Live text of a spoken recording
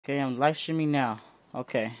Okay, I'm live streaming now.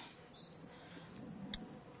 Okay.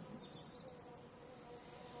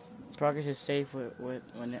 Progress is saved with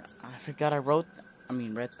when I forgot read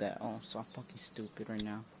that. Oh, I'm so fucking stupid right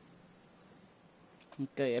now.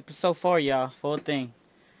 Okay, episode 4, y'all. Full thing.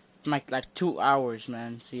 Like 2 hours,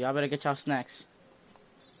 man. So y'all better get y'all snacks.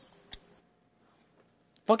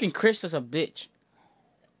 Fucking Chris is a bitch.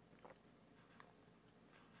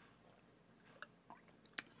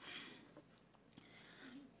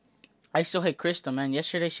 I still hate Krista, man.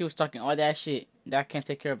 Yesterday she was talking all that shit that I can't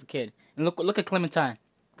take care of a kid. And look at Clementine.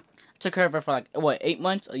 I took care of her for like what, 8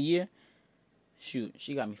 months, a year? Shoot,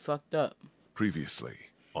 she got me fucked up. Previously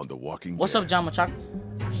on The Walking What's Dead. up, John Machak?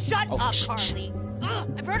 Shut up, Carly.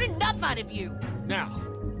 Ugh, I've heard enough out of you. Now,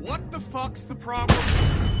 what the fuck's the problem?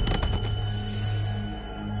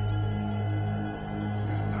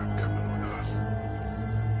 You're not coming with us.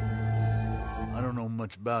 I don't know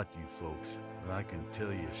much about you folks, but I can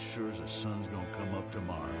tell you as sure as the sun's gonna come up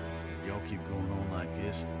tomorrow. If y'all keep going on like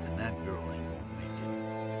this, then that girl ain't gonna make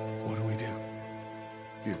it. What do we do?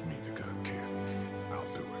 Give me the gun, kid. I'll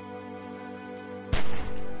do it.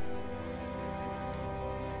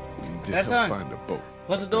 We need to That's help on. find a boat.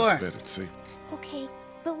 Close the door. Best bet it's safe. Okay,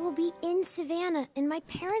 but we'll be in Savannah, and my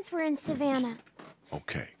parents were in Savannah.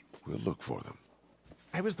 Okay, we'll look for them.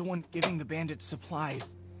 I was the one giving the bandits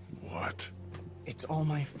supplies. What? It's all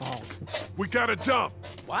my fault. We gotta jump!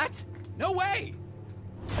 What? No way!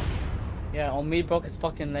 Yeah, Omid broke his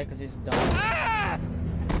fucking leg because he's dumb. Ah!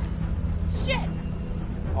 Shit!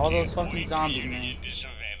 All those fucking zombies, man.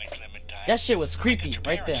 That shit was creepy,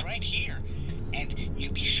 right there. Right here, and you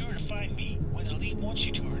be sure to find me, whether Lee wants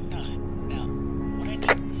you to or not. Now, what I need.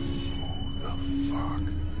 Who the fuck?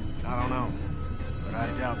 I don't know, but I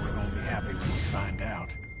doubt we're gonna be happy when we find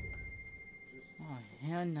out. Oh,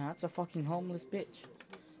 hell no, that's a fucking homeless bitch.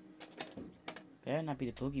 Better not be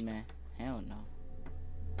the boogeyman. Hell no.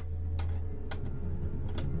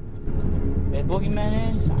 Where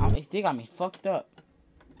boogeyman is, they got me fucked up.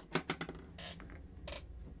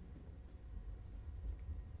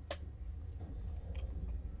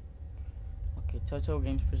 Okay, Toto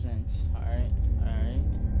Games presents. Alright.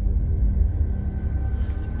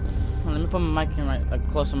 Let me put my mic in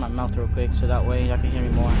like close to my mouth real quick so that way y'all can hear me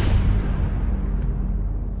more.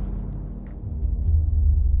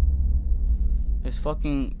 It's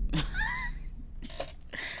fucking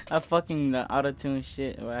that fucking the auto-tune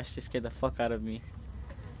shit actually scared the fuck out of me.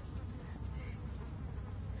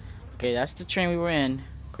 Okay, that's the train we were in.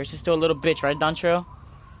 Chris is still a little bitch, right, Dontrell?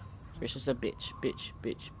 Chris is a bitch.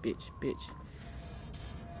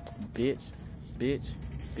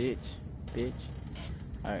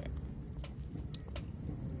 Alright.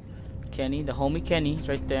 Kenny, the homie Kenny, is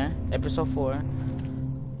right there. Episode 4.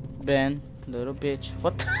 Ben, little bitch.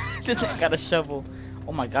 What the? This thing got a shovel.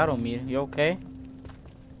 Oh my god, Omir, you okay?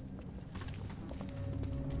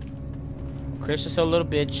 Chris is a little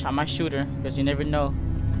bitch. I might shoot her, because you never know.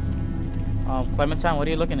 Clementine, what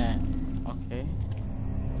are you looking at? Okay.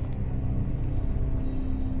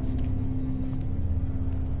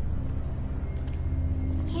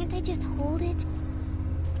 Can't I just hold it?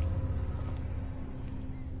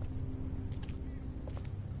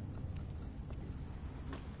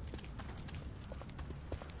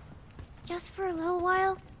 Just for a little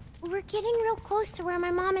while? We're getting real close to where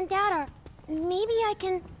my mom and dad are. Maybe I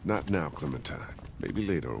can... Not now, Clementine. Maybe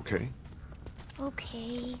later, okay?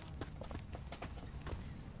 Okay.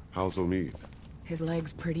 How's Omid? His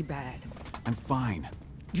leg's pretty bad. I'm fine.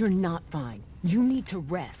 You're not fine. You need to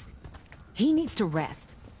rest. He needs to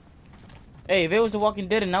rest. Hey, if it was The Walking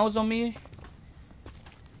Dead and that was on me,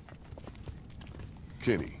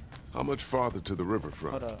 Kenny, how much farther to the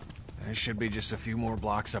riverfront? hold up. There should be just a few more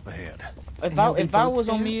blocks up ahead. If And I there'll be if I boats was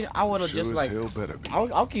on there? me, I would have Sure just as like hell better be.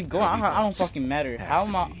 I'll keep going. There'll be I don't boats. fucking matter. Have How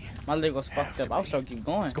to my be. my leg was Have fucked to up. I'll be. start keep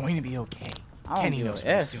going. It's going to be okay. I don't Kenny give a knows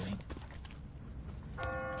what he's F. doing.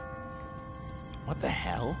 What the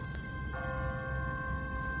hell?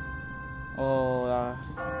 Oh,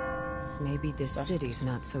 Maybe this city's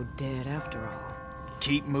not so dead after all.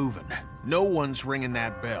 Keep moving. No one's ringing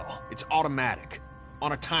that bell. It's automatic.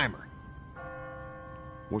 On a timer.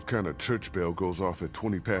 What kind of church bell goes off at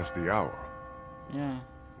 20 past the hour? yeah.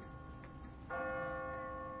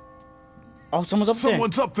 Oh, someone's up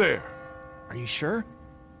Someone's up there! Are you sure?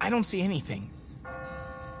 I don't see anything.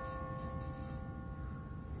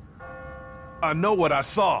 I know what I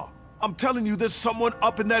saw. I'm telling you, there's someone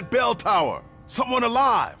up in that bell tower. Someone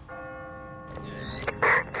alive.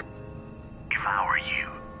 If I were you,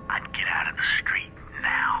 I'd get out of the street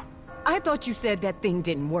now. I thought you said that thing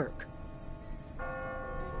didn't work.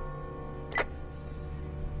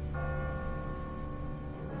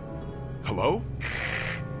 Hello?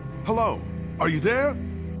 Hello? Are you there?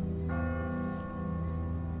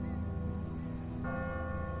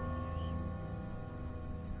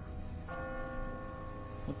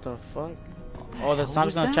 What the fuck? Oh, the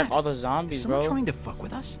zombies gonna check all the zombies, Is someone bro. trying to fuck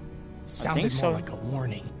with us? Sounded so. more like a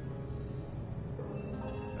warning.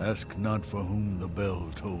 Ask not for whom the bell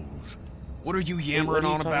tolls. What are you What yammering are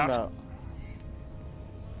you on talking about?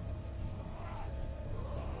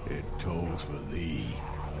 It tolls for thee.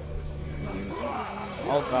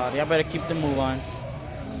 Oh god, y'all better keep the move on.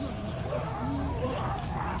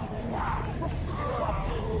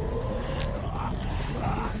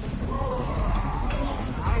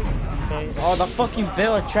 Okay. Oh, the fucking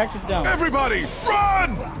bell attracted them. Everybody,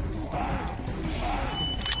 run!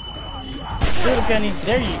 Shoot him, Kenny.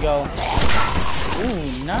 There you go.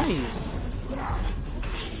 Ooh, nice.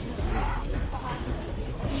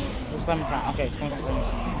 It's Clementine. Okay, Clementine.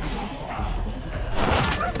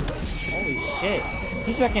 Holy shit.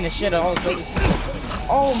 He's back in the shit at all the places.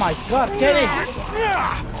 Oh my god, Kenny!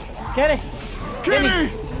 Kenny!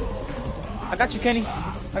 Kenny! I got you, Kenny.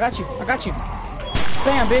 I got you. I got you.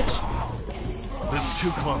 Bam, bitch. Little too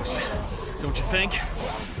close. Don't you think?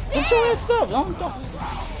 Get your ass up. Don't.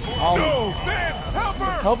 Oh, Go, Ben! Help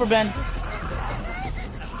her! help her, Ben.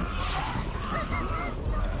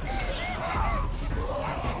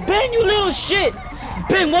 Ben, you little shit!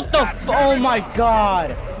 Ben, what the oh my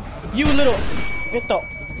god! You little... Get the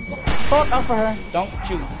fuck off of her. Don't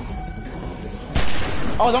shoot.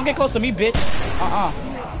 Oh, don't get close to me, bitch.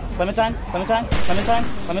 Clementine, Clementine, Clementine,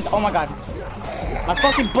 Clementine. Oh my god. My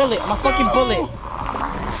fucking bullet, my fucking bullet.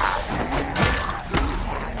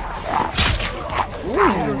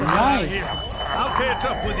 Ooh, nice. I'll catch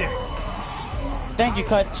up with you. Thank you,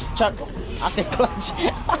 Chuck. I said clutch.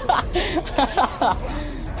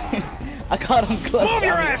 I caught him clutch. Move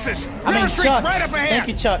your asses! I mean, River Street's Chuck. right up ahead! Thank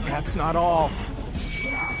you, Chuck. That's not all.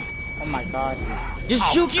 Oh my god. Just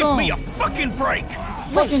Oh, juke give me a him. fucking break!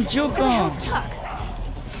 Fucking juke him.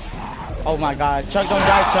 Oh my god. Chuck, don't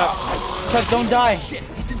die, Chuck. Chuck, don't die. Shit,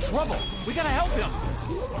 he's in trouble. We gotta help him.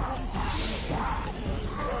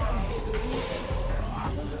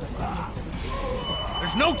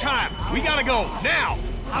 There's no time. We gotta go now.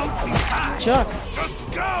 Chuck. Just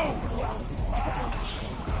go!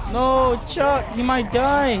 No, Chuck. He might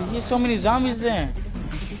die. There's so many zombies there.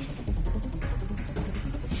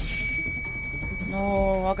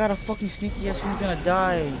 No, I got a fucking sneaky ass feeling he's gonna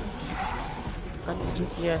die. I got a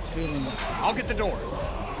sneaky ass feeling. I'll get the door.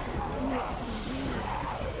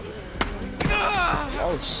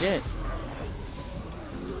 Oh shit.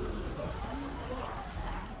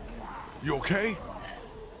 You okay?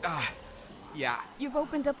 Yeah. You've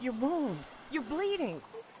opened up your wound. You're bleeding.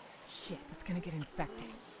 Shit, it's gonna get infected.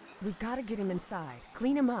 We've gotta get him inside.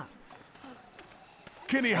 Clean him up.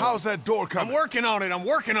 Kenny, how's that door I'm coming? working on it. I'm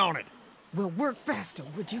working on it. We'll work faster,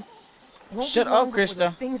 would you? Won't Shut be long up, before Krista.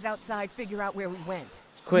 those things outside figure out where we went.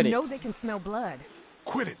 Quit you it. know they can smell blood.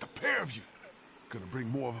 Quit it, the pair of you. Gonna bring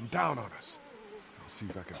more of them down on us. I'll see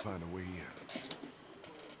if I can find a way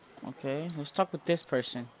in. Okay, let's talk with this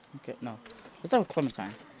person. Okay, no. Let's talk with Clementine.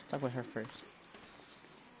 Let's talk with her first.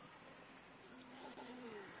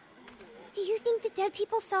 Do you think the dead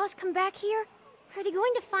people saw us come back here? Are they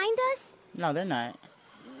going to find us? No, they're not.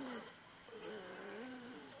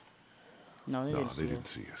 No, they No, didn't they see didn't us.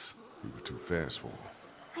 see us. We were too fast for them.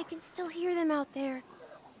 I can still hear them out there.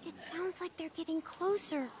 It sounds like they're getting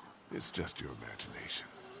closer. It's just your imagination.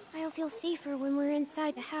 I'll feel safer when we're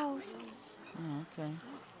inside the house. Oh, okay.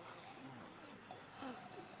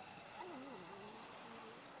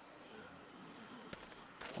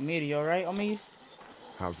 Omid, you alright, Omid?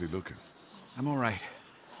 How's he looking? I'm all right.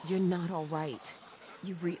 You're not all right.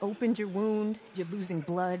 You've reopened your wound, you're losing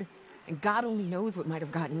blood, and God only knows what might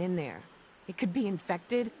have gotten in there. It could be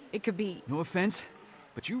infected, it could be... No offense,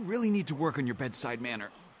 but you really need to work on your bedside manner.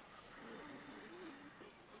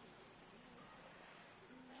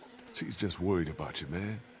 She's just worried about you,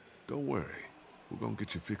 man. Don't worry. We're gonna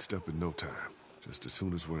get you fixed up in no time. Just as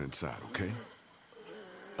soon as we're inside, okay?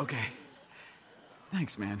 Okay.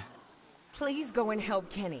 Thanks, man. Please go and help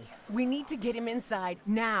Kenny. We need to get him inside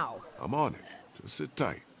now. I'm on it. Just sit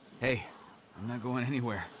tight. Hey, I'm not going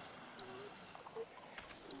anywhere.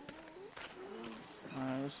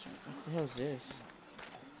 Alright, what the hell is this?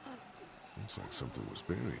 Looks like something was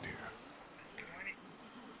buried here.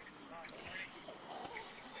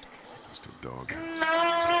 Just a doghouse.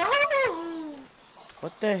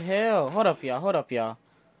 What the hell? Hold up, y'all. Hold up, y'all.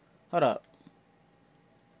 Hold up.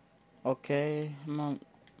 Okay, I'm on.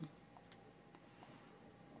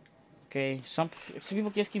 Okay, some people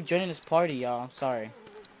just keep joining this party, y'all. I'm sorry.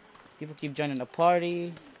 People keep joining the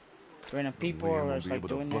party. random No people way I'm or gonna it's be like able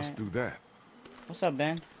to doing bust that. through that. What's up,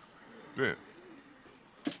 Ben? Ben,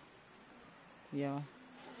 Yeah.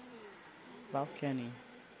 About Kenny.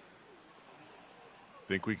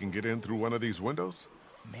 think we can get in through one of these windows?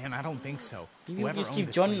 Man, I don't think so. You Whoever just owned keep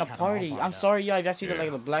this joining the place had 'em all party. barred I'm up. sorry, y'all. That's either Yeah,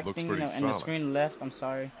 like the black looks thing pretty in the solid. screen left. I'm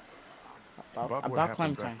sorry. About what About happened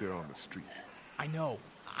Clementine. back there on the street. I know.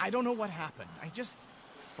 I don't know what happened. I just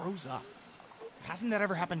froze up. Hasn't that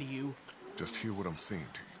ever happened to you? Just hear what I'm saying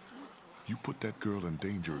to you. You put that girl in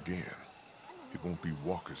danger again, it won't be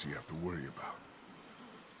walkers you have to worry about.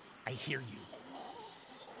 I hear you.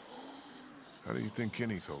 How do you think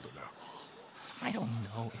Kenny's holding up? I don't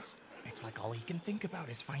know. It's like all he can think about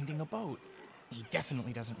is finding a boat. He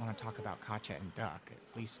definitely doesn't want to talk about Katjaa and Duck,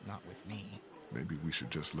 at least not with me. Maybe we should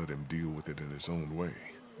just let him deal with it in his own way.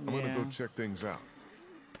 I'm gonna go Yeah. check things out.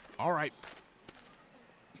 All right.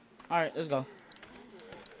 Alright, let's go.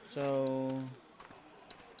 So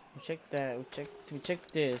we check that. We check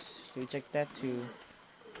this. We check that too.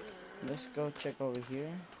 Let's go check over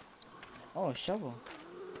here. Oh, a shovel.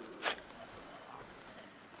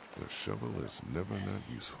 The shovel is never not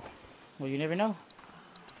useful. Well, you never know.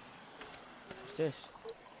 What's this?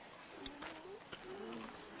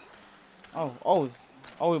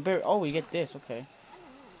 We get this. Okay.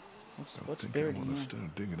 I What's think buried I in want to here?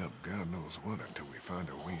 start digging up God knows what until we find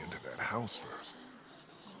a way into that house first.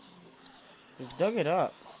 Just dug it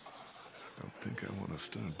up. Don't think I want to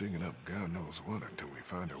start digging up God knows what until we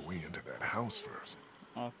find a way into that house first.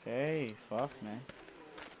 Okay, fuck, man.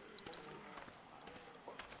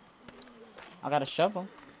 I got a shovel.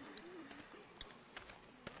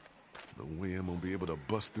 No way I'm gonna be able to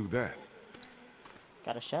bust through that.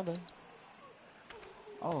 Got a shovel.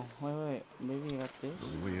 Oh, wait. Maybe I got this.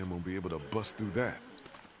 No way I'm gonna be able to bust through that.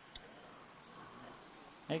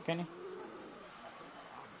 Hey, Kenny.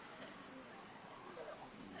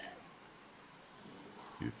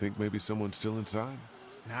 You think maybe someone's still inside?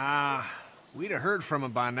 Nah, we'd have heard from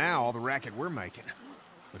him by now, all the racket we're making.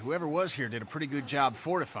 But whoever was here did a pretty good job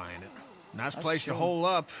fortifying it. Nice place to true. hole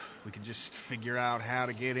up. We could just figure out how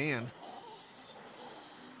to get in.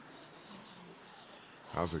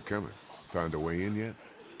 How's it coming? Find a way in yet?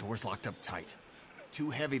 Door's locked up tight.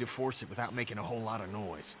 Too heavy to force it without making a whole lot of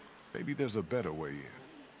noise. Maybe there's a better way in.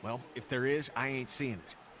 Well, if there is, I ain't seeing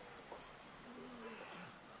it.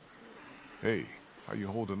 Hey, how you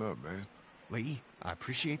holding up, man? Lee, I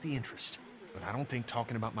appreciate the interest, but I don't think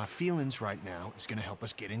talking about my feelings right now is gonna help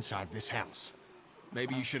us get inside this house.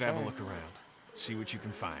 Maybe you should have a Okay. look around. See what you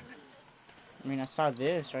can find. I mean, I saw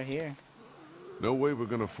this right here. No way we're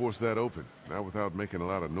gonna force that open. Not without making a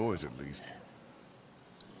lot of noise, at least.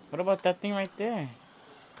 What about that thing right there?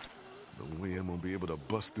 No way I'm gonna be able to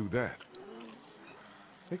bust through that.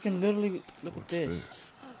 We can literally look What's at this.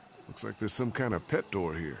 this? Looks like there's some kind of pet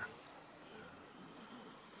door here.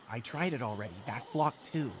 I tried it already. That's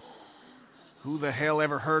locked too. Who the hell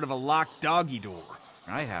ever heard of a locked doggy door?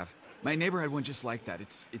 I have. My neighbor had one just like that.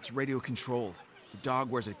 It's radio controlled. The dog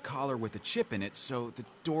wears a collar with a chip in it, so the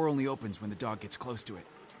door only opens when the dog gets close to it.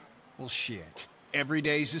 Well, shit. Every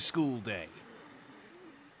day's a school day.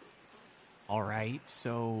 All right,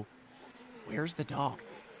 so where's the dog?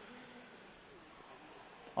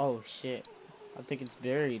 Oh shit. I think it's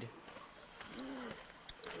buried.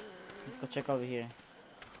 Let's go check over here.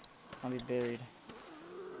 I'll be buried.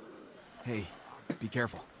 Hey, be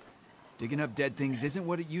careful. Digging up dead things isn't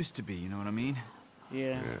what it used to be, you know what I mean?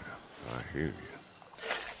 Yeah. Yeah, I hear you.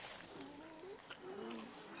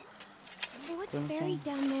 Hey, what's Clementine? buried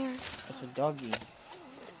down there? That's a doggy.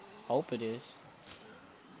 Hope it is.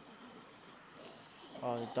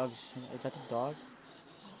 Oh, the dog's. Is that the dog?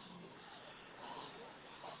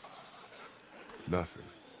 Nothing.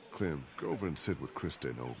 Clem, go over and sit with Krista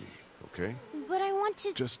and Obi, okay? But I want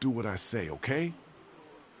to... Just do what I say, okay?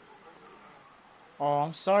 Oh,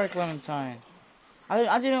 I'm sorry, Clementine.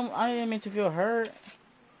 I didn't mean to feel hurt.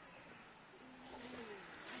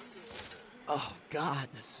 Oh, God,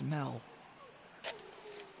 the smell.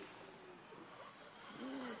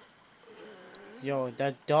 Yo,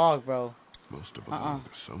 that dog, bro. Must have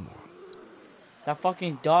belonged to someone. That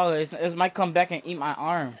fucking dog is might come back and eat my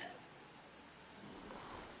arm.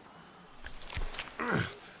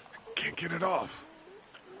 Can't get it off.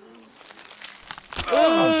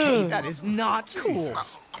 Okay, that is not cool.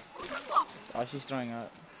 Jesus. Oh, she's throwing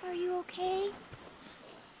up. Are you okay?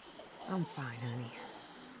 I'm fine, honey.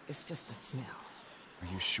 It's just the smell.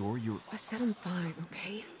 Are you sure you're... I said I'm fine,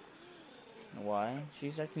 okay? Why?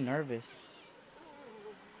 She's acting nervous.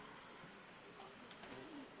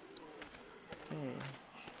 Okay.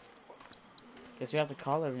 Guess we have to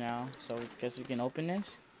call her now. So guess we can open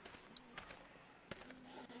this.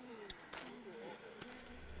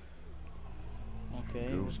 Okay.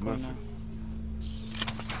 There what's was going nothing.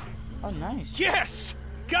 on? Oh, nice. Yes!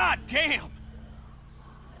 God damn!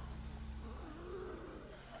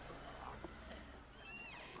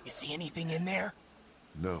 You see anything in there?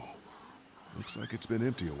 No. Looks like it's been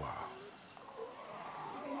empty a while.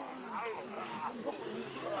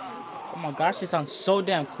 Oh my gosh, this sounds so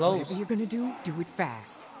damn close. Whatever you're gonna do it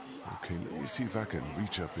fast. Okay, let me see if I can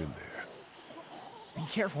reach up in there. Be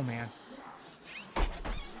careful, man.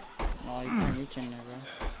 Oh, you can't reach in there,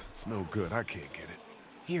 bro. It's no good. I can't get it.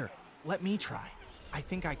 Here, let me try. I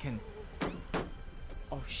think I can.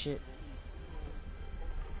 Oh shit.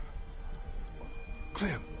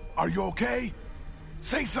 Clem, are you okay?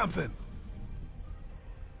 Say something.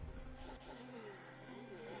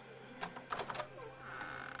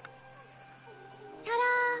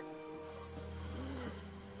 Ta-da!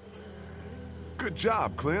 Good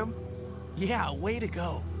job, Clem. Yeah, way to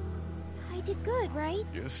go. I did good, right?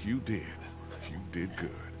 Yes, you did. You did good.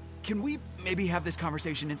 Can we maybe have this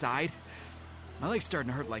conversation inside? My leg's starting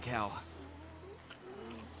to hurt like hell.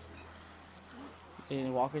 Any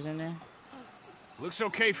walkers in there? Looks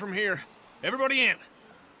okay from here. Everybody in.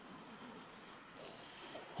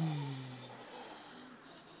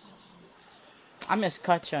 I miss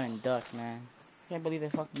Katja and Duck, man. Can't believe they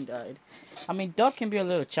fucking died. I mean, Duck can be a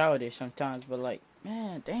little childish sometimes, but like,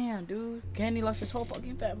 man, damn, dude. Candy lost his whole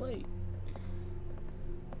fucking family.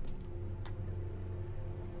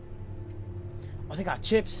 Oh, they got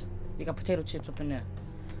chips. They got potato chips up in there.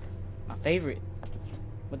 My favorite.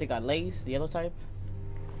 What they got, Lay's, the yellow type,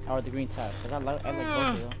 or the green type? Cause I like both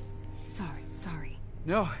of them. Sorry.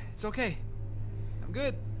 No, it's okay. I'm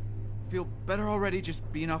good. Feel better already just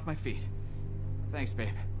being off my feet. Thanks, babe.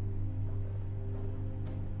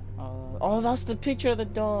 Oh, that's the picture of the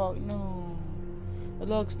dog. No, it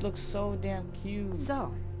looks so damn cute.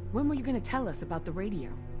 So, when were you gonna tell us about the radio?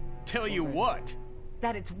 Tell you what?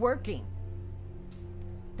 That it's working.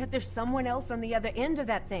 That there's someone else on the other end of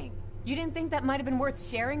that thing. You didn't think that might have been worth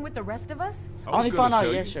sharing with the rest of us? I was Only gonna found out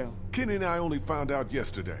tell you. yesterday. Kenny and I only found out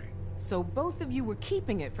yesterday. So both of you were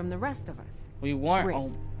keeping it from the rest of us. We weren't.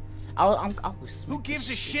 Great. I was. Who gives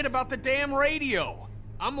a shit about the damn radio?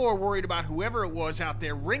 I'm more worried about whoever it was out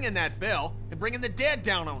there ringing that bell and bringing the dead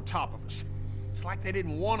down on top of us. It's like they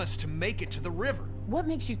didn't want us to make it to the river. What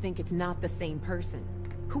makes you think it's not the same person?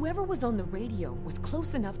 Whoever was on the radio was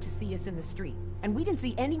close enough to see us in the street, and we didn't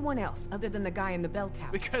see anyone else other than the guy in the bell tower.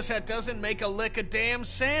 Because that doesn't make a lick of damn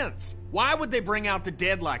sense. Why would they bring out the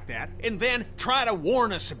dead like that and then try to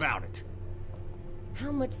warn us about it?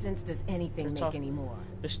 How much sense does anything make anymore?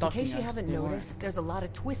 In stalking case you us. haven't They weren't. noticed, there's a lot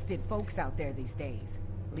of twisted folks out there these days.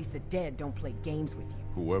 At least the dead don't play games with you.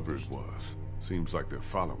 Whoever it was, seems like they're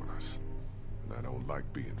following us. And I don't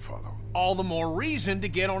like being followed. All the more reason to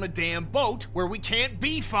get on a damn boat where we can't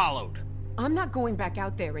be followed. I'm not going back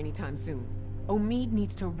out there anytime soon. Omid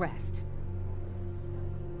needs to rest.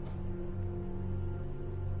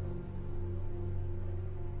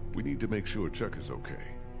 We need to make sure Chuck is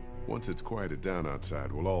okay. Once it's quieted down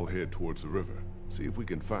outside, we'll all head towards the river. See if we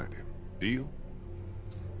can find him. Deal?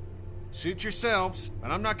 Suit yourselves,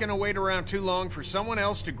 but I'm not gonna wait around too long for someone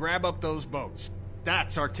else to grab up those boats.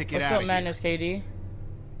 That's our ticket What's out up, of man? here. It's KD.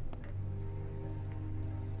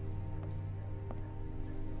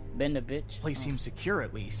 Been a bitch. Place seems secure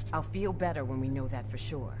at least. I'll feel better when we know that for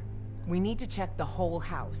sure. We need to check the whole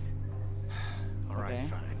house. All right, Okay.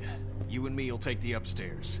 fine. You and me will take the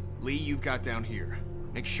upstairs. Lee, you've got down here.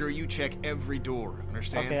 Make sure you check every door,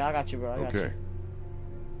 understand? Okay, I got you, bro. I got Okay. you.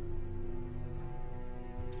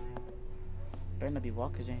 Better not be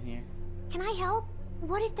walkers in here. Can I help?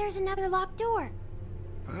 What if there's another locked door?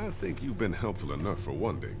 I think you've been helpful enough for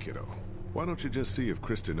one day, kiddo. Why don't you just see if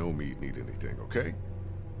Kristen and Omid need anything, okay?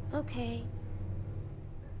 Okay.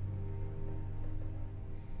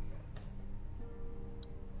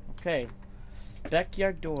 Okay.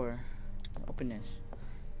 Backyard door. Open this.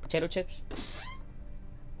 Potato chips.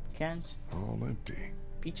 Cans. All empty.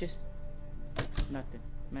 Peaches. Nothing.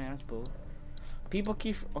 Man, that's bull. People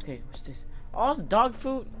keep. Okay, what's this? Oh, it's dog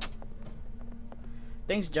food.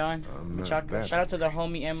 Thanks, John. I'm not Shout that out to the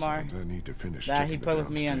hungry. homie MR Sounds I need to finish that he checking played the with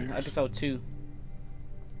me on downstairs. episode 2.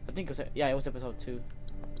 I think it was. Yeah, it was episode 2.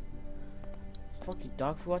 Fucking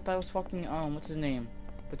dog food. I thought it was fucking what's his name?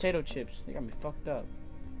 Potato chips. They got me fucked up.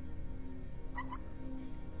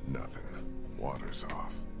 Nothing. Water's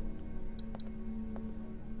off.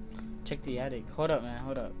 Check the attic. Hold up, man.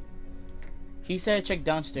 Hold up. He said check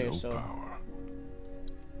downstairs. No so power.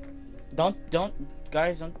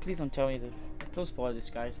 guys, please don't tell me this. Don't spoil this,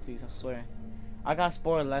 guys. Please, I swear. I got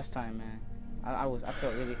spoiled last time, man. I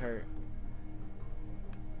felt really hurt.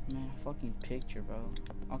 Man, fucking picture, bro.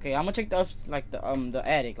 Okay, I'm gonna check the the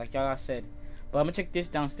attic, like y'all said. But I'm gonna check this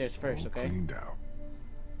downstairs first, okay? Cleaned out.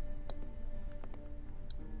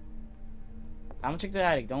 I'm gonna check the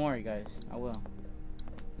attic. Don't worry, guys. I will.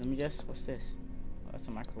 Let me just. What's this? Oh, that's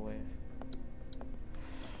a microwave.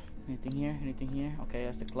 Anything here? Anything here? Okay,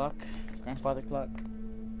 that's the clock. Grandfather clock.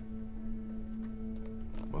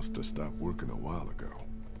 Must have stopped working a while ago.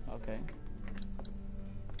 Okay.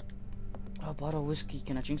 A bottle of whiskey.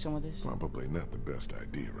 Can I drink some of this? Probably not the best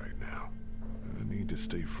idea right now. I need to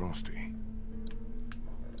stay frosty.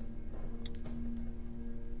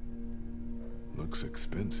 Looks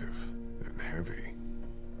expensive and heavy.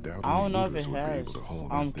 Doubt I don't any know if looters it would be has. able to haul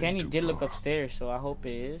that thing Kenny too did look far. upstairs, so I hope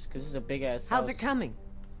it is, cause it's a big ass How's house. it coming?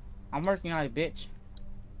 I'm working on it, bitch.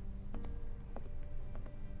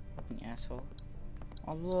 Fucking asshole.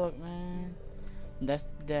 Oh look, man. That's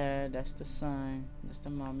the dad. That's the son. That's the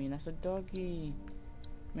mommy. And that's the doggy.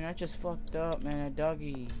 Man, I just fucked up, man. That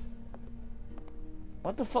doggy.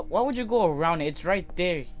 What the fuck? Why would you go around it? It's right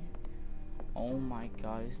there. Oh my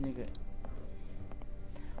god, this nigga.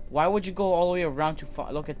 Why would you go all the way around to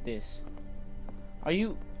look at this? Are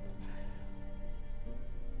you?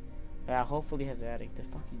 Yeah, hopefully he has an attic. The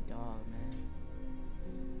fucking dog, man.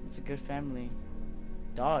 It's a good family.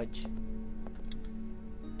 Dodge.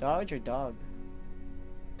 Dodge or dog?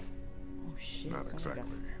 Oh shit. Not exactly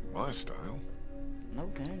my style. No,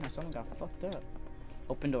 man. No, someone got fucked up.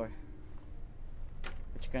 Open door.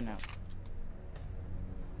 Put your gun out.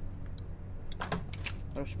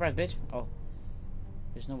 Oh, surprise, bitch. Oh.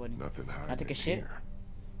 There's nobody. Nothing hiding. Can I take a shit? Here.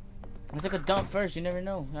 Let's take a dump first. You never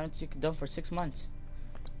know. I haven't taken a dump for 6 months.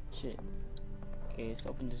 Shit. Okay, let's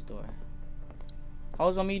open this door.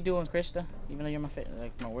 How's me doing, Krista? Even though you're my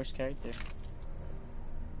worst character.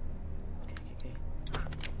 Okay.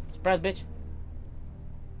 Surprise, bitch.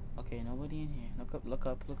 Okay, nobody in here. Look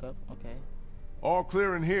up. Okay. All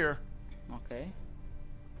clear in here. Okay.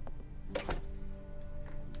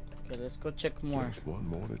 Okay, let's go check more. Just one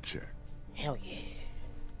more to check. Hell yeah.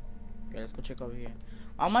 Okay, let's go check over here.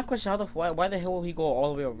 My question: why the hell will he go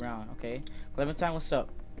all the way around? Okay, Clementine, what's up?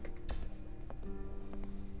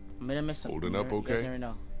 I'm gonna miss something. Holding up okay? You guys never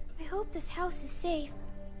know. I hope this house is safe.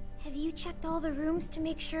 Have you checked all the rooms to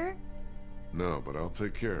make sure? No, but I'll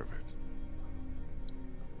take care of it.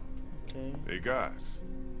 Okay. Hey guys,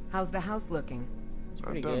 How's the house looking? It's not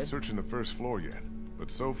pretty done good. searching the first floor yet,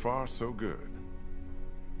 but so far so good.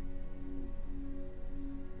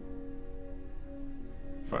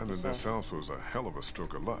 Finding this house was a hell of a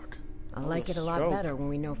stroke of luck. I like it a lot stroke. better when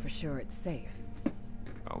we know for sure it's safe.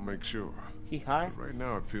 I'll make sure. He high? But right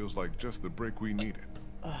now it feels like just the break we needed.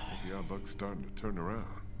 Maybe our luck's starting to turn around.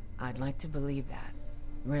 I'd like to believe that.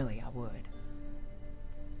 Really, I would.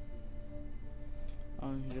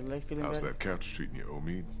 Your leg feeling How's better? that couch treating you,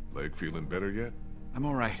 Omid? Leg feeling better yet? I'm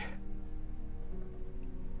alright.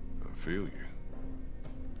 I feel you.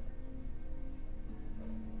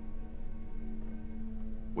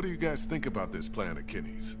 What do you guys think about this plan of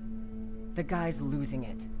Kenny's? The guy's losing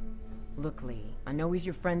it. Look, Lee, I know he's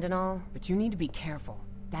your friend and all, but you need to be careful.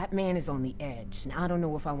 That man is on the edge, and I don't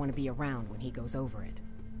know if I want to be around when he goes over it.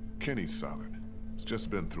 Kenny's solid. He's just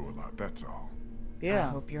been through a lot, that's all. I Yeah.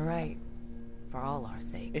 hope you're right. For all our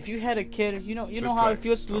sakes. If you had a kid, you know Sit how it tight.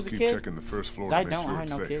 feels to lose I'll a keep kid. checking the first floor 'Cause to I make don't. sure I have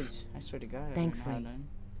it's no safe. kids. I swear to God. I Thanks, don't have Lee. none.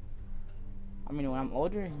 I mean, when I'm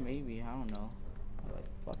older, maybe. I don't know. Like,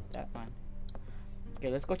 fuck that, man. Okay,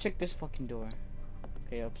 let's go check this fucking door.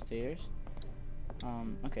 Okay, upstairs.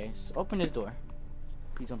 Okay, so open this door.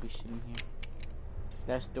 Please don't be shit in here.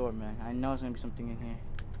 That's the door, man. I know there's gonna be something in here.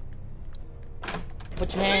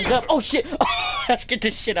 Put your hands up. Oh shit! Oh, that scared the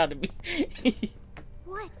shit out of me.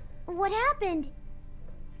 What? What happened?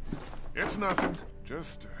 It's nothing.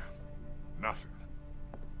 Just, nothing.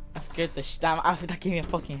 I scared the shit out of me. That gave me a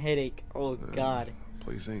fucking headache. Oh god.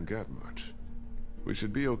 Place ain't got much. We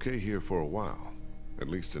should be okay here for a while. At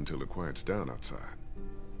least until it quiets down outside.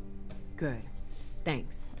 Good.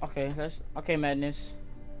 Thanks. Okay, okay, Madness.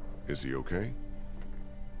 Is he okay?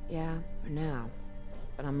 Yeah, for now.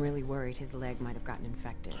 But I'm really worried his leg might have gotten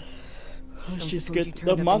infected. She suppose scared you the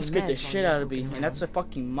turned up mop any scared the meds while shit you were out of me, poking and that's a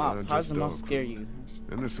fucking mop. How does just the mop dog scare food. you?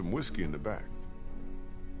 And there's some whiskey in the back.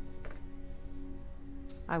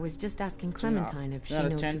 I was just asking 10 out- Clementine if 10 she out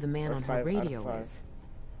of knows 10 who the man or on 5 her out of radio 5? is.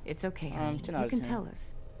 It's okay, honey. 10 out You of can 10. tell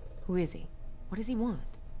us. Who is he? What does he want?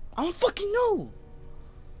 I don't fucking know.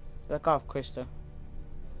 Back off, Krista.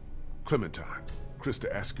 Clementine, Krista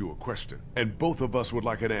asked you a question, and both of us would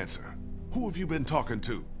like an answer. Who have you been talking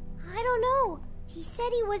to? I don't know. He said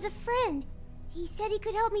he was a friend. He said he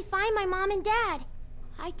could help me find my mom and dad.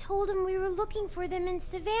 I told him we were looking for them in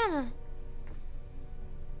Savannah.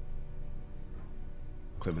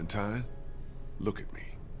 Clementine, look at me.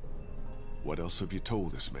 What else have you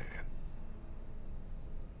told this man?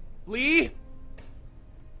 Lee?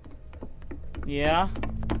 Yeah?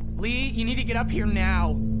 Lee, you need to get up here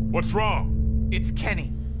now. What's wrong? It's Kenny.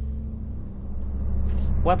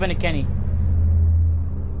 What happened to Kenny?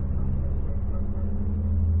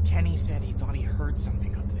 Kenny said he thought he heard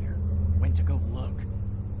something up there. Went to go look.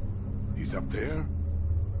 He's up there?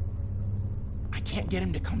 I can't get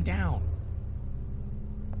him to come down.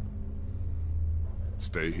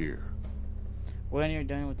 Stay here. When you're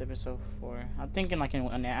done with episode 4. I'm thinking like in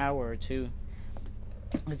an hour or 2.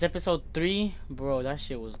 It's episode 3? Bro, that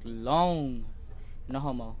shit was long. No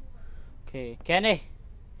homo. Okay, Kenny!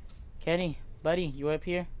 Kenny, buddy, you up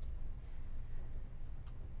here?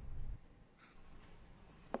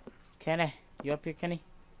 Kenny, you up here, Kenny?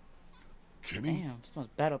 Kenny? Damn, it smells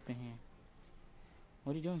bad up in here.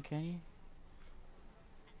 What are you doing, Kenny?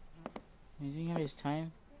 Is he having his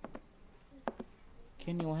time?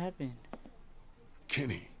 Kenny, what happened?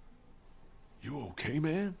 Kenny, you okay,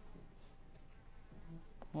 man?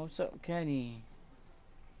 What's up, Kenny?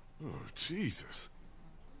 Oh, Jesus.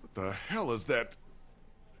 What the hell is that?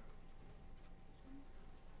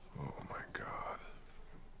 Oh, my God.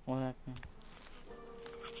 What happened?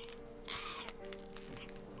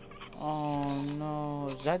 Oh,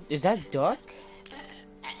 no. Is that Duck?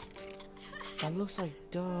 That looks like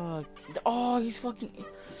Duck. Oh, he's fucking...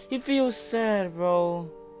 He feels sad, bro.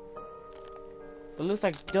 It looks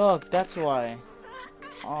like Duck, that's why.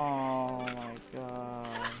 Oh my God.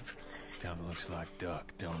 Kinda looks like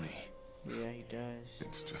Duck, don't he? Yeah, he does.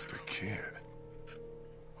 It's just a kid.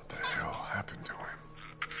 What the hell happened to him?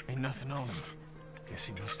 Ain't nothing on him. Guess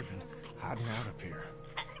he must have been hiding out up here.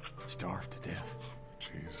 Starved to death.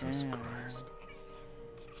 Jesus Damn. Christ.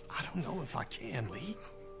 I don't know if I can, Lee.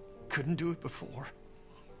 Couldn't do it before.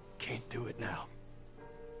 Can't do it now.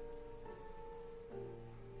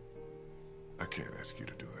 I can't ask you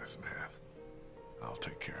to do this, man. I'll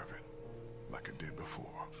take care of it, like I did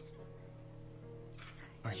before.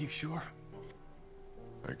 Are you sure?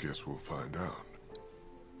 I guess we'll find out.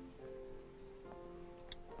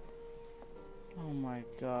 Oh my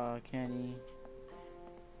God, Kenny.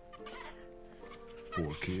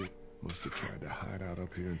 Poor kid must have tried to hide out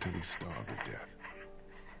up here until he starved to death.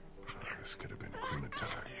 This could have been Clementine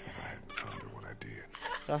if I hadn't found her when I did.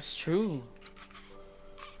 That's true.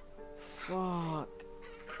 Fuck.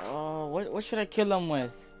 Oh, what should I kill him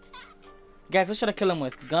with? Guys, what should I kill him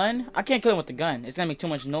with? Gun? I can't kill him with the gun. It's gonna make too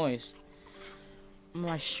much noise.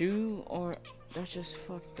 My shoe? Or... That's just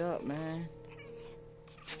fucked up, man.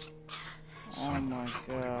 Oh my Put him out of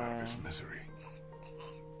God. his misery.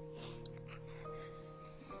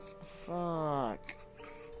 Fuck.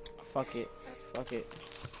 Fuck it. Fuck it.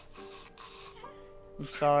 I'm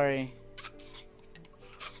sorry.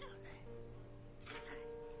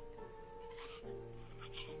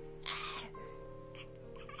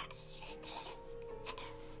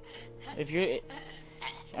 If you're...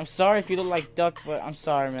 I'm sorry if you look like Duck, but I'm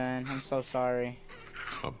sorry, man. I'm so sorry.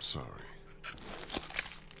 I'm sorry.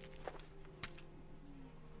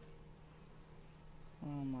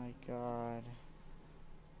 Oh my God.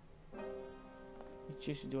 You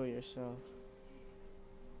choose to do it yourself.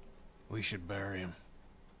 We should bury him.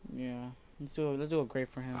 Yeah. Let's do a grave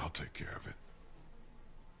for him. I'll take care of it.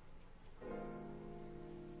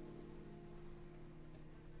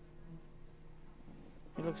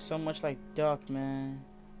 He looks so much like Duck, man.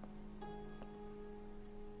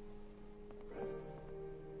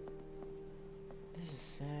 This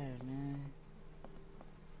is sad, man.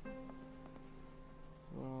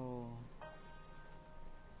 Bro.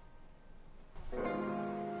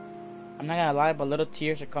 I'm not gonna lie, but little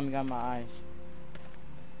tears are coming out my eyes.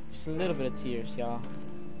 Just a little bit of tears, y'all.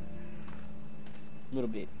 A little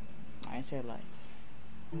bit. I ain't say a lot.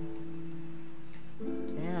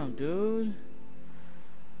 Damn, dude.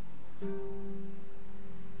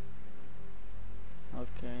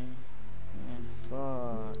 Okay. Man,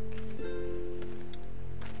 fuck.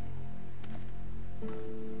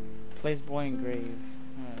 Place boy in grave.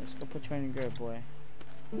 Alright, let's go put you in your grave, boy.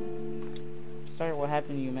 Sorry what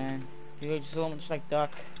happened to you, man. You look so much like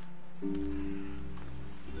Duck.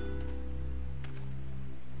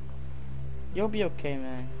 You'll be okay,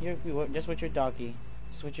 man. You'll be just with your doggy.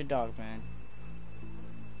 Just with your dog, man.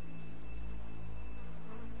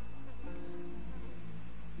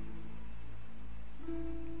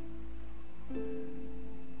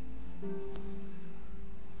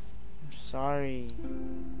 I'm sorry.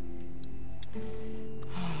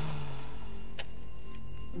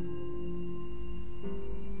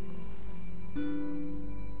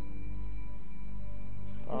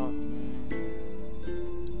 Fuck,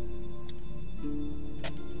 man.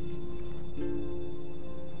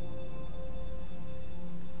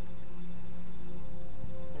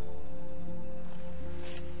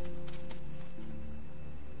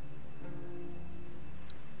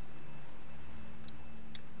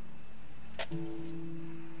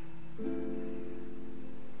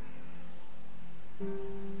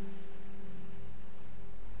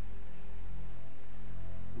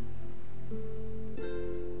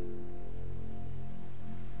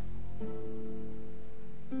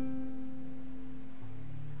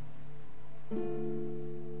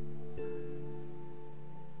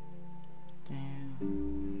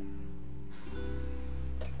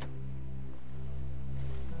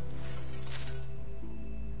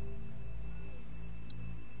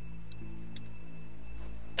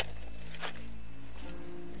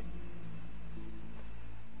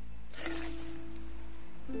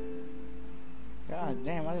 God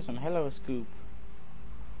damn, I did some hell of a scoop.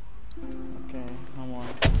 Okay, no more.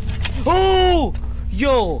 Oh!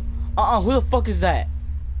 Yo! Who the fuck is that?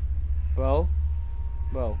 Bro?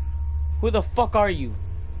 Bro. Who the fuck are you?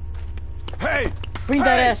 Hey! Bring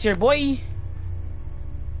that ass here, boy!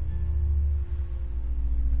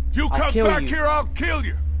 You I'll come kill back you. here, I'll kill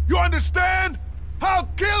you! You understand? I'll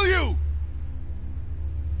kill you!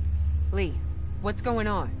 Lee, what's going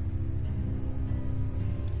on?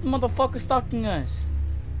 This motherfucker stalking us.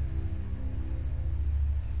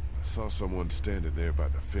 I saw someone standing there by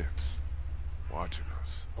the fence, watching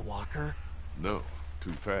us. A walker? No,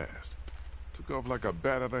 too fast. Took off like a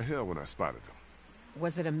bat out of hell when I spotted him.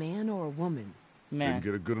 Was it a man or a woman? Man. Didn't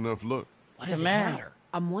get a good enough look. What It's does a it man. matter?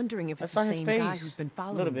 I'm wondering if I it's saw the his same guy face. who's been A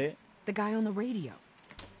following little bit. us. The guy on the radio.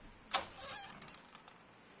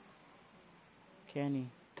 Kenny.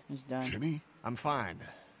 He's done. Kenny? I'm fine.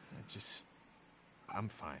 I'm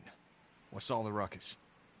fine. What's all the ruckus?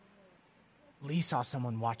 Lee saw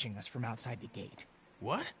someone watching us from outside the gate.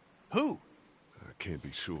 What? Who? I can't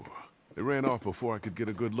be sure. They ran off before I could get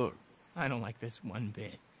a good look. I don't like this one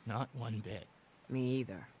bit. Not one bit. Me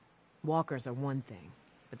either. Walkers are one thing,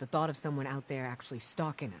 but the thought of someone out there actually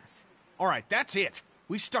stalking us. All right, that's it.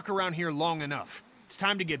 We've stuck around here long enough. It's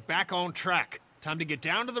time to get back on track. Time to get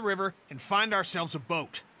down to the river and find ourselves a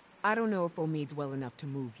boat. I don't know if Omid's well enough to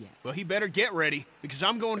move yet. Well, he better get ready, because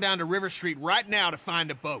I'm going down to River Street right now to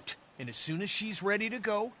find a boat. And as soon as she's ready to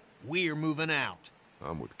go, we're moving out.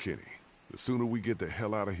 I'm with Kenny. The sooner we get the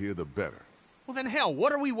hell out of here, the better. Well, then hell,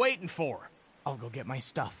 what are we waiting for? I'll go get my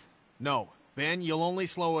stuff. No, Ben, you'll only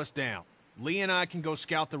slow us down. Lee and I can go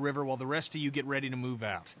scout the river while the rest of you get ready to move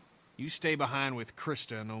out. You stay behind with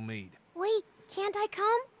Krista and Omid. Wait, can't I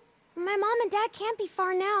come? My mom and dad can't be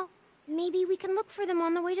far now. Maybe we can look for them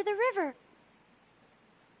on the way to the river.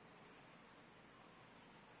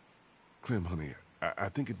 Clem, honey, I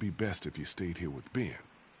think it'd be best if you stayed here with Ben.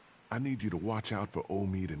 I need you to watch out for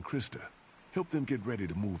Omid and Krista. Help them get ready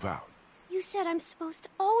to move out. You said I'm supposed to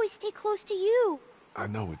always stay close to you. I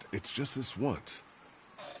know it's just this once.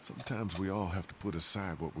 Sometimes we all have to put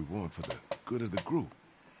aside what we want for the good of the group.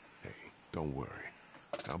 Hey, don't worry.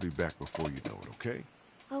 I'll be back before you know it, okay?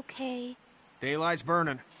 Okay. Daylight's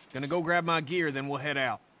burning. Gonna go grab my gear, then we'll head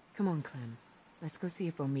out. Come on, Clem. Let's go see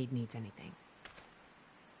if Omid needs anything.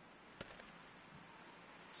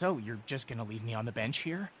 So, you're just gonna leave me on the bench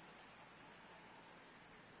here?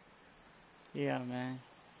 Yeah, man.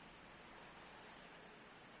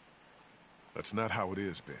 That's not how it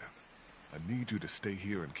is, Ben. I need you to stay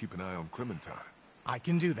here and keep an eye on Clementine. I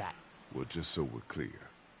can do that. Well, just so we're clear.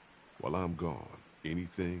 While I'm gone,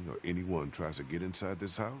 anything or anyone tries to get inside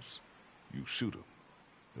this house, you shoot them.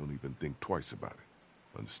 Don't even think twice about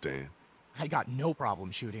it. Understand? I got no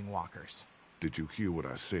problem shooting walkers. Did you hear what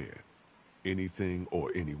I said? Anything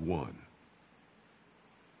or anyone.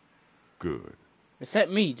 Good.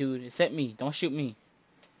 Except me, dude. Except me. Don't shoot me.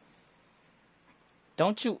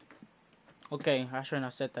 Don't shoot. Okay, I shouldn't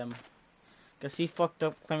have said that. Cause he fucked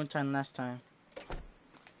up Clementine last time.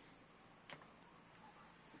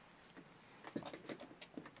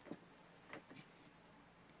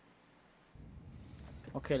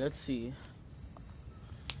 Okay, let's see.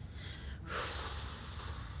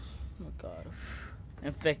 Oh my god.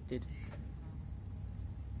 Infected.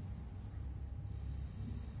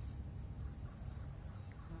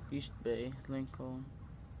 East Bay, Lincoln.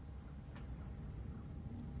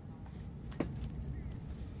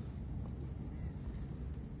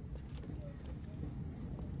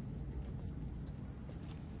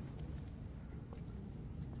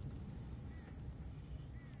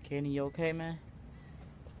 Kenny, you okay, man?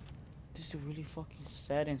 This is really fucking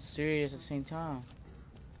sad and serious at the same time.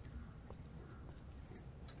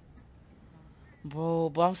 Bro,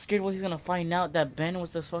 but I'm scared what he's gonna find out that Ben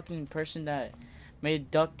was the fucking person that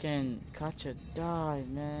made Duck and Katjaa die,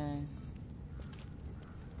 man.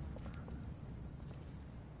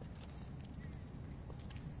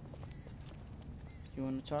 You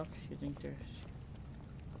wanna talk? You think there's...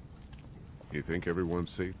 You think everyone's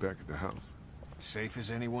safe back at the house? Safe as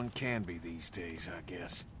anyone can be these days, I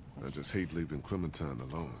guess. I just hate leaving Clementine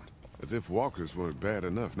alone. As if walkers weren't bad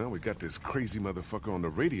enough, now we got this crazy motherfucker on the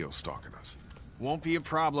radio stalking us. Won't be a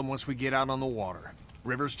problem once we get out on the water.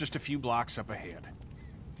 River's just a few blocks up ahead.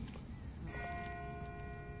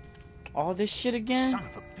 All this shit again? Son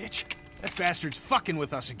of a bitch. That bastard's fucking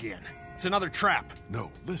with us again. It's another trap.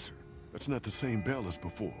 No, listen. That's not the same bell as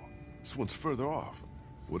before. This one's further off.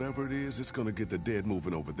 Whatever it is, it's gonna get the dead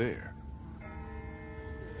moving over there.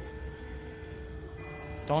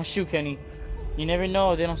 Don't shoot, Kenny. You never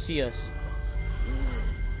know if they don't see us.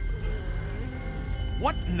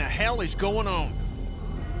 What in the hell is going on?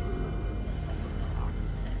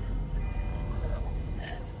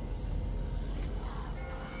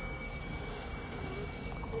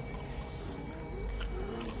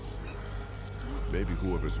 Maybe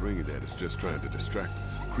whoever's ringing that is just trying to distract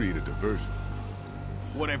us, create a diversion.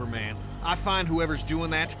 Whatever, man. I find whoever's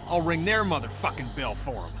doing that, I'll ring their motherfucking bell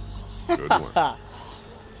for them. Good one.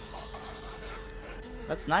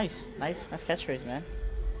 That's nice. Nice catchphrase, man.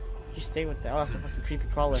 You stay with that. Oh, that's a fucking creepy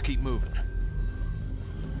crawler. Let's keep moving.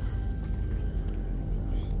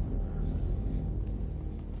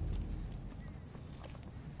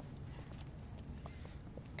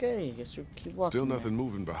 Okay, guess we keep walking. Still nothing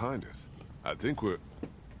moving behind us. I think we're...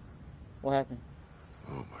 What happened?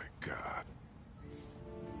 Oh my god.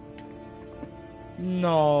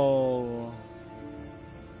 No.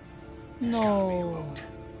 There's gotta be a boat.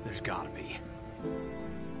 There's gotta be.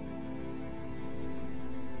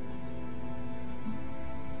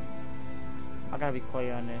 I gotta be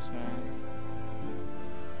quiet on this, man.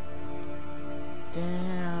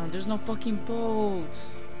 Damn, there's no fucking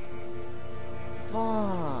boats.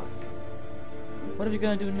 Fuck. What are we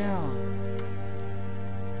gonna do now?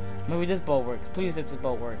 Maybe this boat works. Please let this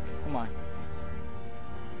boat work. Come on.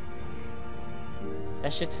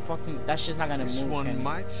 That shit's not gonna move. This one Kenny.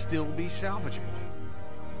 might still be salvageable.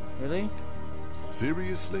 Really?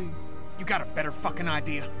 Seriously? You got a better fucking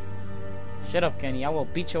idea? Shut up, Kenny. I will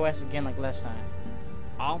beat your ass again like last time.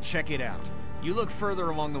 I'll check it out. You look further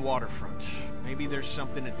along the waterfront. Maybe there's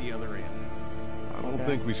something at the other end. I don't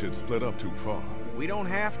think we should split up too far. We don't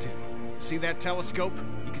have to. See that telescope?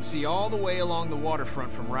 You can see all the way along the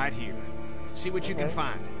waterfront from right here. See what you can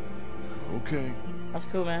find. Okay. That's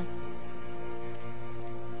cool, man.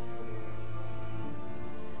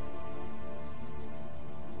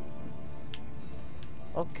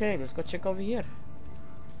 Okay, let's go check over here.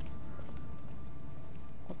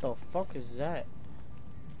 What the fuck is that?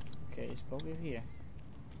 Okay, let's go over here.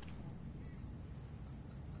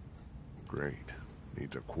 Great.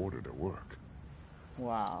 Needs a quarter to work.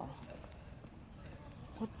 Wow.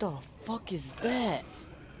 What the fuck is that?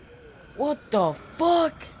 What the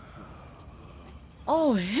fuck?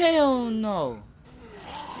 Oh hell no.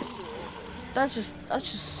 That's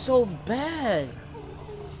just so bad.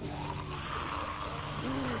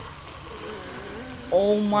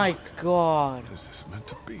 Oh my god. What is this meant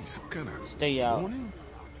to be? Some kind of Stay out. warning?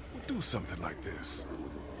 We'll do something like this.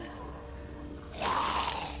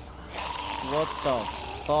 What the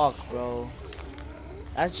fuck, bro?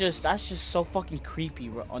 That's just so fucking creepy,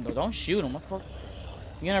 bro. Oh, no, don't shoot him. What the fuck?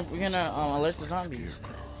 We're gonna alert the zombies.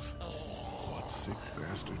 Scarecrows. What sick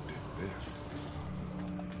bastard did this?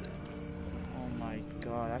 Oh my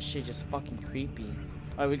god, that shit just fucking creepy.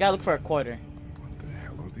 Alright, we gotta look for a quarter. What the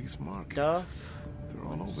hell are these markings? Duh. They're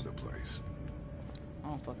all over the place. I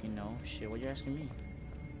don't fucking know. Shit, what you asking me?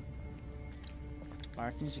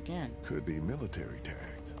 Markings again. Could be military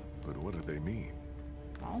tags, but what do they mean?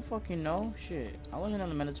 I don't fucking know. Shit, I wasn't in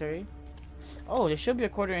the military. Oh, there should be a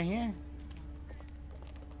quarter in here.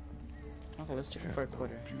 Okay, let's check for a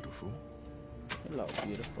quarter. Beautiful. Hello,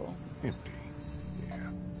 beautiful. Empty. Yeah,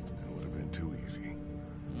 that would have been too easy.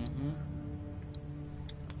 Mm-hmm.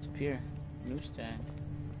 It's up here. Newsstand.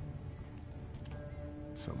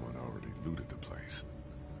 Someone already looted the place.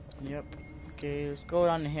 Yep. Okay, let's go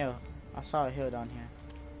down the hill. I saw a hill down here.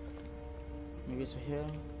 Maybe it's a hill.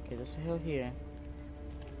 Okay, there's a hill here.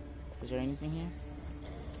 Is there anything here?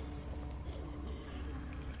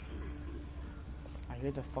 I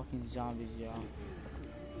hear the fucking zombies, y'all.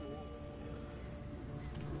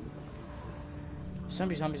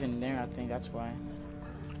 Some zombies in there, I think that's why.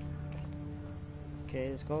 Okay,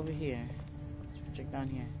 let's go over here. Let's check down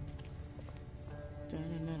here.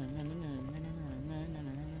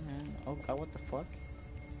 Oh god, what the fuck?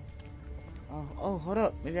 Oh, hold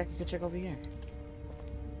up. Maybe I can go check over here.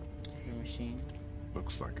 Your machine.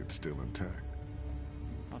 Looks like it's still intact.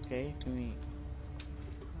 Okay, give me.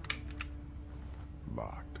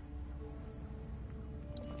 Locked.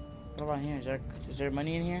 What about here? Is there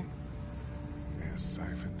money in here? Yeah,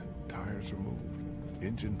 siphoned. Tires removed.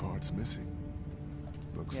 Engine parts missing.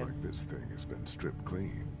 Looks Yeah. like this thing has been stripped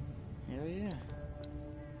clean. Hell yeah.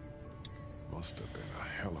 Must have been a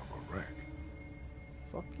hell of a wreck.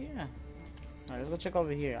 Fuck yeah. Alright, let's go check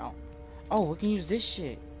over here. Oh, we can use this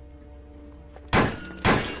shit.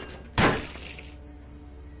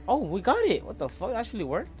 Oh, we got it. What the fuck? That actually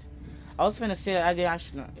worked? I was finna say that I did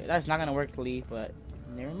actually. That's not gonna work, Lee, but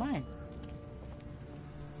never mind.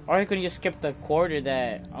 Or you could just skip the quarter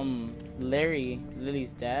that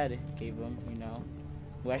Lily's dad gave him. You know,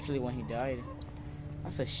 who actually when he died.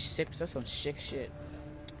 That's some sick shit.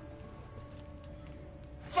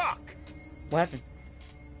 Fuck! What happened?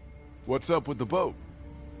 What's up with the boat?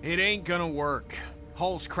 It ain't gonna work.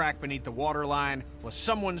 Hull's cracked beneath the waterline, plus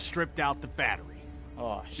someone stripped out the battery.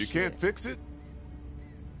 Oh shit. You can't fix it?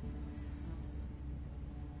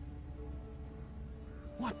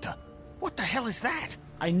 What the hell is that?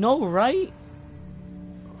 I know, right?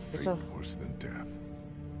 A fate worse than death.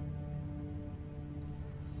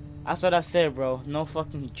 That's what I said, bro. No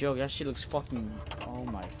fucking joke. That shit looks fucking. Oh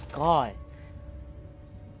my god.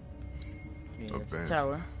 Yeah, that's a Abandoned,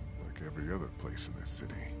 tower. like every other place in this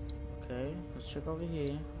city. Okay, let's check over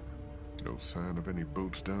here. No sign of any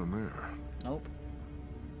boats down there. Nope.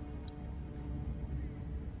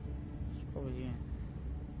 Let's go over here.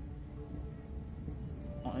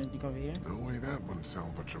 Oh, anything over here? No way that one's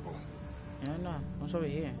salvageable. Yeah, no. What's over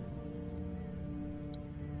here?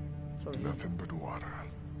 What's over here? Nothing but water.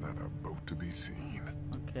 Not a boat to be seen.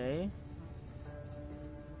 Okay.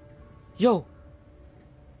 Yo!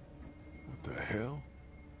 What the hell?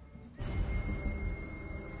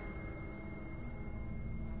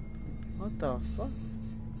 What the fuck?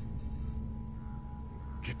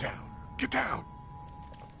 Get down! Get down!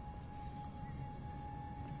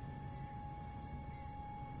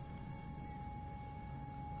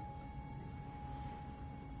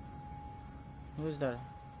 Who is that?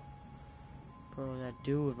 Bro, that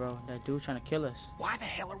dude, bro. That dude trying to kill us. Why the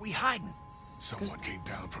hell are we hiding? Someone came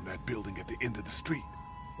down from that building at the end of the street.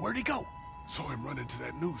 Where'd he go? Saw him run into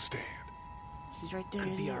that newsstand. He's right there.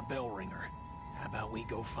 Could be idiot. our bell ringer. How about we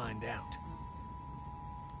go find out?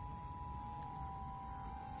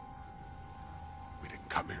 We didn't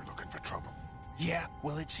come here looking for trouble. Yeah,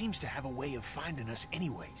 well, it seems to have a way of finding us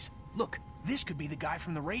anyways. Look, this could be the guy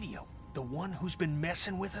from the radio. The one who's been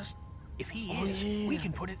messing with us. If he is, we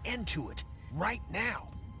can put an end to it. Right now.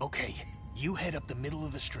 Okay, you head up the middle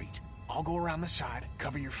of the street. I'll go around the side,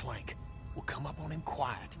 cover your flank. We'll come up on him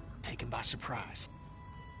quiet, take him by surprise.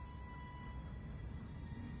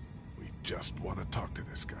 We just want to talk to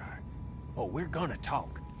this guy. Oh, we're gonna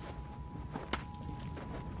talk.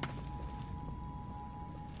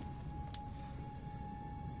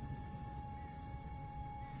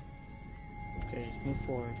 Okay, let's move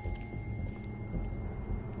forward.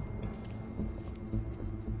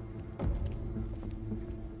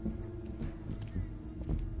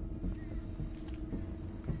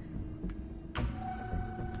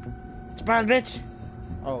 Surprise, bitch!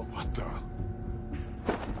 Oh. What the?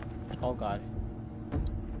 Oh god.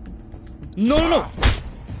 No, no, no!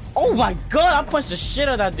 Oh my god, I punched the shit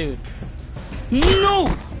out of that dude. No!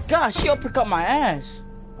 God, she uppercut my ass.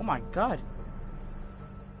 Oh my god.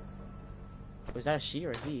 Was that a she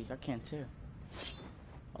or a he? I can't tell.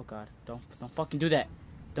 Oh god, don't fucking do that.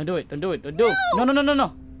 Don't do it, don't do it, don't do it. No, no, no, no,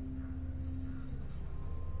 no.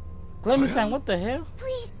 Clementine, what the hell?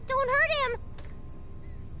 Please, don't hurt him!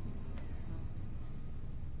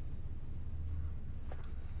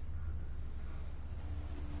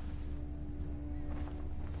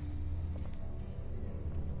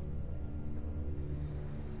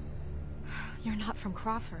 You're not from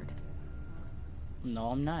Crawford. No,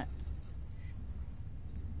 I'm not.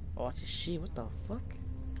 Oh, it's a she. What the fuck?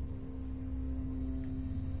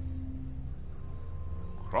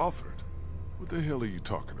 Crawford? What the hell are you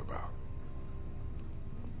talking about?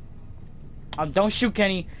 Don't shoot,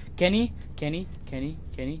 Kenny. Kenny, Kenny, Kenny,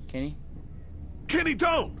 Kenny, Kenny. Kenny,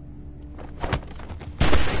 don't!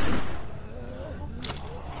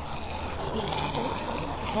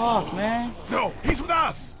 Fuck, man. No, he's with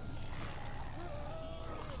us!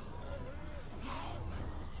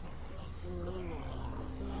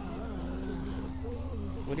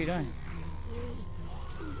 What are you doing?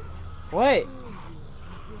 What?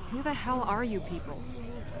 Who the hell are you people?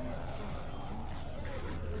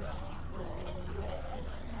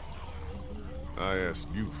 I asked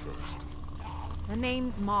you first. The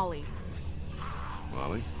name's Molly.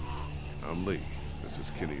 Molly, I'm Lee. This is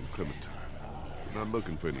Kenny and Clementine. We're not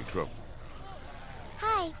looking for any trouble.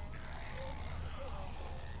 Hi.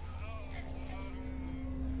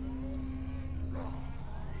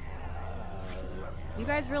 You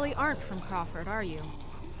guys really aren't from Crawford, are you?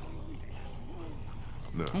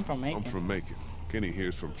 No, I'm from Macon. I'm from Macon. Kenny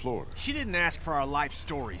here's from Florida. She didn't ask for our life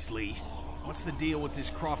stories, Lee. What's the deal with this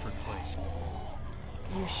Crawford place?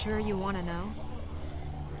 You sure you want to know?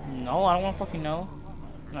 No, I don't want to fucking know.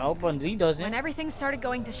 No, but he doesn't. When everything started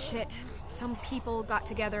going to shit, some people got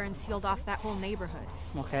together and sealed off that whole neighborhood.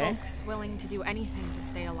 Okay. Folks willing to do anything to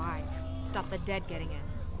stay alive, stop the dead getting in.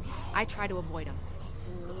 I try to avoid them.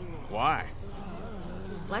 Why?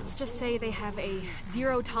 Let's just say they have a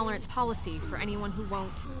zero-tolerance policy for anyone who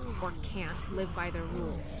won't or can't live by their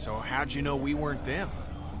rules. So how'd you know we weren't them?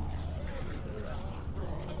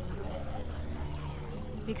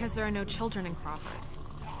 Because there are no children in Crawford.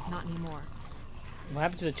 Not anymore. What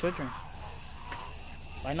happened to the children?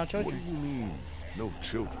 Why no What children? do you mean, no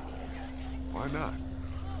children? Why not?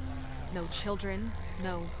 No children,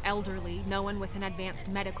 no elderly, no one with an advanced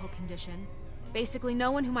medical condition. Basically,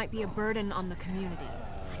 no one who might be a burden on the community.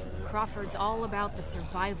 Crawford's all about the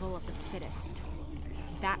survival of the fittest.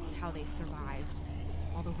 That's how they survived,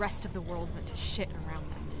 while the rest of the world went to shit around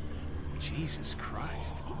them. Jesus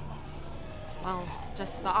Christ. Well,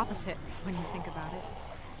 just the opposite when you think about it.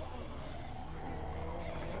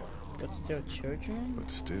 But still children?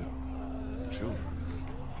 But still, children.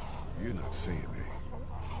 You're not saying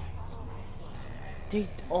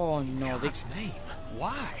Oh no, God's name.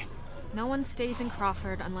 Why? No one stays in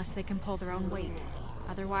Crawford unless they can pull their own weight.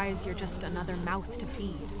 Otherwise, you're just another mouth to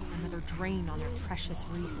feed, another drain on their precious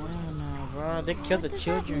resources. No, bro, they killed the What does that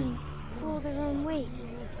children. mean? Pull their own weight.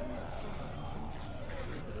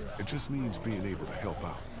 It just means being able to help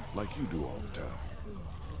out, like you do all the time.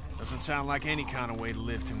 Doesn't sound like any kind of way to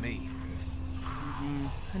live to me.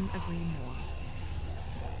 Couldn't agree more.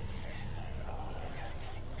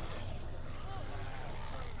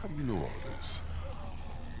 How do you know all this?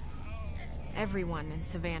 Everyone in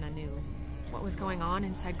Savannah knew. What was going on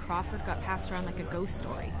inside Crawford got passed around like a ghost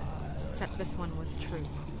story. Except this one was true.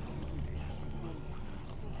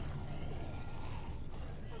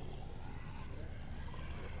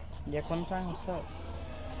 Yeah, Clementine, what's up?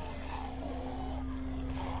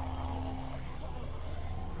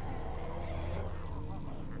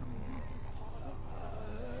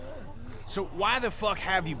 So why the fuck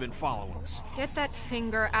have you been following us? Get that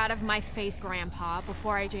finger out of my face, Grandpa,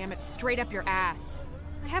 before I jam it straight up your ass.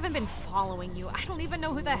 I haven't been following you. I don't even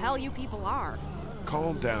know who the hell you people are.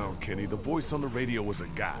 Calm down, Kenny. The voice on the radio was a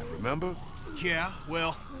guy, remember? Yeah,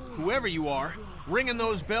 well, whoever you are, ringing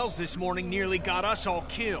those bells this morning nearly got us all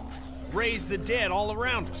killed. Raised the dead all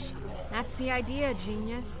around us. That's the idea,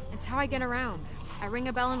 genius. It's how I get around. I ring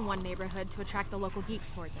a bell in one neighborhood to attract the local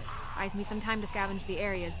geeks towards it. Buys me some time to scavenge the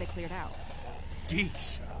areas they cleared out.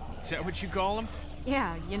 Geeks? Is that what you call them?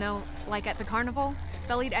 Yeah, you know, like at the carnival,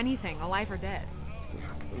 they'll eat anything, alive or dead.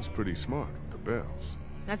 That's pretty smart with the bells.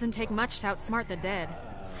 Doesn't take much to outsmart the dead.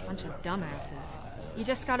 Bunch of dumbasses. You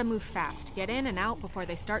just gotta move fast, get in and out before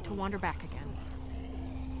they start to wander back again.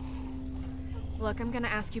 Look, I'm gonna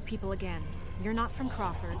ask you people again. You're not from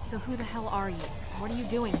Crawford, so who the hell are you? What are you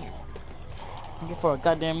doing here? Looking for a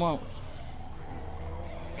goddamn boat.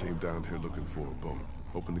 Came down here looking for a boat,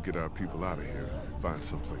 hoping to get our people out of here and find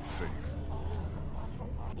someplace safe.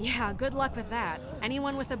 Yeah, good luck with that.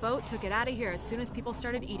 Anyone with a boat took it out of here as soon as people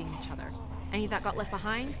started eating each other. Any that got left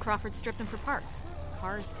behind, Crawford stripped them for parts.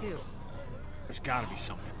 Cars, too. There's gotta be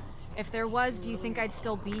something. If there was, do you think I'd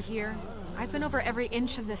still be here? I've been over every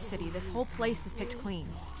inch of this city. This whole place is picked clean.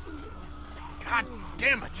 God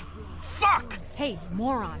damn it! Fuck! Hey,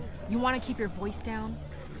 moron. You want to keep your voice down?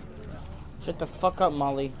 Shut the fuck up,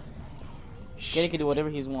 Molly. Kenny can do whatever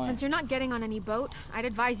he's wants. Since you're not getting on any boat, I'd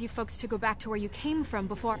advise you folks to go back to where you came from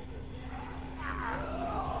before...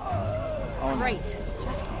 Oh, Right.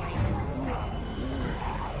 Just right.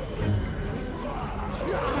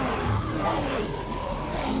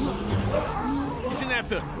 Isn't that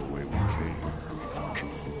the... The way we came. Fuck.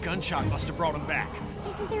 Gunshot must have brought him back.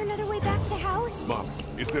 Isn't there another way back to the house? Molly,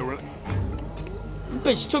 is there a...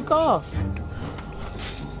 Bitch took off.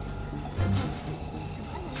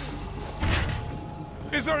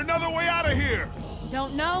 Is there another way out of here?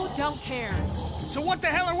 Don't know, don't care. So what the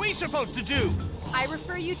hell are we supposed to do? I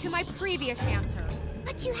refer you to my previous answer.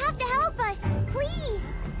 But you have to help us, please!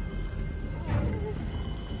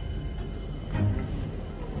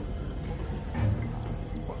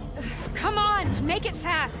 Come on, make it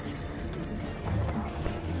fast.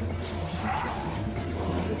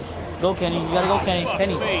 Go, Kenny. You gotta go, Kenny. Fuck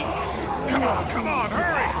Kenny. me. Come on,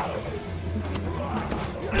 hurry!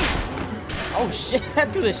 Oh shit! I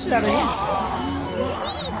threw the shit out of him.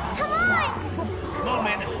 Lee, come on! Come on,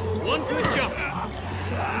 man. One good jump.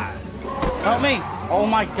 Help me! Oh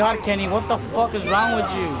my god, Kenny, what the fuck is wrong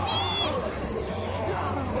with you?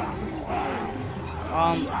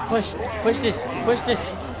 Push this.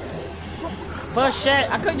 Push it!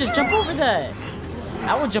 I couldn't just jump over that.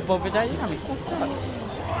 I would jump over that. You got me fucked up.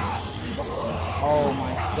 Oh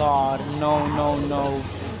my god, no.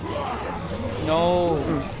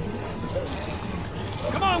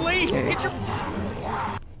 Come on, Lee! Get your...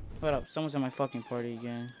 What up? Someone's at my fucking party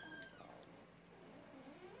again.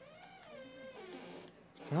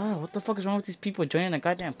 God, what the fuck is wrong with these people joining the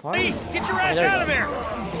goddamn party? Lee, get your ass out of there!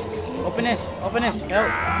 Open this, help!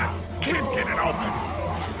 Can't get it open.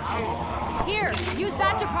 Here, use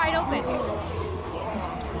that to pry it open.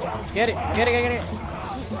 Get it.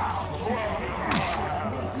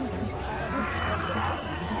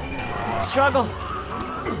 Struggle.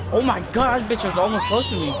 Oh my god, that bitch was almost close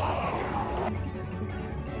to me.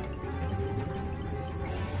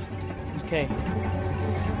 Okay.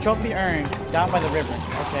 Trophy earned. Down by the river.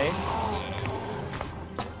 Okay.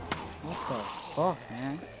 What the fuck,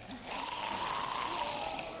 man?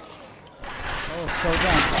 Oh, so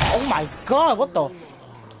done. Oh my god, what the?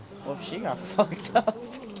 Oh, she got fucked up.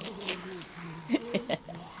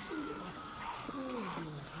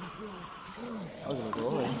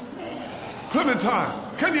 Clementine,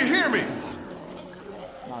 can you hear me?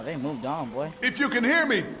 Nah, they moved on, boy. If you can hear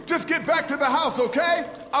me, just get back to the house, okay?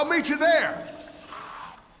 I'll meet you there.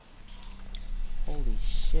 Holy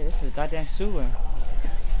shit, this is a goddamn sewer.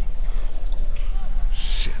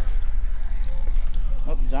 Shit.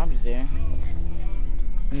 Oh, zombies there.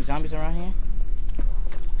 Any zombies around here?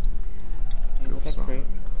 Hey, look at crate.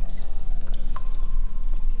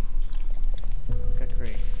 Look at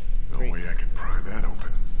crate. No way I can pry that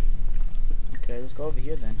open. Okay, let's go over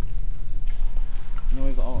here then.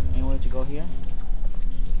 Anywhere to go here?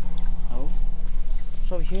 Oh.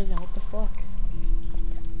 It's over here then, what the fuck?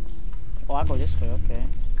 Oh, I go this way, okay.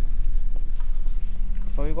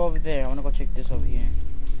 Before we go over there, I wanna go check this over here.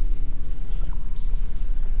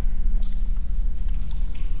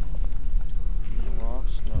 Walk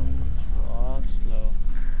slow.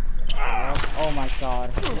 Oh my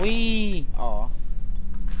god. Wee! Aw.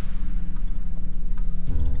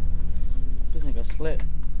 This nigga slipped.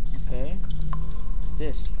 Okay. What's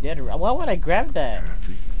this? Why would I grab that?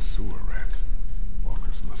 Half-eaten sewer rats.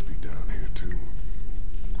 Walkers must be down here too.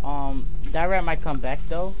 That rat might come back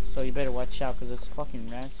though, so you better watch out because there's fucking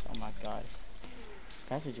rats. Oh my god.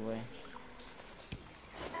 Passageway.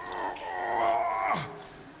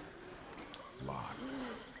 Locked.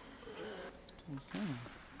 Okay.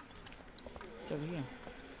 It's over here.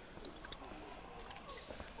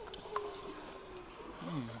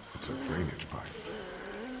 It's a drainage pipe.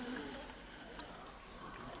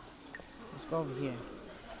 Let's go over here.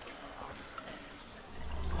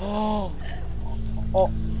 Oh. Oh.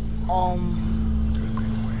 Could be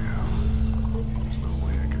the way out. There's no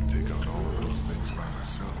way I can take out all of those things by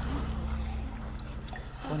myself.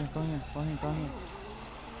 Go here.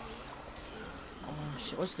 Oh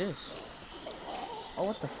shit, what's this? Oh,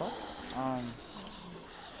 what the fuck?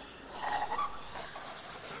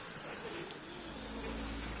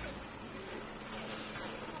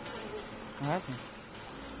 What happened?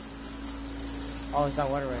 Oh, it's that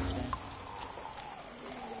water right there.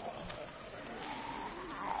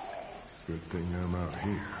 Good thing I'm out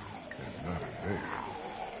here and not in there.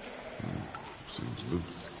 Seems loose.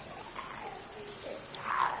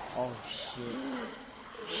 Oh shit.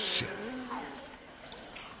 Shit.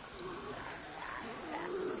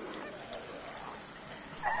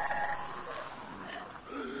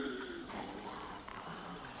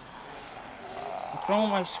 I'm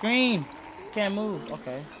throwing my screen. Can't move.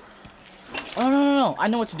 Okay. Oh no. I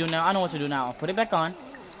know what to do now. Put it back on.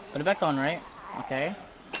 Right? Okay.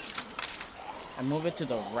 And move it to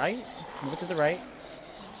the right.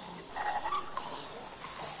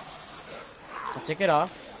 I'll take it off.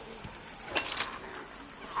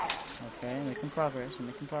 Okay, making progress.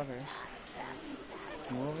 Move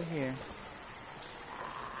over here.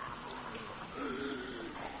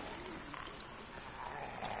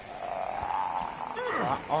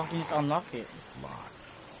 Oh, you just unlock it.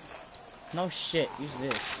 No shit, use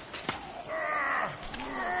this.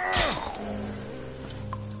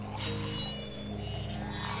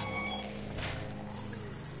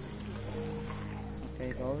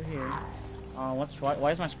 Okay, go over here.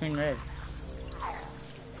 Why is my screen red?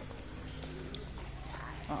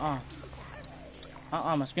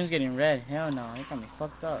 My screen's getting red. Hell no, it got me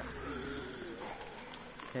fucked up.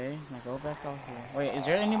 Okay, now go back out here. Wait, is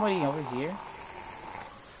there anybody over here?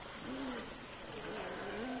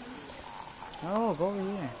 No, go over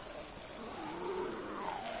here.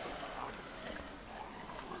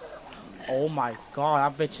 Oh my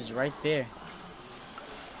god, that bitch is right there.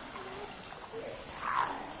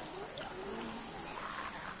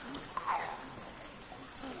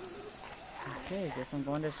 Okay, guess I'm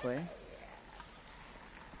going this way.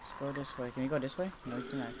 Let's go this way. Can you go this way? No, you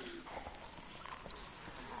cannot.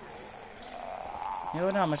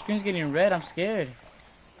 Yo, no, my screen's getting red. I'm scared.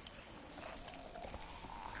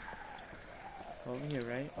 Over here,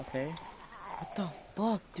 right? Okay. What the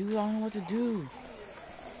fuck, dude? I don't know what to do.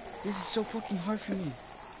 This is so fucking hard for me.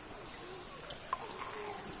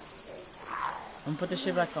 I'm gonna put this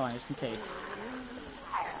shit back on just in case.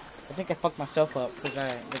 I think I fucked myself up because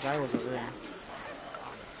the guy was over there.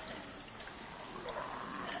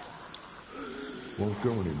 Won't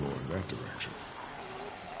go anymore in that direction.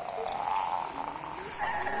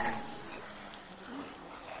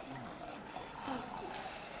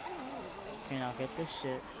 Okay, now get this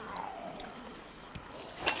shit.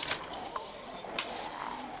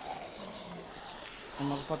 The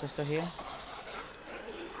motherfucker still here?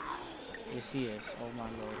 Yes, he is. Oh my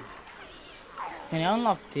lord. Can I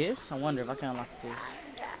unlock this? I wonder if I can unlock this.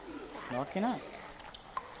 No, I cannot.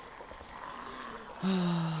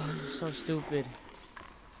 So stupid.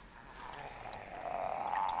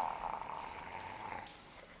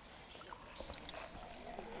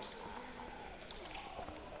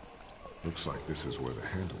 Looks like this is where the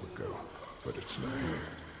handle would go, but it's not here.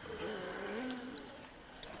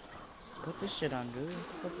 Put this shit on, dude.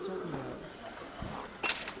 What the fuck are you talking about?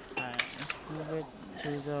 Alright, let's move it to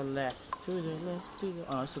the left. To the left, to the...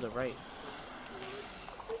 Oh, it's to the right.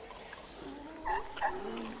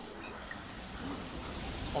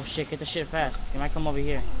 Oh shit, get the shit fast. They might come over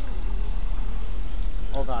here.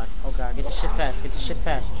 Oh god, get the shit fast, get the shit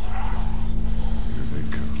fast. Here they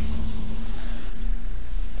come.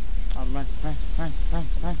 Run.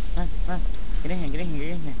 Get in here, get in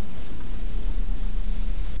here.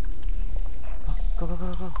 Go.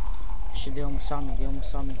 Shit, they almost saw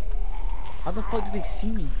me, How the fuck did they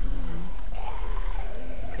see me?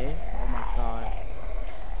 Okay, oh my god.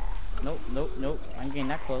 Nope. I'm getting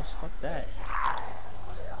that close. Fuck that.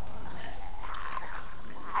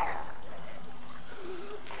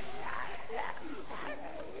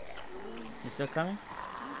 You still coming?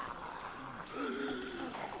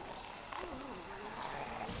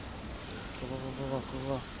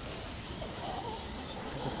 Go.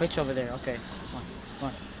 There's a bitch over there. Okay.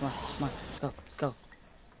 Come on. Let's go.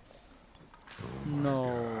 Oh no.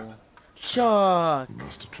 God. Chuck. He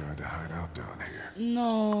must have tried to hide out down here.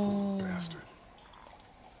 No. Bastard.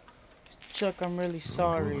 Chuck, I'm really No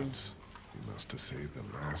sorry. bullets. He must have saved the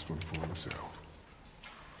last one for himself.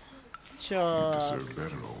 Chuck. You deserve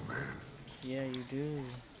better, old man. Yeah, you do.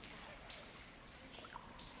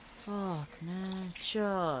 Fuck, man.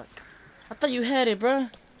 Chuck. I thought you had it, bruh.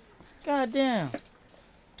 God damn.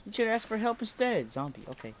 You should ask for help instead. Zombie.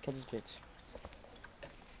 Okay, kill this bitch.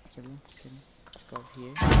 Kill him. Let's go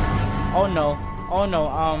here. Oh no.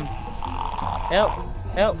 Help,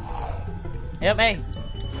 hey.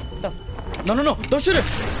 What the? No. Don't shoot her.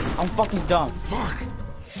 I'm fucking dumb. Fuck.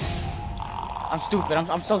 I'm stupid.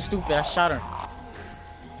 I'm so stupid. I shot her.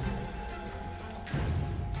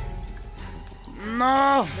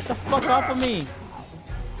 No! Get the fuck off of me!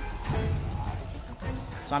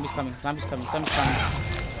 Zombies coming.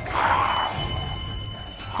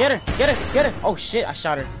 Get her! Oh shit, I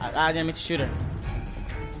shot her. I didn't mean to shoot her.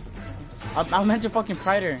 I meant to fucking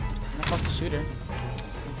pride her. I fucking shoot her.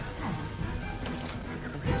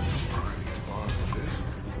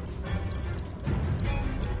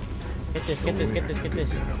 Get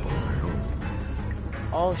this.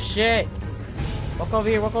 Oh shit! Walk over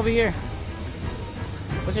here.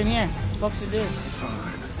 What's in here? What the fuck is this?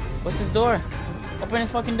 What's this door? Open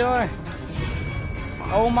this fucking door.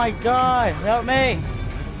 Oh my god. Help me.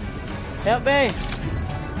 Help.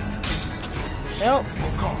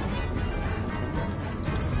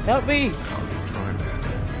 Help me.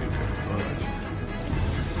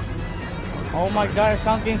 Oh my god, it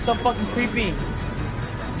sounds getting so fucking creepy.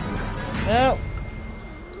 Help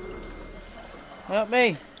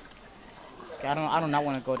me. Okay, I do not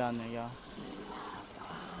want to go down there, y'all.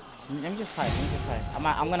 Let me just hide.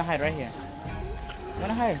 I'm gonna hide right here.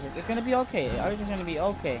 It's gonna be okay. Everything's gonna be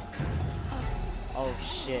okay. Oh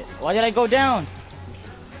shit. Why did I go down?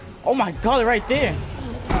 Oh my god, they're right there.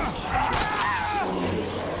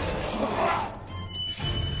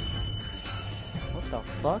 What the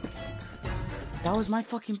fuck? That was my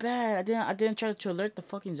fucking bad. I didn't try to alert the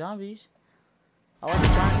fucking zombies. I wasn't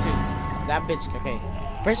trying to. That bitch. Okay.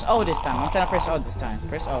 Press O this time. I'm trying to press O this time.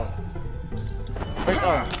 Press O.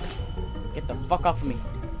 Get the fuck off of me.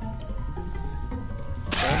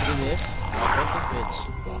 Okay, do this. I'll break this bitch.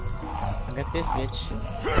 Get this bitch.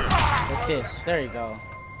 Get this. There you go.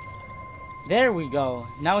 There we go.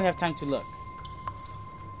 Now we have time to look.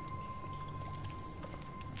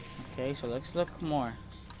 Okay, so let's look more.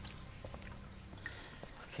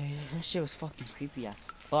 Okay, that shit was fucking creepy as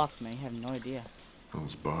fuck, man. You have no idea.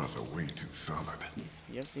 Those bars are way too solid.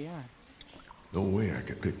 Yep, they are. No way I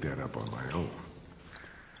could pick that up on my own.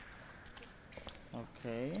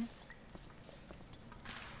 Okay.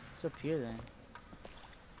 What's up here then?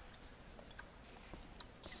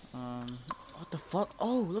 What the fuck?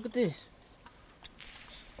 Oh, look at this.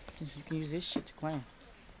 You can use this shit to climb.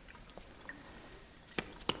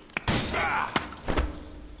 What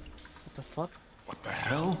the fuck? What the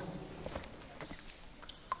hell?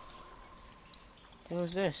 What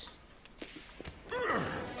was this?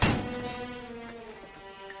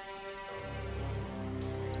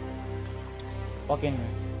 Walk in here.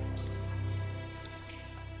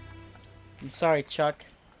 I'm sorry, Chuck.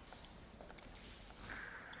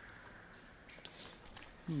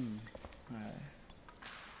 Alright.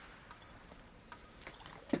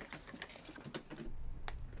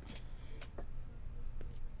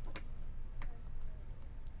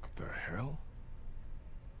 What the hell?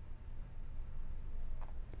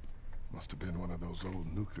 Must have been one of those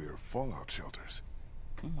old nuclear fallout shelters.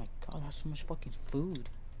 Oh my god, that's so much fucking food.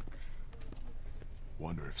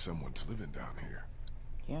 Wonder if someone's living down here.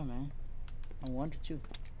 Yeah, man. I wonder too.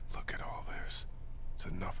 Look at all this. It's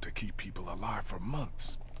enough to keep people alive for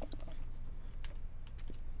months.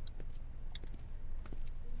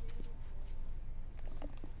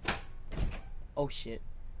 Oh shit.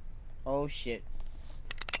 Oh shit.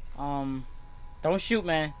 Don't shoot,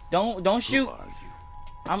 man. Don't shoot. Who are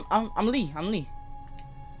you? I'm Lee. I'm Lee.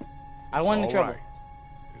 I don't want any trouble. Right.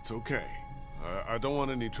 It's okay. I don't want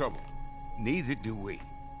any trouble. Neither do we.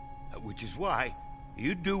 Which is why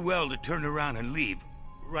you'd do well to turn around and leave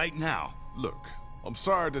right now. Look, I'm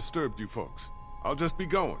sorry I disturbed you folks. I'll just be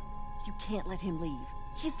going. You can't let him leave.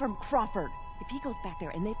 He's from Crawford. If he goes back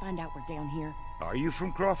there and they find out we're down here... Are you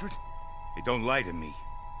from Crawford? Hey, don't lie to me.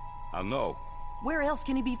 I'll know. Where else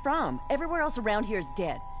can he be from? Everywhere else around here is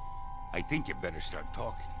dead. I think you better start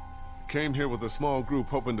talking. Came here with a small group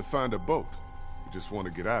hoping to find a boat. We just want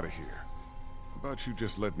to get out of here. How about you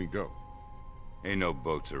just let me go? Ain't no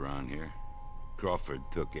boats around here. Crawford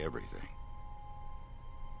took everything.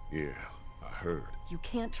 Yeah, I heard. You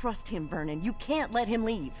can't trust him, Vernon. You can't let him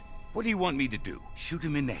leave. What do you want me to do? Shoot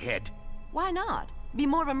him in the head? Why not? Be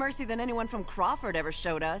more of a mercy than anyone from Crawford ever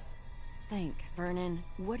showed us. Think, Vernon.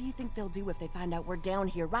 What do you think they'll do if they find out we're down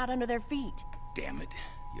here, right under their feet? Damn it.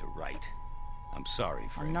 You're right. I'm sorry,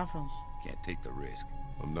 friend. I'm not from... Can't take the risk.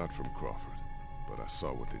 I'm not from Crawford, but I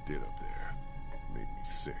saw what they did up there. It made me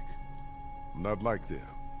sick. I'm not like them,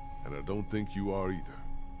 and I don't think you are either.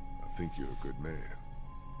 I think you're a good man.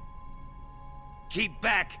 Keep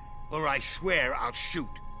back, or I swear I'll shoot.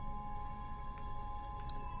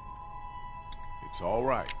 It's all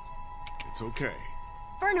right. It's okay.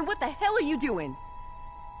 Vernon, what the hell are you doing?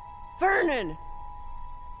 Vernon!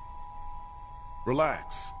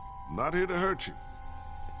 Relax. I'm not here to hurt you.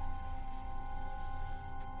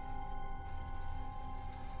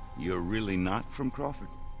 You're really not from Crawford?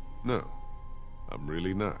 No, I'm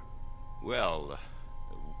really not. Well,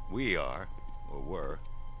 we are, or were.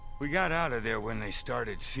 We got out of there when they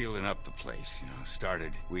started sealing up the place,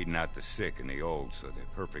 started weeding out the sick and the old so the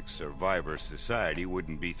perfect survivor society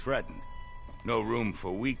wouldn't be threatened. No room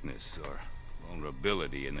for weakness or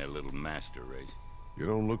vulnerability in their little master race. You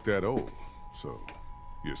don't look that old, so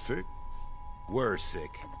you're sick? We're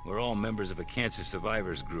sick. We're all members of a cancer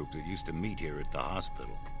survivors group that used to meet here at the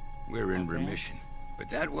hospital. We're in remission.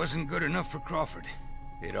 But that wasn't good enough for Crawford.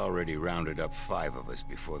 They'd already rounded up 5 of us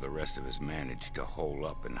before the rest of us managed to hole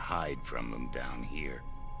up and hide from them down here.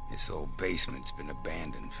 This old basement's been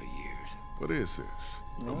abandoned for years. What is this?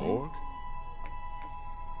 A morgue?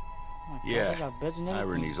 Yeah,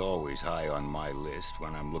 irony's always high on my list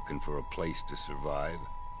when I'm looking for a place to survive.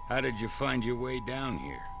 How did you find your way down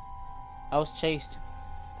here? I was chased.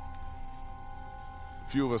 A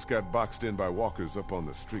few of us got boxed in by walkers up on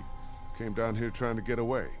the street. Came down here trying to get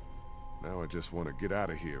away. Now I just want to get out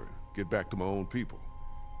of here and get back to my own people.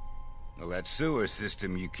 Well, that sewer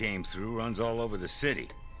system you came through runs all over the city.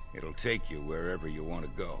 It'll take you wherever you want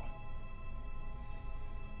to go.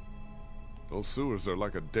 Those sewers are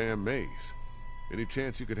like a damn maze. Any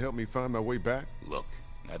chance you could help me find my way back? Look,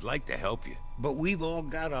 I'd like to help you, but we've all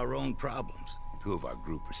got our own problems. 2 of our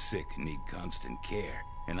group are sick and need constant care,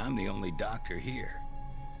 and I'm the only doctor here.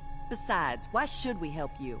 Besides, why should we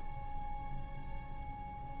help you?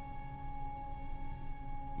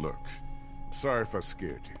 Look, sorry if I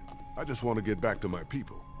scared you. I just want to get back to my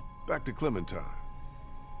people. Back to Clementine.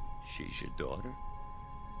 She's your daughter?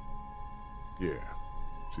 Yeah.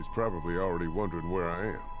 She's probably already wondering where I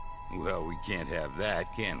am. Well, we can't have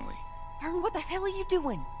that, can we? Vern, what the hell are you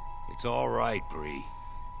doing? It's all right, Bree.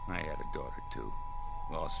 I had a daughter, too.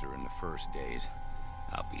 Lost her in the first days.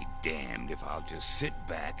 I'll be damned if I'll just sit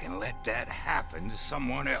back and let that happen to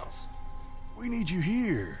someone else. We need you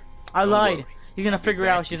here. I Don't lied. worry. You're gonna I'll be figure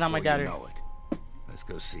back out she's not my before you daughter. know it. Let's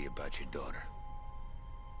go see about your daughter.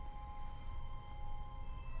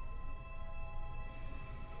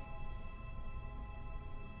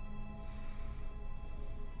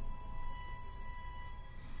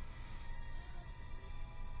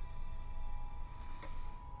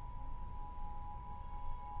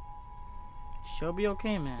 She'll be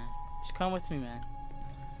okay, man. Just come with me, man.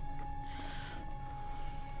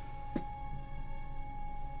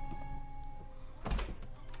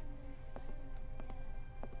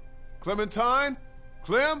 Clementine?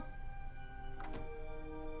 Clem?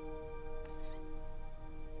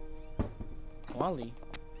 Wally.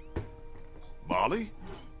 Molly?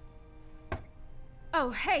 Oh,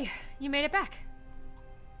 hey, you made it back.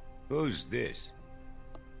 Who's this?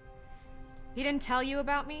 He didn't tell you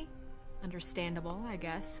about me? Understandable, I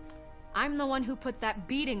guess. I'm the one who put that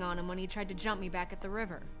beating on him when he tried to jump me back at the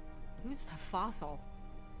river. Who's the fossil?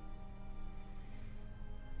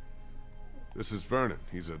 This is Vernon.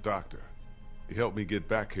 He's a doctor. He helped me get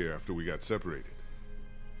back here after we got separated.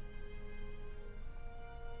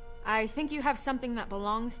 I think you have something that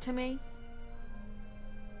belongs to me.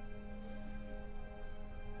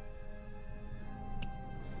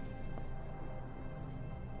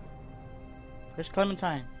 Where's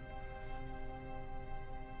Clementine?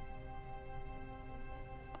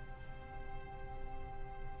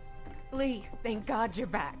 Lee, thank God you're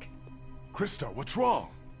back. Krista, what's wrong?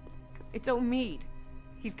 It's Omid.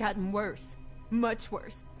 He's gotten worse. Much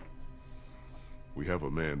worse. We have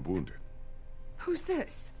a man wounded. Who's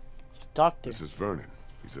this? Doctor. This is Vernon.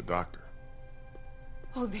 He's a doctor.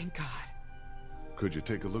 Oh, thank God. Could you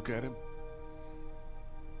take a look at him?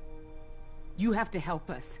 You have to help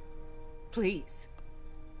us. Please.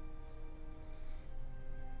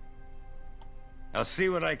 I'll see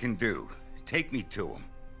what I can do. Take me to him.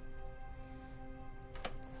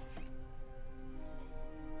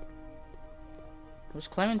 Where's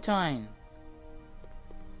Clementine?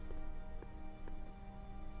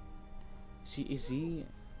 Is he?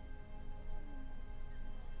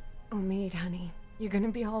 Omid, honey. You're gonna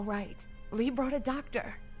be all right. Lee brought a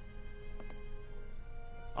doctor.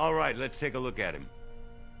 All right, let's take a look at him.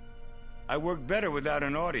 I work better without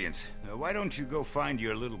an audience. Now, why don't you go find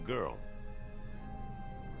your little girl?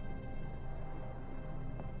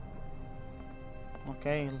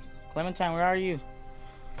 Okay, Clementine, where are you?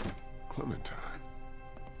 Clementine.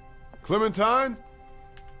 Clementine?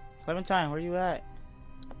 Clementine, where you at?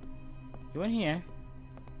 You in here?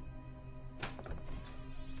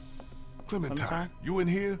 Clementine, you in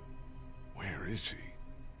here? Where is she?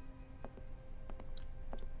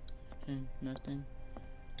 Nothing.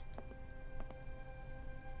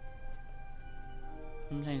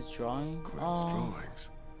 Clementine's drawing? Clem's drawings.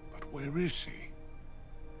 But where is she?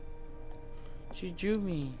 She drew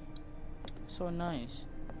me. So nice.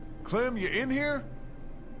 Clem, you in here?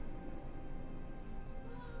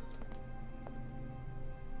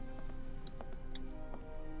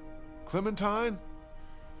 Clementine?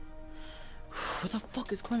 What the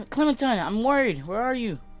fuck is Clementine? I'm worried. Where are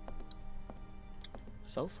you?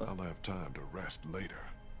 Sofa. I'll have time to rest later.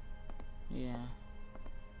 Yeah.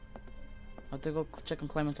 I'll have to go check on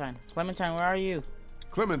Clementine. Clementine, where are you?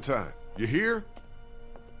 Clementine, you here?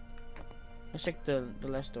 Let's check the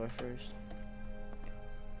left door first.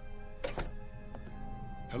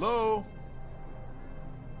 Hello?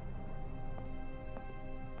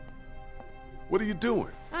 What are you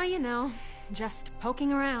doing? Oh, you know, just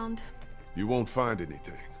poking around. You won't find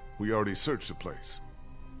anything. We already searched the place.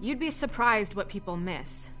 You'd be surprised what people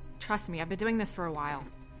miss. Trust me, I've been doing this for a while.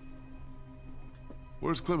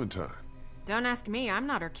 Where's Clementine? Don't ask me, I'm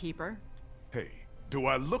not her keeper. Hey, do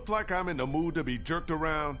I look like I'm in the mood to be jerked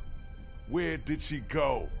around? Where did she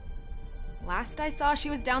go? Last I saw, she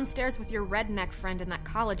was downstairs with your redneck friend and that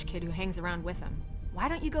college kid who hangs around with him. Why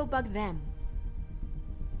don't you go bug them?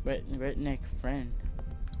 Redneck friend.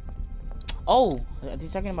 Oh, are they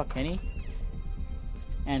talking about Kenny?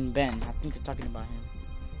 And Ben. I think they're talking about him.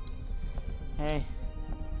 Hey.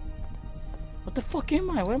 What the fuck am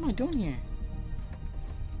I? What am I doing here?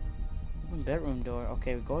 Bedroom door.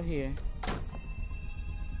 Okay, we go here.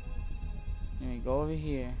 And we go over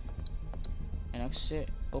here. And exit.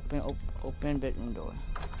 Open bedroom door.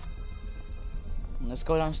 And let's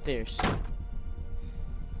go downstairs.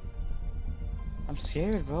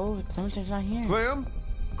 scared, bro. Clementine's not here. Clem?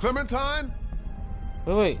 Clementine?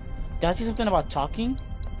 Wait. Did I see something about talking?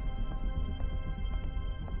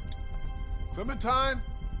 Clementine?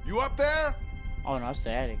 You up there? Oh no, it's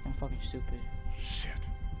the attic. I'm fucking stupid. Shit.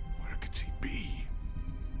 Where could she be?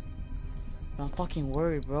 I'm fucking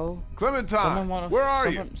worried, bro. Clementine, where are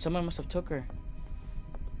you? Someone must have took her.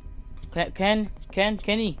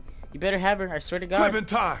 Kenny, you better have her. I swear to God.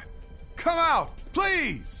 Clementine, come out,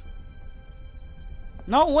 please.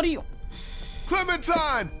 No, what are you?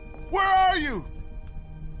 Clementine, where are you?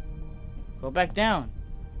 Go back down.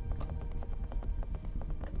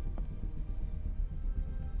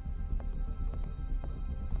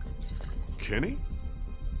 Kenny?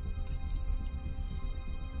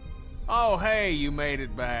 Oh, hey, you made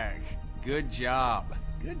it back. Good job.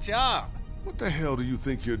 Good job. What the hell do you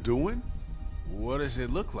think you're doing? What does it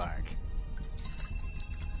look like?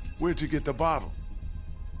 Where'd you get the bottle?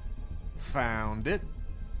 Found it.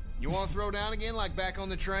 You want to throw down again like back on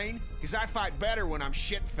the train? Because I fight better when I'm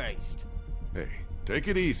shit-faced. Hey, take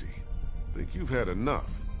it easy. Think you've had enough.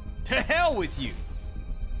 To hell with you!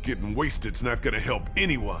 Getting wasted's not gonna help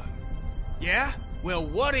anyone. Yeah? Well,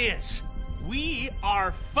 what is? We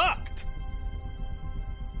are fucked!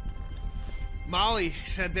 Molly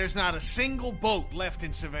said there's not a single boat left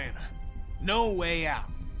in Savannah. No way out.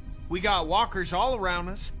 We got walkers all around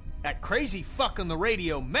us, that crazy fuck on the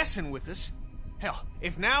radio messing with us. Hell,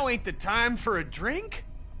 if now ain't the time for a drink?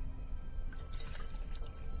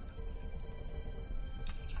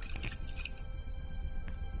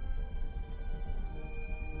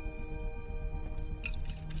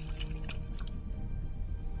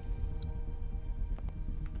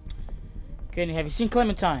 Kenny, have you seen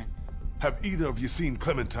Clementine? Have either of you seen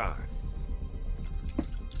Clementine?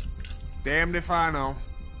 Damned if I know.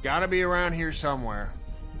 Gotta be around here somewhere.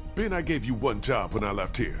 Ben, I gave you one job when I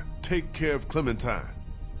left here. Take care of Clementine.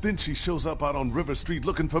 Then she shows up out on River Street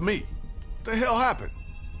looking for me. What the hell happened?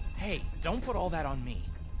 Hey, don't put all that on me.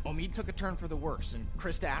 Omid took a turn for the worse, and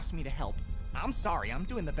Krista asked me to help. I'm sorry, I'm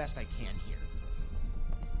doing the best I can here.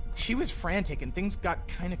 She was frantic and things got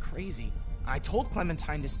kinda crazy. I told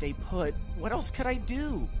Clementine to stay put. What else could I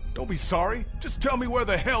do? Don't be sorry. Just tell me where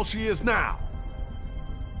the hell she is now.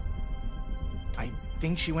 I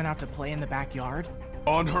think she went out to play in the backyard.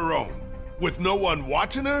 On her own? With no one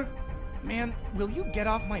watching her? Man, will you get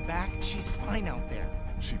off my back? She's fine out there.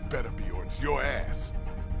 She better be, or it's your ass.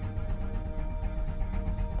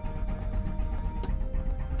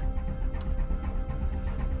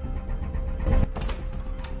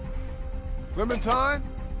 Clementine?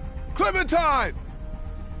 Clementine!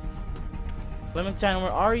 Clementine,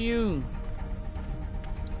 where are you?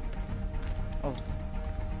 Oh.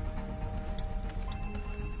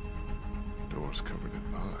 Door's covered in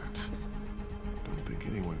vines. Don't think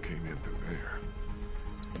anyone came in through there.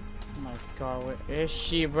 Oh my God, where is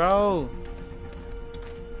she, bro?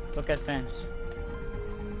 Look at fence.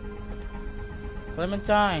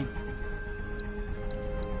 Clementine.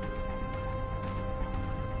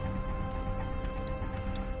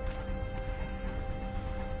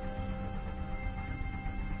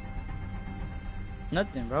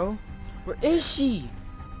 Nothing, bro. Where is she?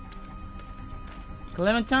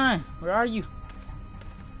 Clementine, where are you?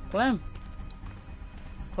 Clementine.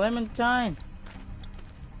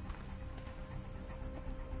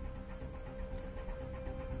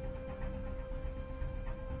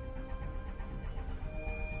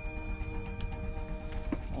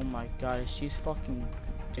 Oh my God,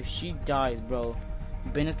 if she dies, bro,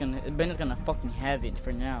 Ben is gonna fucking have it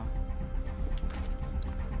for now.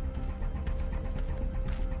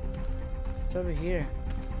 It's over here.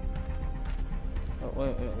 Oh,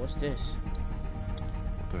 wait, what's this?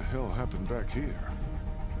 What the hell happened back here?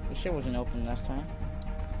 This shit wasn't open last time.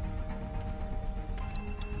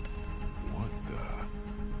 What the?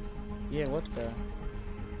 Yeah, what the?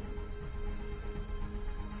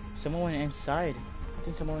 Someone went inside. I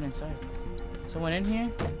think someone went inside. Someone in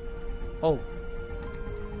here? Oh.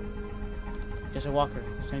 There's a walker.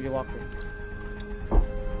 There's gonna be a walker.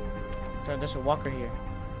 So there's a walker here.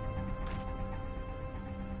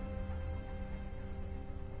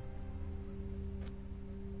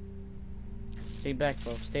 Stay back,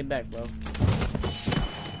 bro. Stay back, bro.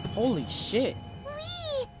 Holy shit.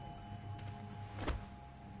 Lee!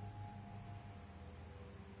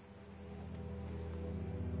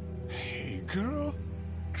 Hey, girl.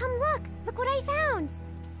 Come look. Look what I found.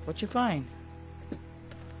 What you find?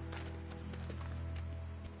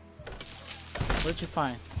 What'd you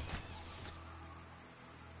find?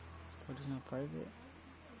 What is not private?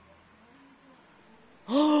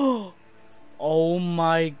 Oh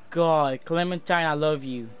my God, Clementine, I love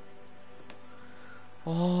you.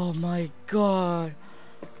 Oh my god.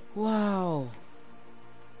 Wow.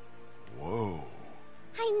 Whoa.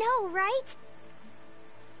 I know, right?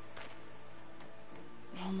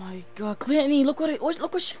 Oh my god, Clinton, look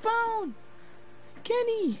what she found.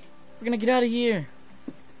 Kenny, we're gonna get out of here.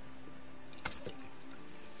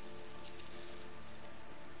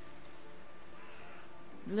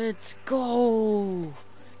 Let's go.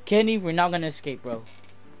 Kenny, we're not gonna escape, bro.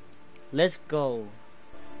 Let's go.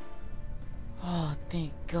 Oh,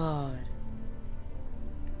 thank God.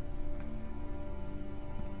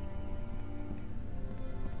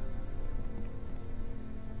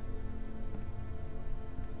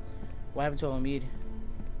 What happened to Omid?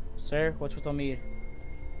 Sir, what's with Omid?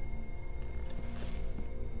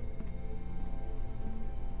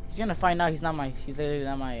 He's gonna find out he's literally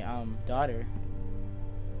not my daughter.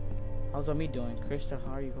 How's Omid doing? Krista,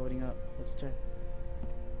 how are you holding up? What's the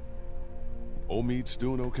Omid's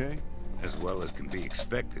doing okay? As well as can be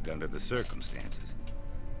expected under the circumstances.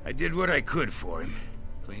 I did what I could for him.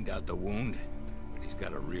 Cleaned out the wound, but he's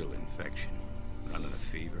got a real infection. Running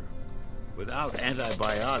a fever. Without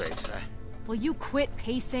antibiotics, Will you quit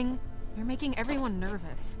pacing? You're making everyone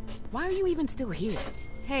nervous. Why are you even still here?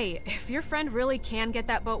 Hey, if your friend really can get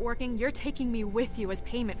that boat working, you're taking me with you as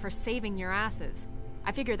payment for saving your asses.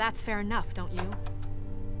 I figure that's fair enough, don't you?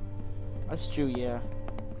 That's true, yeah.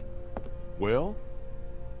 Well?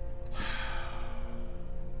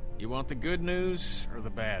 You want the good news or the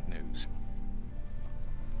bad news?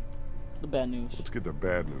 The bad news. Let's get the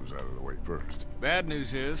bad news out of the way first. Bad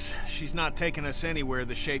news is, she's not taking us anywhere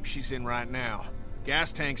the shape she's in right now.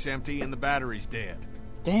 Gas tank's empty and the battery's dead.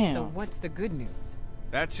 Damn. So what's the good news?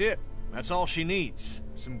 That's it. That's all she needs.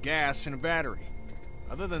 Some gas and a battery.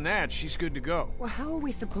 Other than that, she's good to go. Well, how are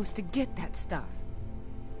we supposed to get that stuff?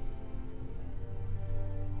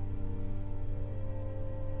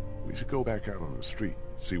 We should go back out on the street,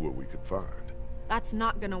 see what we can find. That's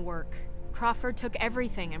not gonna work. Crawford took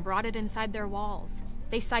everything and brought it inside their walls.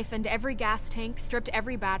 They siphoned every gas tank, stripped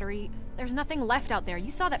every battery. There's nothing left out there.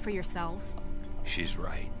 You saw that for yourselves. she's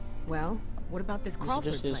right. Well, what about this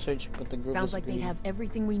Crawford just do a place? search, but the group Sounds like they'd disagreed. have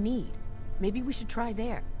everything we need. Maybe we should try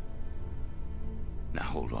there. Now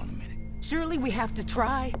hold on a minute. Surely we have to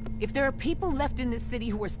try. If there are people left in this city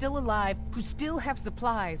who are still alive, who still have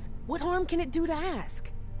supplies, what harm can it do to ask?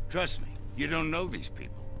 Trust me, you don't know these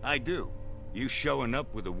people. I do. You showing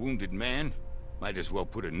up with a wounded man, might as well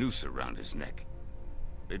put a noose around his neck.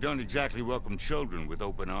 They don't exactly welcome children with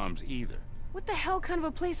open arms either. What the hell kind of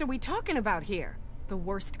a place are we talking about here? The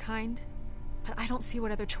worst kind? But I don't see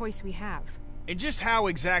what other choice we have. And just how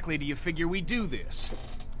exactly do you figure we do this?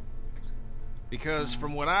 Because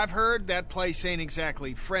from what I've heard, that place ain't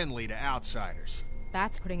exactly friendly to outsiders.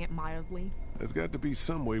 That's putting it mildly. There's got to be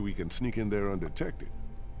some way we can sneak in there undetected.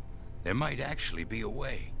 There might actually be a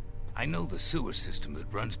way. I know the sewer system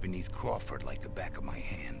that runs beneath Crawford like the back of my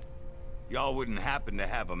hand. Y'all wouldn't happen to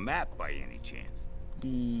have a map by any chance?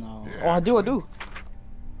 No. Yeah, Oh, I do.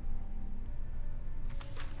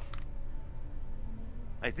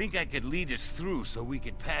 I think I could lead us through so we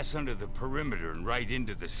could pass under the perimeter and right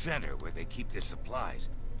into the center where they keep their supplies.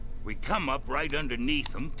 We come up right underneath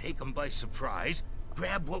them, take them by surprise,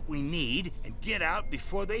 grab what we need, and get out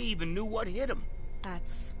before they even knew what hit them.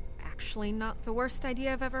 That's actually not the worst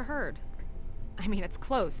idea I've ever heard. I mean, it's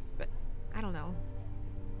close, but I don't know.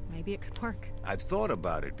 Maybe it could work. I've thought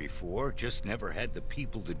about it before, just never had the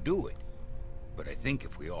people to do it. But I think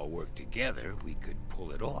if we all work together, we could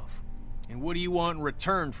pull it off. And what do you want in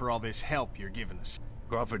return for all this help you're giving us?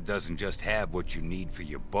 Crawford doesn't just have what you need for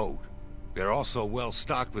your boat. They're also well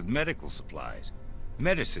stocked with medical supplies.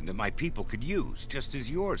 Medicine that my people could use, just as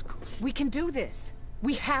yours could. We can do this.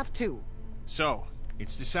 We have to. So,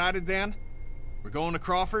 it's decided then? We're going to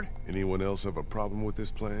Crawford? Anyone else have a problem with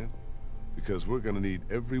this plan? Because we're gonna need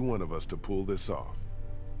every one of us to pull this off.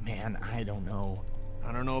 Man, I don't know.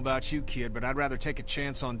 I don't know about you, kid, but I'd rather take a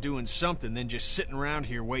chance on doing something than just sitting around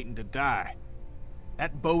here waiting to die.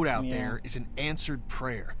 That boat out there is an answered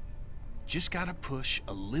prayer. Just gotta push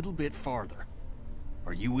a little bit farther.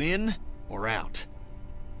 Are you in or out?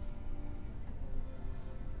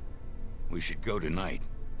 We should go tonight,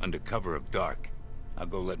 under cover of dark. I'll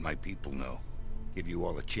go let my people know. Give you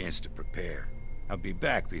all a chance to prepare. I'll be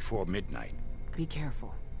back before midnight. Be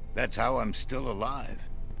careful. That's how I'm still alive.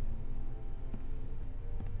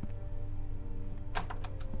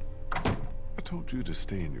 I told you to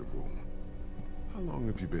stay in your room. How long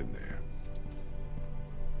have you been there?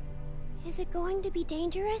 Is it going to be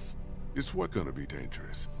dangerous? Is what gonna be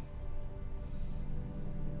dangerous?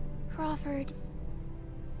 Crawford.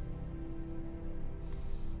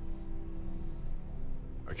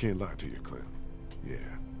 I can't lie to you, Clem. Yeah,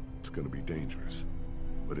 it's gonna be dangerous.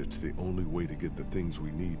 But it's the only way to get the things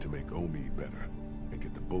we need to make Omid better and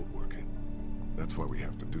get the boat working. That's why we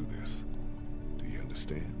have to do this. Do you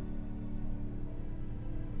understand?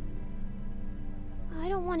 I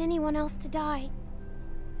don't want anyone else to die.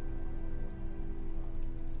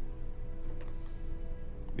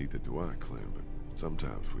 Neither do I, Clem, but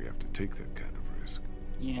sometimes we have to take that kind of risk.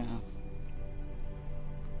 Yeah.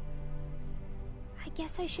 I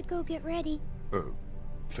guess I should go get ready.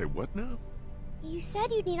 Say what now? You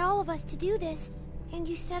said you'd need all of us to do this, and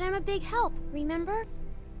you said I'm a big help, remember?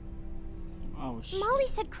 Oh, shit. Molly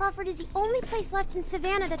said Crawford is the only place left in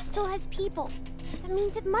Savannah that still has people. That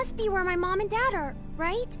means it must be where my mom and dad are,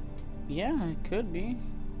 right? Yeah, it could be.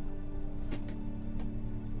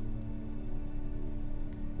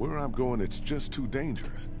 Where I'm going, it's just too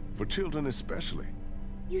dangerous. For children especially.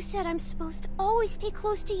 You said I'm supposed to always stay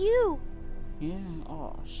close to you. Yeah,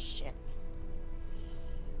 oh shit.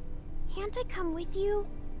 Can't I come with you?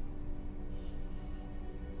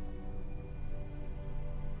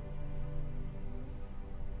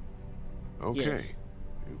 Okay, Yes.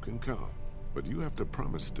 you can come. But you have to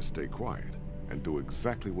promise to stay quiet and do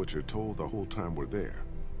exactly what you're told the whole time we're there.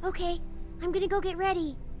 Okay, I'm gonna go get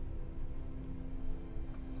ready.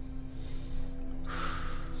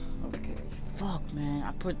 Okay. Fuck, man.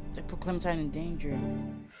 I put Clementine in danger.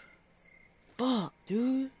 Fuck,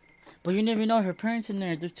 dude. But you never know, her parents in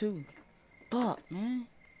there too. Fuck, man.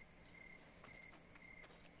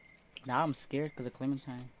 Now I'm scared because of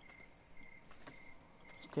Clementine.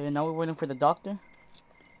 Okay, now we're waiting for the doctor.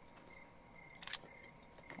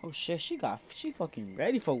 Oh shit, she fucking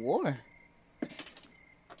ready for war.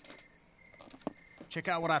 Check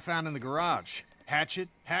out what I found in the garage. Hatchet,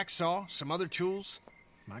 hacksaw, some other tools.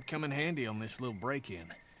 Might come in handy on this little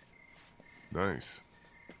break-in. Nice.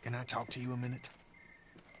 Can I talk to you a minute?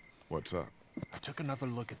 What's up? I took another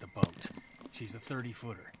look at the boat. She's a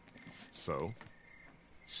 30-footer. So?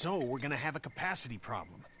 So, we're gonna have a capacity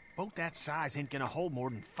problem. Boat that size ain't gonna hold more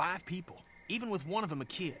than 5 people, even with one of them a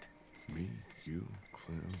kid. Me, you,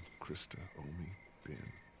 Clem, Krista, Omi,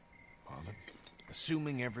 Ben, Molly.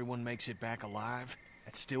 Assuming everyone makes it back alive,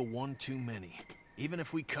 that's still one too many. Even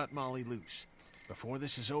if we cut Molly loose. Before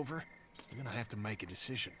this is over, we're gonna have to make a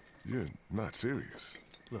decision. You're not serious.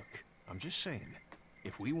 Look, I'm just saying,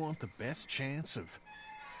 if we want the best chance of...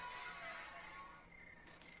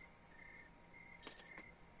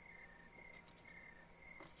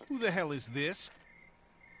 Who the hell is this?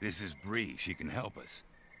 This is Bree. She can help us.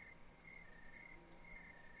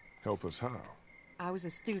 Help us how? I was a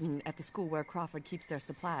student at the school where Crawford keeps their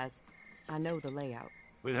supplies. I know the layout.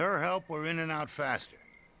 With her help, we're in and out faster.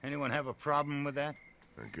 Anyone have a problem with that?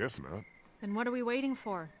 I guess not. Then what are we waiting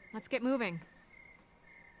for? Let's get moving.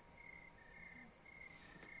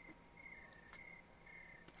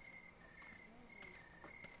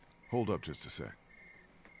 Hold up just a sec.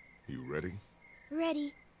 You ready?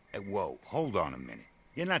 Ready. Hey, whoa, hold on a minute.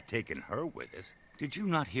 You're not taking her with us. Did you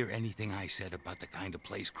not hear anything I said about the kind of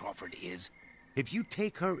place Crawford is? If you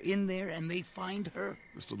take her in there and they find her...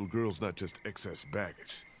 This little girl's not just excess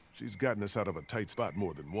baggage. She's gotten us out of a tight spot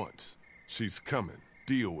more than once. She's coming.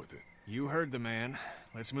 Deal with it. You heard the man.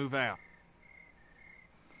 Let's move out.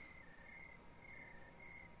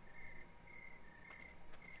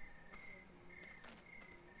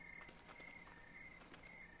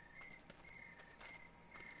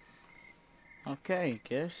 Okay,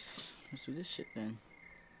 guess let's do this shit then.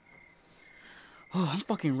 Oh, I'm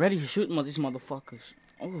fucking ready to shoot these motherfuckers.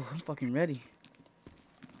 Oh, I'm fucking ready.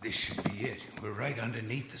 This should be it. We're right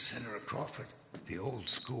underneath the center of Crawford. The old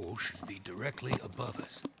school should be directly above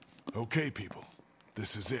us. Okay, people.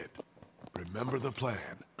 This is it. Remember the plan.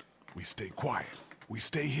 We stay quiet, we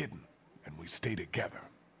stay hidden, and we stay together.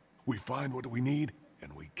 We find what we need,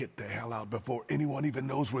 and we get the hell out before anyone even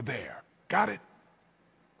knows we're there. Got it?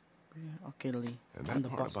 Yeah, okay, Lee. And I'm that the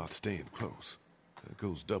part boss. about staying close, that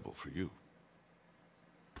goes double for you.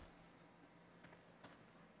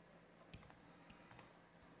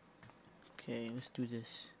 Okay, let's do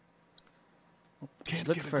this. Oh, Can't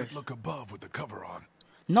look get a first. good look above with the cover on.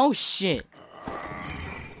 No shit.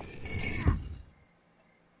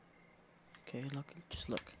 Okay, look. Just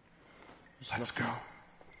look. Just Let's look. go.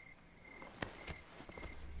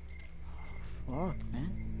 Fuck,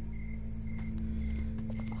 man.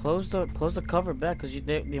 Close the cover back, cause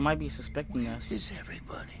they might be suspecting us. Is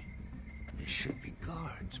everybody? There should be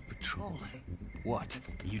guards patrolling. What?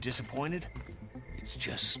 You disappointed? It's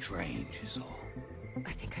just strange is all.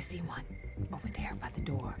 I think I see one. Over there by the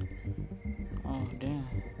door. Oh damn.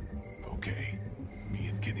 Okay. Me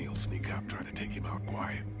and Kenny will sneak up, try to take him out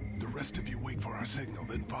quiet. The rest of you wait for our signal,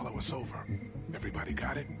 then follow us over. Everybody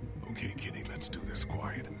got it? Okay, Kenny, let's do this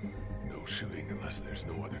quiet. No shooting unless there's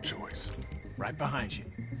no other choice. Right behind you.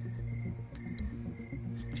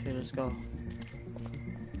 Okay, let's go.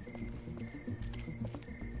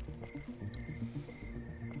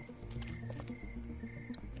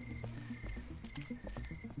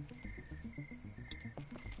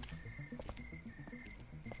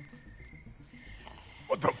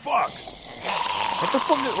 What the fuck? What the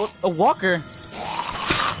fuck? A walker?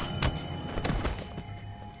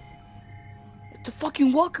 It's a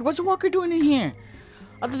fucking walker. What's a walker doing in here?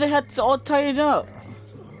 I thought they had to all tie it up.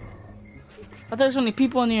 I thought there's only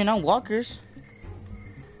people in here, not walkers.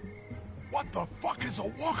 What the fuck is a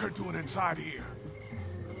walker doing inside here?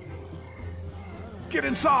 Get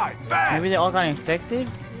inside, fast! Maybe they all got infected?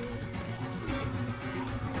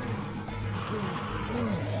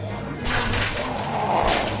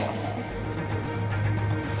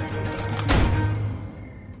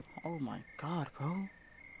 Oh my god, bro.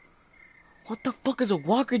 What the fuck is a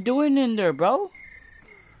walker doing in there, bro?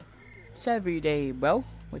 It's every day, bro,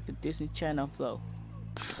 with the Disney Channel flow.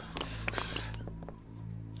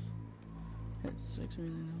 That's 6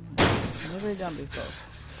 minutes. Never done before.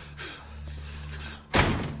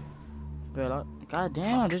 Bro, god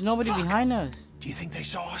damn, there's nobody behind us. Do you think they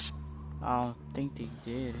saw us? I don't think they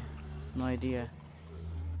did. No idea.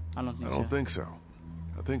 I don't think so.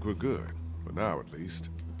 I think we're good. For now, at least.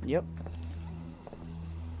 Yep.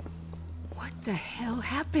 What the hell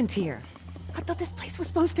happened here? I thought this place was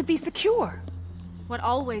supposed to be secure. What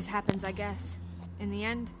always happens, I guess. In the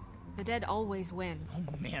end, the dead always win.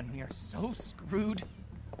 Oh man, we are so screwed.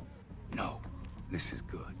 No, this is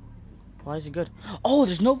good. Why is it good? Oh,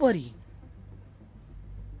 there's nobody.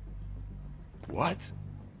 What?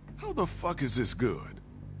 How the fuck is this good?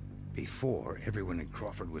 Before, everyone in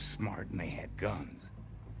Crawford was smart and they had guns.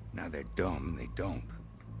 Now they're dumb and they don't.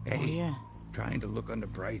 Hey, Oh, yeah. trying to look on the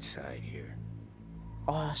bright side here.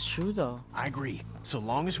 Oh, that's true, though. I agree. So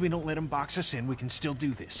long as we don't let them box us in, we can still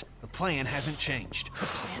do this. The plan hasn't changed. The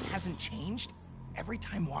plan hasn't changed? Every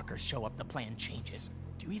time walkers show up, the plan changes.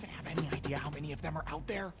 Do you even have any idea how many of them are out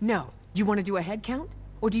there? No. You want to do a head count?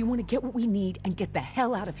 Or do you want to get what we need and get the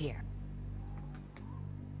hell out of here?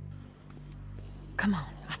 Come on.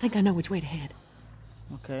 I think I know which way to head.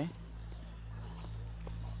 Okay.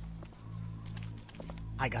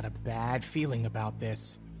 I got a bad feeling about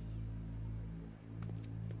this.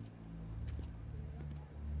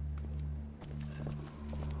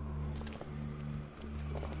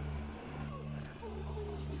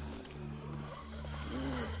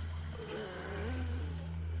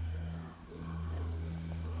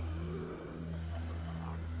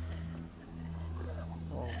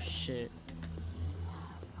 Oh, shit.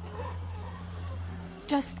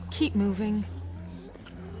 Just keep moving.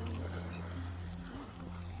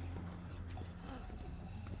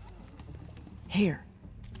 Here.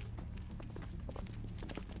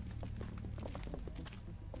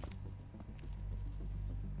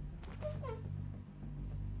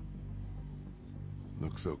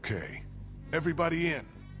 Looks okay. Everybody in.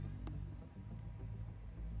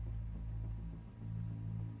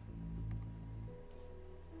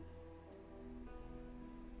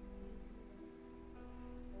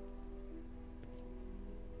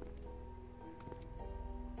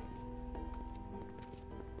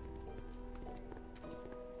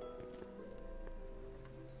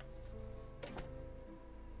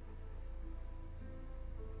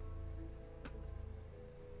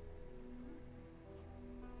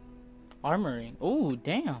 Armory. Oh,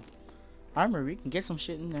 damn. Armory. Can get some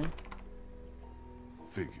shit in there.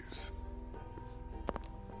 Figures.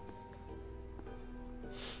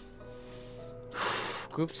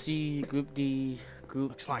 Group C, Group D,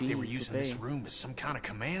 Group Looks like B, they were using Group this A. room as some kind of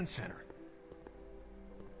command center.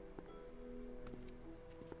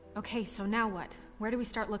 Okay, so now what? Where do we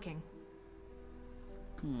start looking?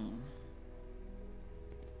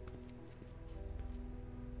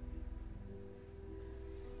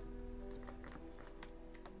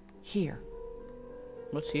 Here.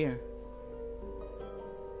 What's here?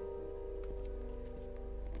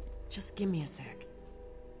 Just give me a sec.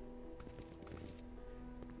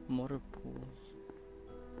 Motor pools.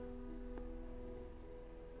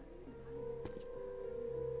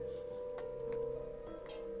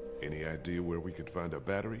 Any idea where we could find a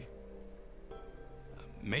battery?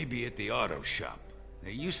 Maybe at the auto shop.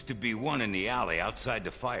 There used to be one in the alley outside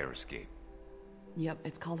the fire escape. Yep,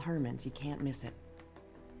 it's called Herman's. You can't miss it.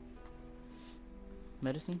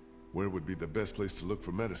 Medicine? Where would be the best place to look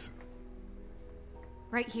for medicine?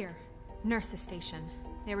 Right here. Nurse's station.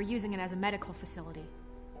 They were using it as a medical facility.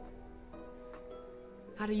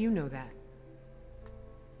 How do you know that?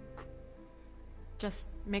 Just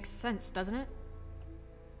makes sense, doesn't it?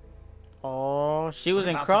 Oh, she was What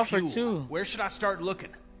in about the Crawford fuel? too. Where should I start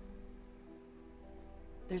looking?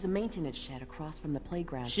 There's a maintenance shed across from the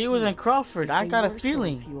playground. She was in Crawford. If I they got a were storing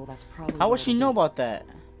feeling. fuel, that's probably How would where she it'll know be. about that?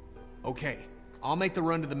 Okay, I'll make the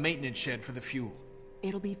run to the maintenance shed for the fuel.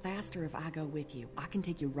 It'll be faster if I go with you. I can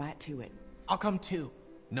take you right to it. I'll come too.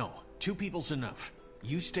 No, 2 people's enough.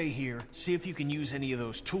 You stay here, see if you can use any of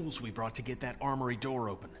those tools we brought to get that armory door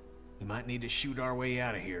open. We might need to shoot our way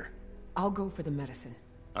out of here. I'll go for the medicine.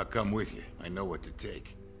 I'll come with you. I know what to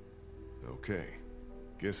take. Okay.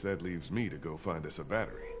 Guess that leaves me to go find us a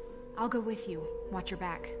battery. I'll go with you. Watch your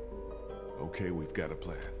back. Okay, we've got a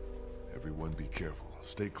plan. Everyone be careful.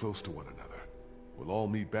 Stay close to one another. We'll all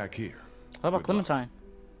meet back here. What about Good luck. Clementine?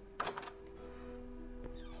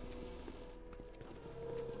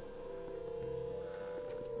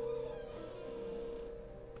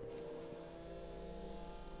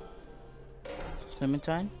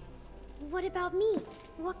 Clementine? What about me?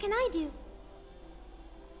 What can I do?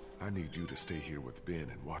 I need you to stay here with Ben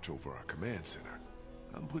and watch over our command center.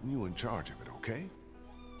 I'm putting you in charge of it, okay?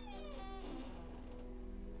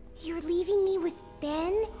 You're leaving me with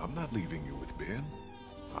Ben? I'm not leaving you with Ben.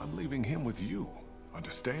 I'm leaving him with you.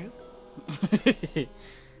 Understand?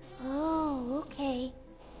 Oh, okay.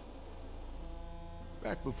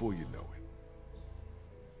 Back before you know it.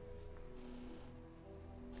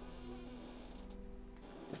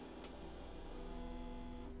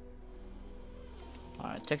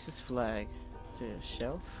 Alright, Texas flag. The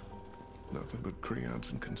shelf. Nothing but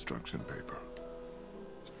crayons and construction paper.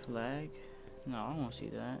 Flag. No, I don't want to see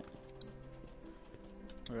that.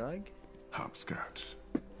 Rug? Hopscotch.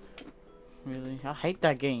 Really? I hate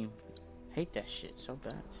that game. Hate that shit so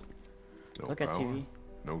bad. No Look power, at TV.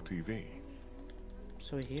 no TV.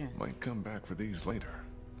 So here. Might come back for these later.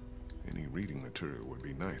 Any reading material would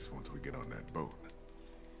be nice once we get on that boat.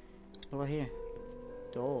 What about here?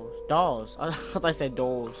 Dolls. Dolls. I thought I said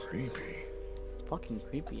dolls. Creepy. Fucking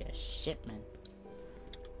creepy as shit, man.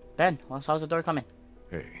 Ben, how's the door coming?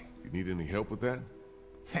 Hey, you need any help with that?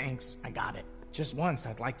 Thanks, I got it. Just once,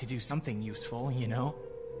 I'd like to do something useful, you know?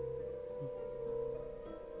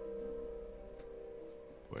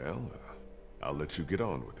 Well, I'll let you get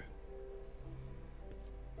on with it.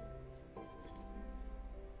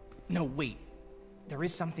 No, wait. There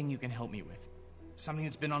is something you can help me with. Something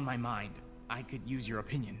that's been on my mind. I could use your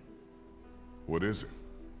opinion. What is it?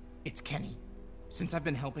 It's Kenny. Since I've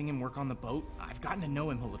been helping him work on the boat, I've gotten to know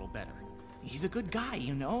him a little better. He's a good guy,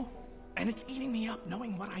 you know? And it's eating me up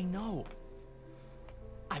knowing what I know.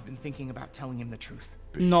 I've been thinking about telling him the truth.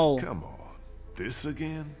 No. Come on. This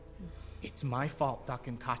again? It's my fault Duck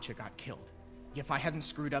and Katya got killed. If I hadn't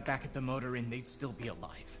screwed up back at the motor inn, they'd still be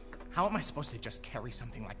alive. How am I supposed to just carry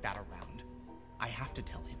something like that around? I have to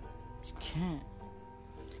tell him. You can't.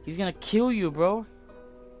 He's gonna kill you, bro.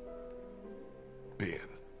 Ben,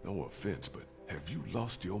 no offense, but have you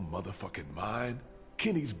lost your motherfucking mind?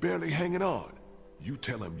 Kenny's barely hanging on. You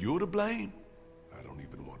tell him you're to blame? I don't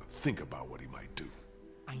even want to think about what he might do.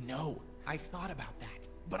 I know. I've thought about that.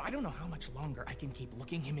 But I don't know how much longer I can keep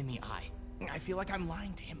looking him in the eye. I feel like I'm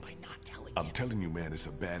lying to him by not telling him. I'm telling you, man, it's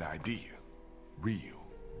a bad idea.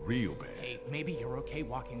 Real bad. Hey, maybe you're okay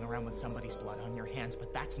walking around with somebody's blood on your hands,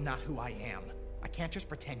 but that's not who I am. I can't just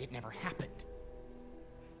pretend it never happened.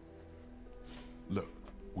 Look,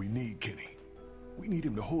 we need Kenny. We need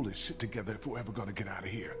him to hold his shit together if we're ever gonna get out of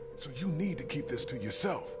here. So you need to keep this to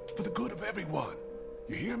yourself, for the good of everyone.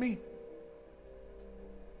 You hear me?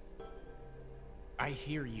 I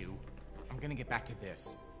hear you. I'm gonna get back to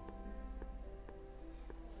this.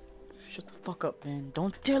 Shut the fuck up, man.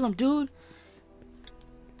 Don't tell him, dude.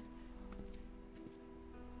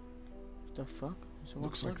 The fuck? So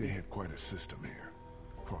Looks like they had quite a system here.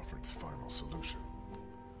 Crawford's final solution.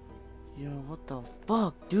 Yo, what the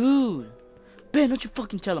fuck, dude? Ben, don't you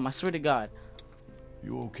fucking tell him, I swear to God.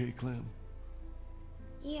 You okay, Clem?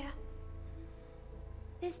 Yeah.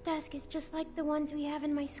 This desk is just like the ones we have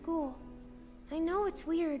in my school. I know it's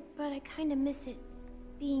weird, but I kinda miss it,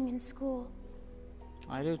 being in school.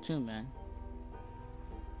 I do too, man.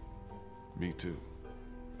 Me too.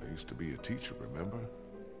 I used to be a teacher, remember?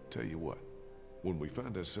 Tell you what, when we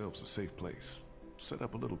find ourselves a safe place, set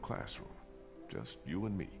up a little classroom. Just you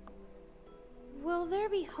and me. Will there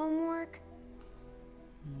be homework?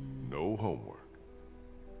 No homework.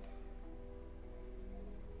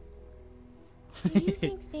 Do you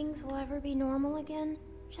think things will ever be normal again?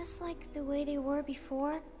 Just like the way they were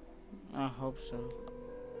before? I hope so.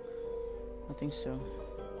 I think so.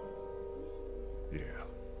 Yeah.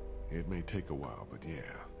 It may take a while, but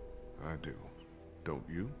yeah, I do. don't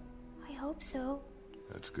you? I hope so.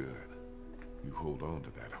 That's good. You hold on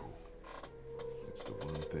to that hope. It's the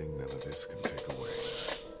one thing none of this can take away.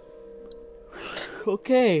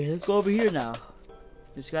 Okay, let's go over here now.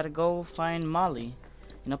 Just gotta go find Molly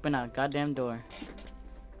and open that goddamn door.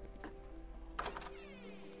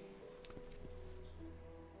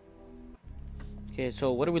 Okay,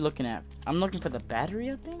 so what are we looking at? I'm looking for the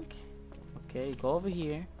battery, I think. Okay, go over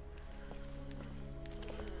here.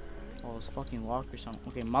 Oh, it's fucking walk or something.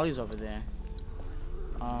 Okay, Molly's over there.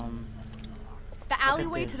 The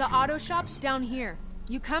alleyway to the auto shop's down here.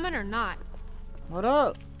 You coming or not? What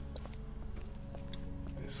up?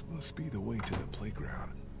 This must be the way to the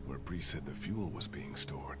playground, where Bree said the fuel was being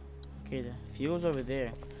stored. Okay, the fuel's over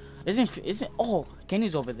there. Isn't oh,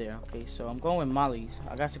 Kenny's over there. Okay, so I'm going with Molly's.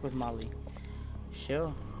 I gotta stick with Molly.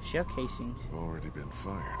 Shell casings. Already been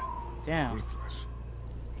fired. Damn. Worthless.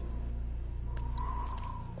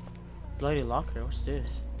 Bloody locker, what's this?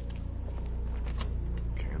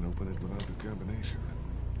 Can't open it without the combination.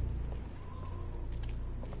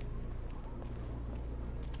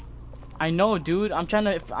 I know, dude. I'm trying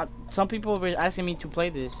to. Some people were asking me to play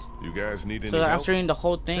this. You guys need any help? So I'm showing the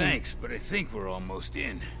whole thing. Thanks, but I think we're almost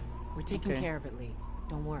in. We're taking care of it, Lee.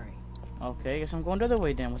 Don't worry. Okay, guess I'm going the other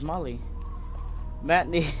way then with Molly.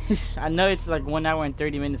 That is, I know it's like 1 hour and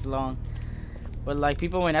 30 minutes long, but like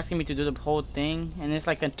people were asking me to do the whole thing, and it's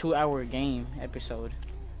like a 2-hour game episode.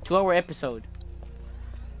 2-hour episode.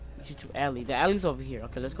 This is to alley. The alley's over here.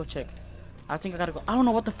 Okay, let's go check. I think I gotta go. I don't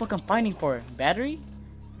know what the fuck I'm finding for. Battery?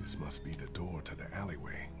 This must be the door to the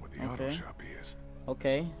alleyway where the auto shop is.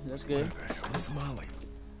 Okay, that's good. Where the hell is Molly?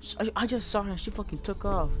 I just saw her. She fucking took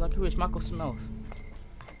off like who is Michael Smith.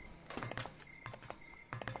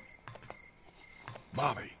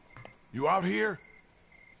 Molly, you out here?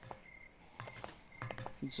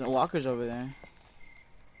 Some walkers over there.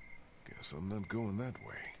 Guess I'm not going that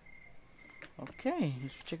way. Okay,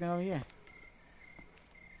 let's check it over here.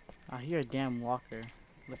 I hear a damn walker.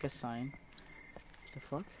 Look at sign. What the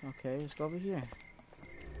fuck? Okay, let's go over here.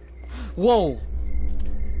 Whoa!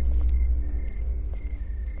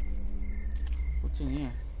 What's in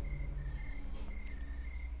here?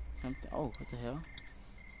 Oh, what the hell?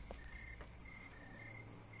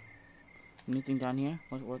 Anything down here?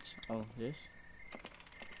 What's... Oh, this?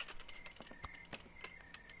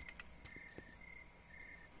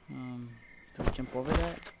 Can we jump over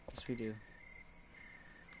that? Yes, we do.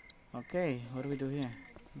 Okay, what do we do here?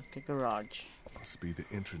 Look at garage. Must be the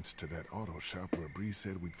entrance to that auto shop where Bree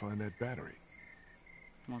said we'd find that battery.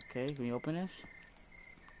 Okay, can we open this?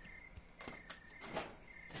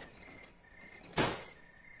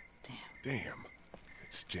 Damn,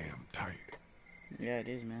 it's jammed tight. Yeah, it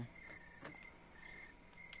is, man.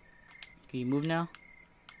 Can you move now?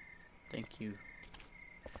 Thank you.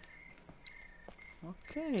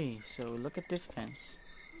 Okay, so look at this fence.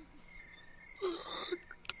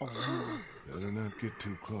 Oh no. Better not get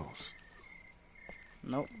too close.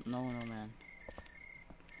 Nope, no, man.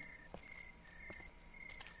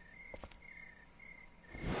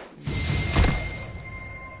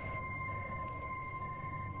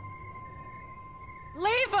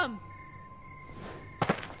 Leave him!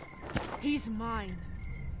 He's mine.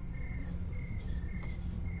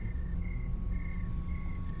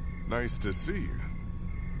 Nice to see you.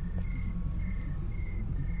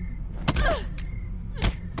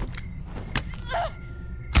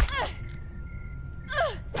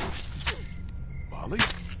 Molly?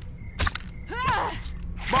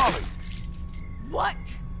 Molly! What?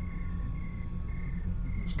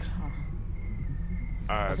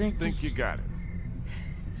 I think you got it.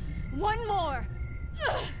 One more!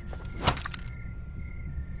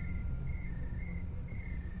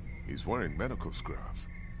 He's wearing medical scrubs.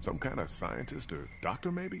 Some kind of scientist or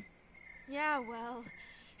doctor, maybe? Yeah, well,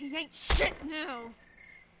 he ain't shit now.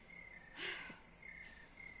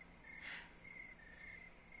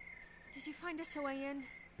 Did you find us a way in?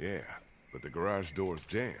 Yeah, but the garage door's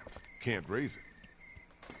jammed. Can't raise it.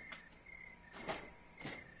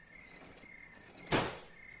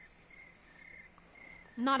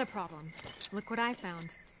 Not a problem. Look what I found.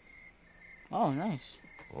 Oh, nice.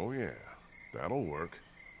 Oh, yeah. That'll work.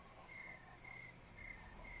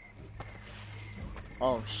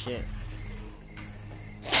 Oh, shit.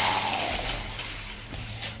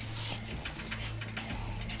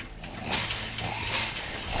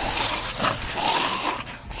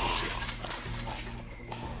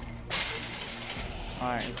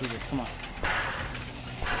 Alright, let's do this. Come on.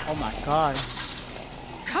 Oh my god.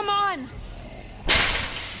 Come on!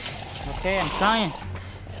 Okay, I'm trying.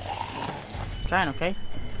 Okay?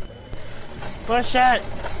 Push it!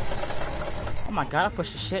 Oh my god, I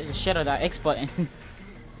pushed the shit out of that X button.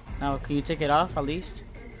 Now, can you take it off at least?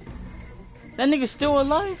 That nigga's still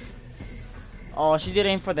alive? Oh, she did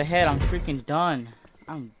aim for the head. I'm freaking done.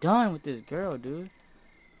 I'm done with this girl, dude.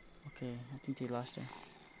 Okay, I think they lost her.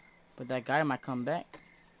 But that guy might come back.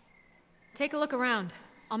 Take a look around.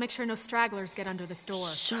 I'll make sure no stragglers get under this door.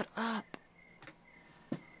 Shut up.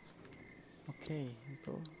 Okay, here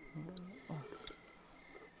we go.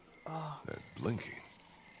 Oh. That blinking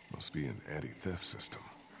must be an anti-theft system.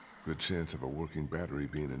 Good chance of a working battery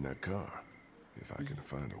being in that car. If I can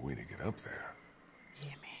find a way to get up there. Yeah,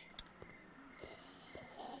 man.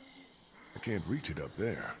 I can't reach it up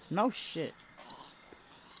there. No shit.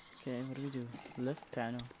 Okay, what do we do? Left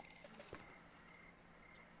panel.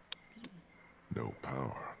 No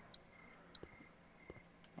power.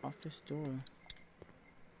 Office door.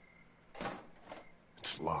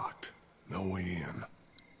 It's locked. No way in.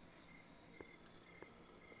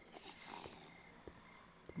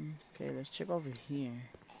 Okay, let's check over here.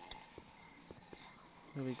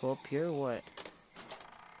 Do we go up here or what?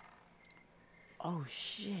 Oh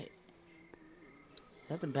shit. Is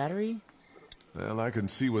that the battery? Well, I can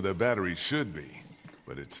see where the battery should be,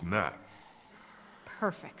 but it's not.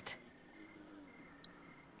 Perfect.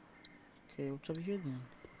 Okay, what's over here then?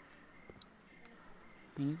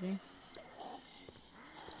 Anything?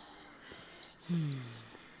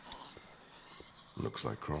 Looks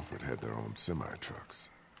like Crawford had their own semi-trucks.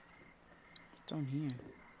 What's on here?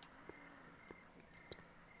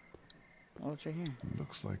 Oh, it's right here.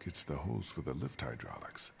 Looks like it's the hose for the lift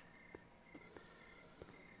hydraulics.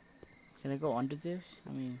 Can I go under this?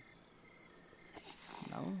 I mean...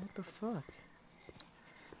 No? What the fuck?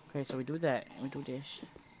 Okay, so we do that. We do this.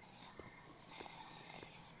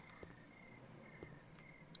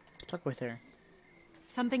 Talk with her.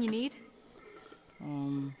 Something you need?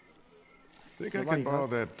 Think I can borrow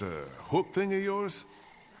that hook thing of yours?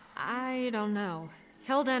 I don't know.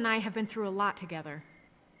 Hilda and I have been through a lot together.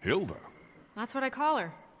 Hilda? That's what I call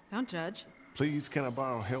her. Don't judge. Please, can I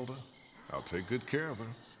borrow Hilda? I'll take good care of her.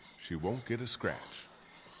 She won't get a scratch.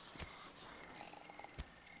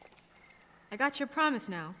 I got your promise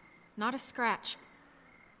now. Not a scratch.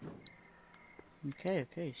 Okay,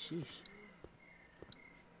 okay, sheesh.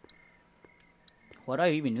 What do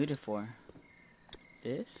I even need it for?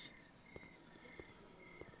 This?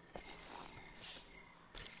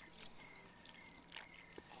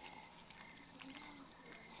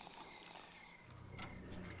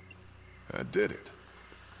 I did it.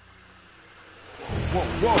 Whoa,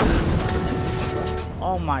 whoa!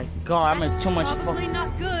 Oh my god, I'm in too much Probably fucking...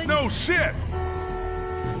 not good. No shit!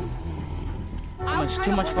 I'll It's try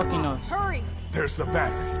too to much hold fucking them off. noise. Hurry. There's the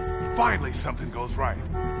battery. Finally something goes right.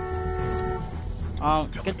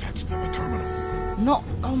 Still get... attached to the terminals. No,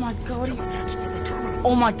 oh my god. Still attached to the terminals.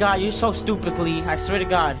 Oh my god, you're so stupid, Lee. I swear to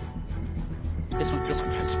god. This one, Still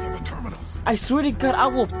attached to the terminals. I swear to god, I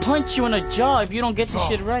will punch you in the jaw if you don't get this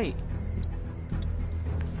shit right.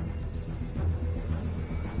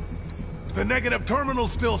 The negative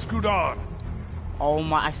terminal's still screwed on. Oh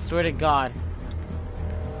my, I swear to god.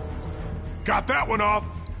 Got that one off.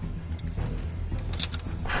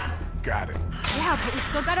 Got it. Yeah, but we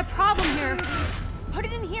still got a problem here. Put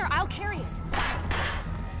it in here. I'll carry it.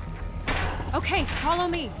 Okay, follow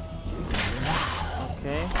me.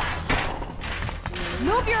 Okay.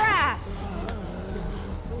 Move your ass!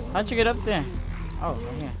 How'd you get up there? Oh,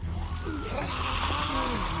 right here.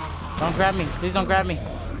 Don't grab me. Please don't grab me.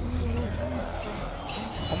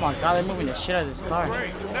 Oh my god, they're moving the shit out of this car.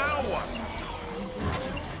 Great, now what?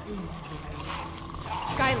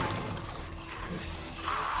 Skylar,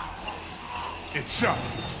 It's shut.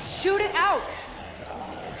 shoot it out!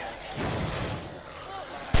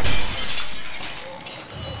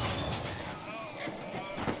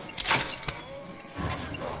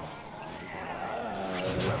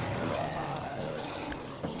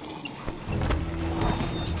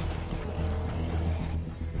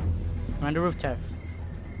 We're on the roof, Tev.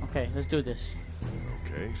 Okay, let's do this.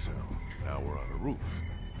 Okay, so now we're on the roof.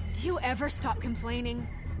 Do you ever stop complaining?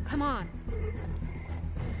 Come on.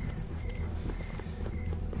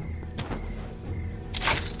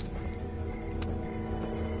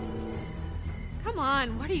 Come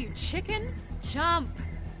on, what are you, chicken? Jump!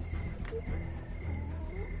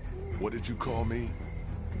 What did you call me?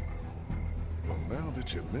 Well, now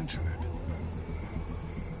that you mention it.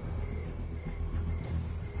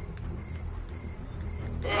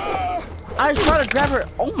 I tried to grab her.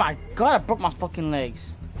 Oh my god, I broke my fucking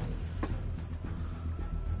legs.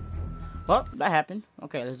 Well, that happened.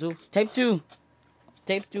 Okay, let's do tape 2.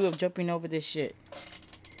 Tape 2 of jumping over this shit.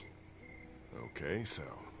 Okay, so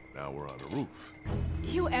Now we're on the roof. Do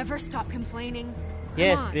you ever stop complaining?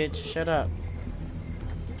 Yes, Come on. bitch. Shut up.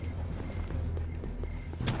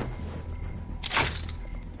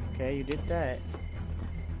 Okay, you did that.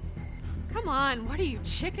 Come on, what are you,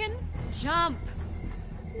 chicken? Jump!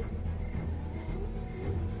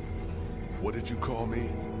 What did you call me?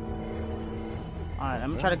 Alright,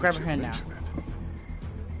 I'm gonna try to grab her hand now.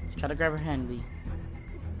 Try to grab her hand, Lee.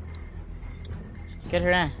 Get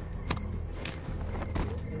her hand.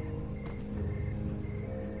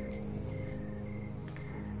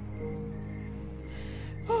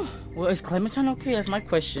 Well, is Clementine okay? That's my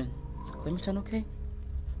question. Is Clementine okay?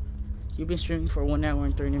 You've been streaming for 1 hour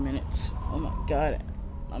and 30 minutes. Oh my god.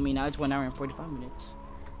 I mean, now it's 1 hour and 45 minutes.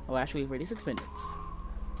 Oh, actually, 46 minutes.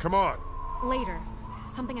 Come on. Later.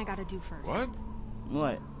 Something I gotta do first. What?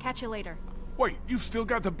 What? Catch you later. Wait, you've still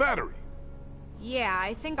got the battery. Yeah,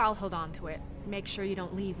 I think I'll hold on to it. Make sure you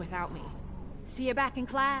don't leave without me. See you back in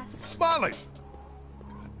class. Molly!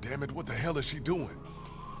 God damn it, what the hell is she doing?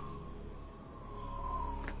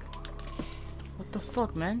 What the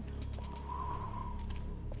fuck, man?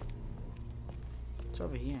 It's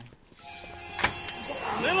over here.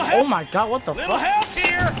 Oh my god, what the fuck? Little help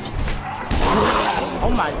here! Oh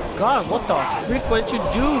my god, what the freak? What did you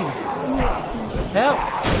do? Help!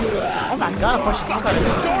 Oh my god, I pushed The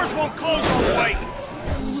doors won't close all the way!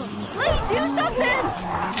 Lee, do something!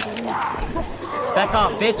 Back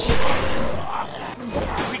off, bitch!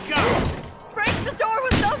 We go! Break the door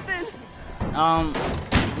with something!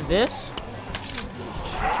 This?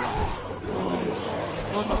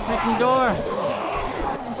 Close the freaking door!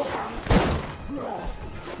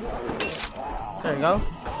 There you go.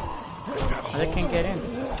 Oh, they can't get in.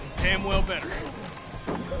 Damn well better.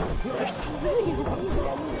 There's so many of them.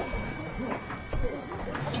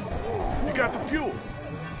 You got the fuel.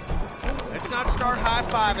 Let's not start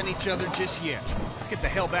high-fiving each other just yet. Let's get the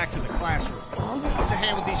hell back to the classroom. What's a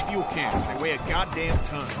hand with these fuel cans? They weigh a goddamn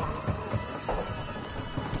ton.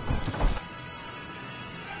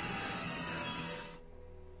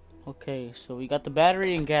 Okay, so we got the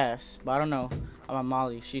battery and gas, but I don't know about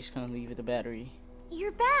Molly. She's gonna leave with the battery.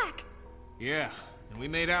 You're back. Yeah, and we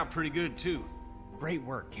made out pretty good, too. Great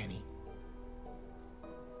work, Kenny.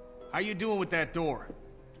 How you doing with that door?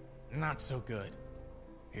 Not so good.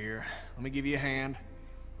 Here, let me give you a hand.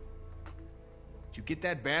 Did you get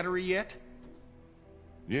that battery yet?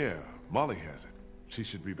 Yeah, Molly has it. She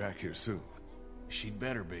should be back here soon. She'd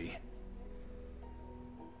better be.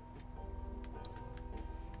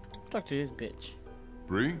 Talk to this bitch.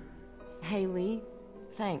 Bree? Hey, Lee.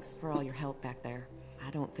 Thanks for all your help back there. I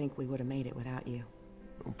don't think we would have made it without you.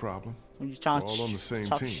 No problem. We're just We're all on the same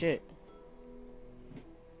talk team. Shit.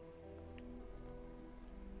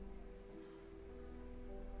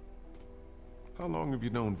 How long have you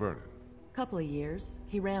known Vernon? Couple of years.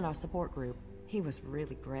 He ran our support group. He was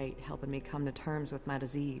really great, helping me come to terms with my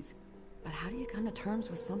disease. But how do you come to terms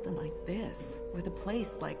with something like this? With a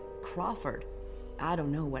place like Crawford? I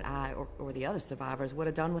don't know what I or the other survivors would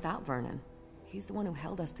have done without Vernon. He's the one who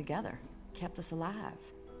held us together, kept us alive.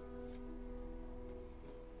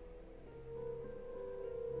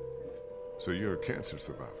 So you're a cancer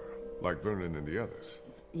survivor, like Vernon and the others.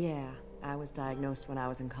 Yeah, I was diagnosed when I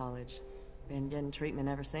was in college. Been getting treatment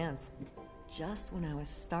ever since. Just when I was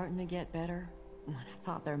starting to get better, when I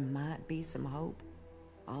thought there might be some hope,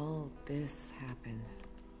 all this happened.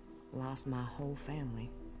 Lost my whole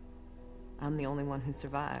family. I'm the only one who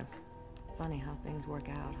survived. Funny how things work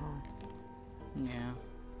out, huh? Yeah.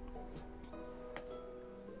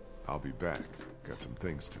 I'll be back. Got some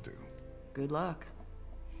things to do. Good luck.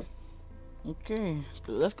 Okay,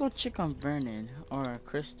 let's go check on Vernon or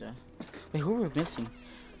Krista. Wait, who were we missing?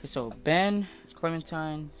 Okay, so Ben,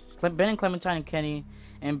 Clementine, and Clementine and Kenny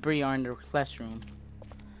and Bree are in the classroom.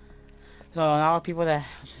 So now people that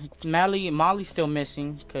Molly's still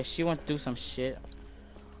missing because she went through some shit.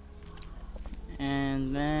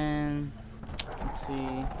 And then let's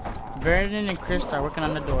see, Vernon and Krista are working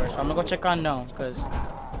on the door, so I'm gonna go check on them because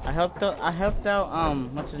I helped out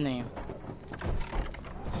what's his name?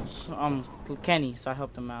 Kenny, so I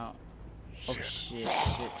helped him out. Oh shit.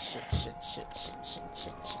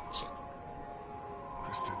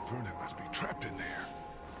 Krista and Vernon must be trapped in there.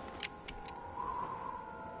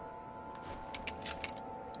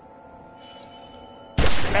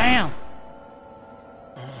 Bam!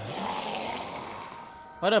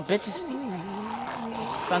 What up, bitches?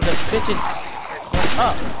 Sons of bitches. What's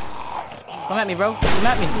up? Come at me, bro. Come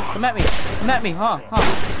at me. Come at me. Come at me. Huh?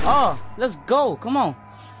 Oh, let's go. Come on.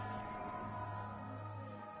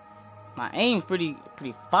 My aim's pretty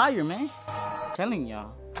fire, man. I'm telling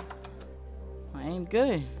y'all. My aim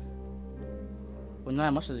good. Well,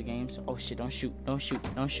 not most of the games. Oh shit! Don't shoot! Don't shoot!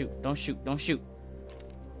 Don't shoot! Don't shoot! Don't shoot!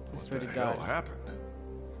 What the hell happened?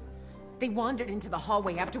 They wandered into the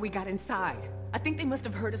hallway after we got inside. I think they must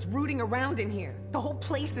have heard us rooting around in here. The whole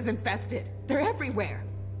place is infested. They're everywhere.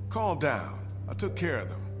 Calm down. I took care of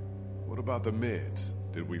them. What about the meds?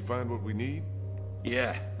 Did we find what we need?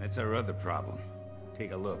 Yeah, that's our other problem.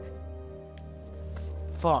 Take a look.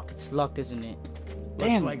 Fuck, it's locked, isn't it? Looks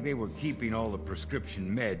Damn. like they were keeping all the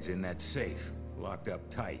prescription meds in that safe, locked up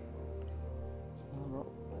tight.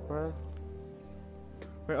 Where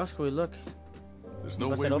else can we look? There's no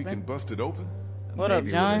way we can bust it open? What up,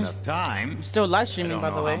 Maybe John? with enough time. I'm still live streaming,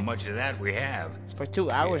 by the way. How much of that we have? For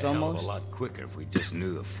 2 hours Hell of almost. a lot quicker if we just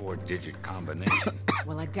knew the 4-digit combination.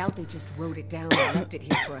 Well, I doubt they just wrote it down and left it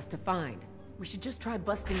here for us to find. We should just try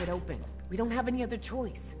busting it open. We don't have any other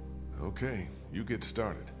choice. Okay, you get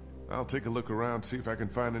started. I'll take a look around, see if I can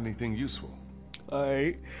find anything useful.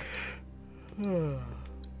 Alright.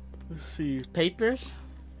 Let's see. Papers?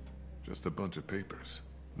 Just a bunch of papers.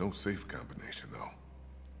 No safe combination, though.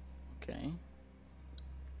 Okay.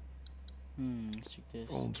 Let's check this.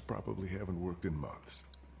 Phones probably haven't worked in months.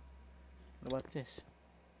 What about this?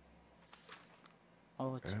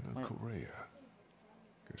 Oh, it's Anna Correa.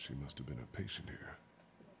 Guess she must have been a patient here.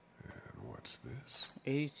 And what's this?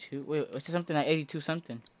 82. Wait, is this something like 82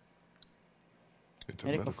 something? It's a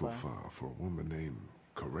medical file for a woman named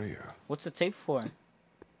Correa. What's the tape for?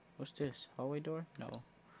 What's this? Hallway door? No.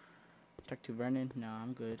 Talk to Vernon? No,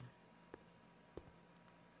 I'm good.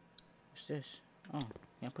 What's this? Oh,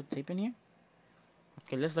 can I put tape in here?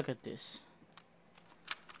 Okay, let's look at this.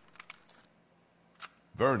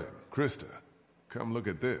 Vernon, Krista, come look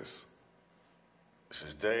at this. This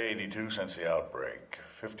is day 82 since the outbreak.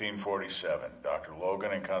 1547. Dr.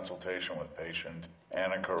 Logan in consultation with patient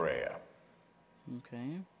Anna Correa.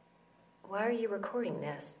 Okay. Why are you recording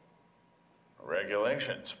this?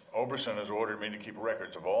 Regulations. Oberson has ordered me to keep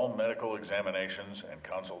records of all medical examinations and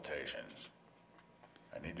consultations.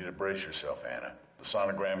 I need you to brace yourself, Anna. The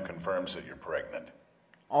sonogram confirms that you're pregnant.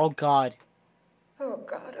 Oh, God. Oh,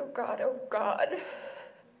 God, oh, God, oh, God.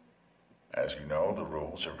 As you know, the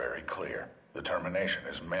rules are very clear. The termination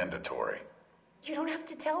is mandatory. You don't have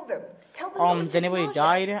to tell them. Tell them Did anybody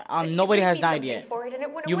died? Nobody has died yet. For it and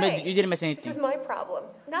it went You away. didn't miss anything. This is my problem,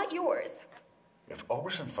 not yours. If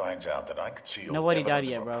Oberson finds out that I concealed Nobody died evidence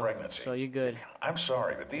yet, of a bro. pregnancy, So you're good. I'm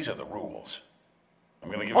sorry, but these are the rules.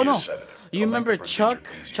 I'm gonna give Oh you no! a sedative. You remember Chuck?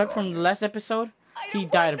 Chuck from the last episode? He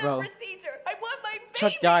died, bro.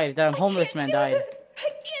 Chuck died. That homeless man died.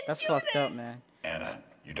 That's fucked up, man. Anna,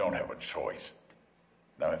 you don't have a choice.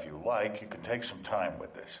 Now, if you like, you can take some time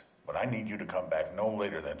with this, but I need you to come back no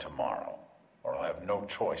later than tomorrow, or I'll have no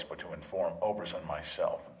choice but to inform Oberson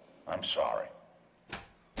myself. I'm sorry.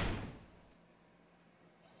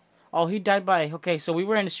 Oh, he died by. Okay, so we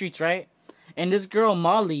were in the streets, right? And this girl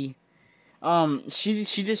Molly, she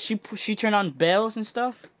turned on bells and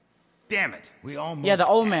stuff. Damn it! We almost. Yeah, the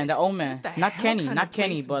old man, not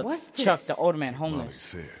Kenny, but was Chuck, this? the old man,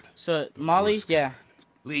 homeless. So Molly, yeah,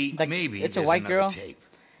 Lee, like, maybe it's a there's white another girl. tape.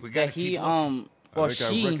 We That gotta he keep looking. well I think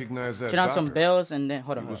I she recognize that turned on some doctor. bells and then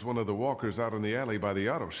hold He on. was one of the walkers out in the alley by the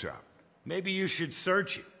auto shop. Maybe you should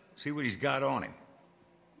search it. See what he's got on him.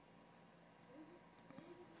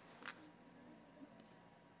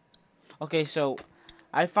 Okay, so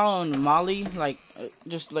I found Molly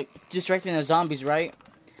just distracting the zombies, right?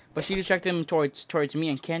 But she distracted them towards me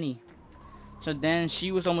and Kenny. So then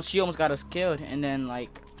she almost got us killed, and then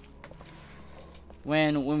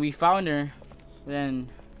when we found her, then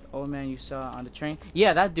oh man, you saw on the train?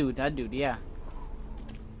 Yeah, that dude, yeah.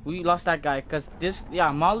 We lost that guy cause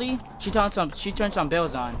Molly, she turned some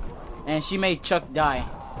bells on, and she made Chuck die.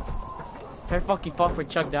 Her fucking fault for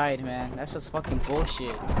Chuck died, man. That's just fucking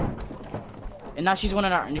bullshit. And now she's one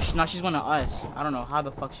of us. I don't know how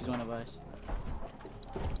the fuck she's one of us.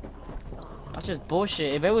 That's just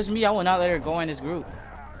bullshit. If it was me, I would not let her go in this group.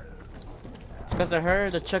 Because of her,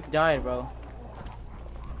 the Chuck died, bro.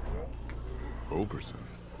 Oberson.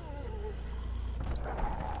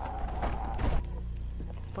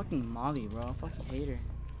 Fucking Molly, bro. I fucking hate her.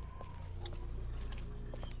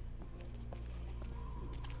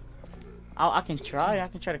 I can try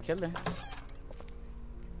to kill her.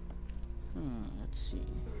 Let's see.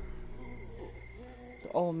 The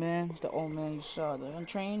old man, you saw the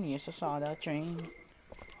train? Yes, I saw that train.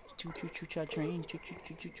 Choo-choo-choo-cha train,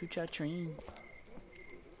 choo-choo-choo-choo-cha train.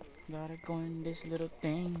 Gotta go in this little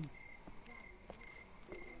thing.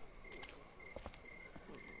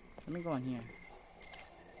 Let me go in here.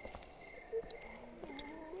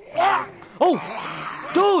 Oh!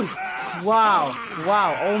 Dude! Wow.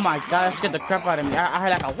 Oh my god, that scared the crap out of me. I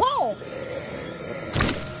heard like a whoa!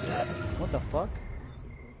 What the fuck?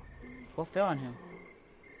 What fell on him?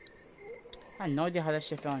 I had no idea how that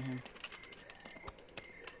shit fell on him.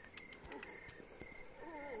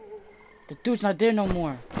 The dude's not there no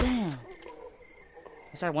more. Damn.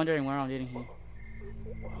 I started wondering where I'm didn't he?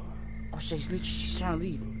 Oh shit, she's trying to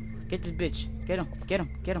leave. Get this bitch. Get him. Get him.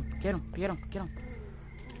 Get him. Get him. Get him. Get him.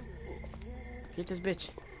 Get this bitch.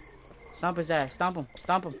 Stomp his ass. Stomp him.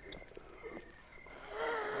 Stomp him.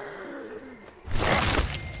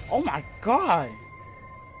 Oh my god.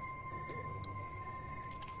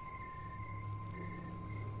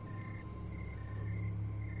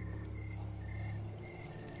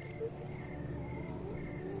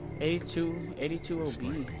 $82 This OB.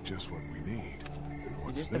 might be just what we need.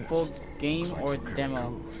 Is this the full game or the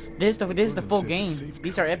demo? This is the full game.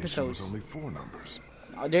 These are episodes. Only 4 numbers.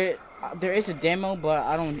 There is a demo, but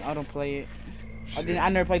I don't play it. I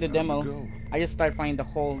never played the demo. I just started playing the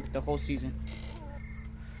whole season.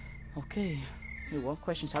 Okay. Wait, one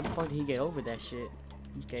question is how the fuck did he get over that shit?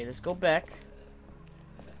 Okay, let's go back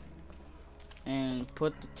and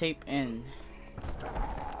put the tape in.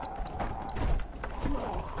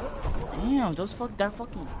 Damn, that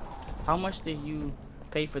fucking. How much did you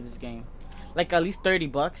pay for this game? Like at least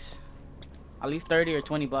 $30. At least 30 or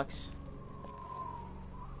 20 bucks.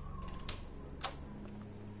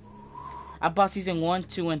 I bought season 1,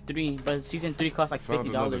 2, and 3, but season 3 cost like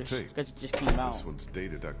 $50 because it just came out. This one's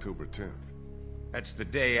dated October 10th. That's the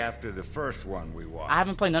day after the first one we watched. I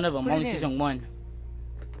haven't played none of them, Put only it in. season 1.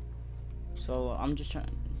 So I'm just trying.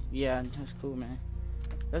 Yeah, that's cool, man.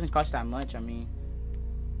 Doesn't cost that much. I mean,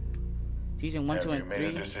 season 1, 2, and 3. Have you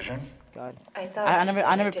made a decision? God, I thought I you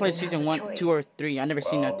said never I played didn't season have a 1, choice. 2, or 3. I never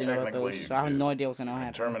seen nothing about technically those, you so I have do. no idea what's gonna You can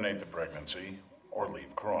happen. terminate the pregnancy or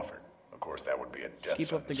leave Crawford. Of course, that would be a death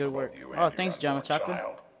Keep up the sentence good for work. both you Oh, and thanks, your Jama unborn Chocolate.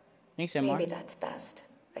 child. Thanks, Emma. Maybe that's best.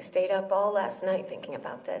 I stayed up all last night thinking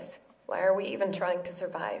about this. Why are we even trying to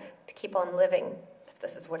survive? To keep on living, if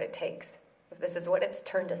this is what it takes. If this is what it's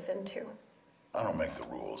turned us into. I don't make the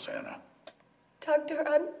rules, Anna. Doctor,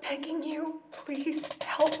 I'm begging you. Please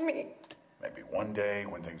help me. Maybe one day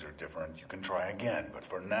when things are different, you can try again. But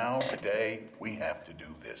for now, today, we have to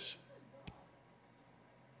do this.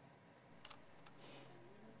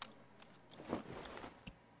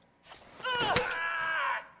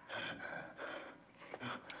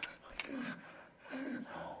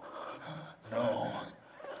 No.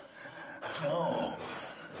 No.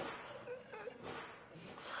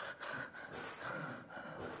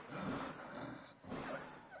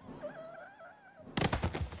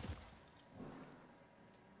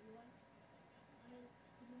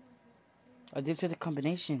 I did see the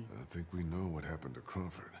combination. I think we know what happened to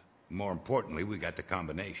Crawford. More importantly, we got the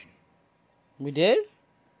combination. We did?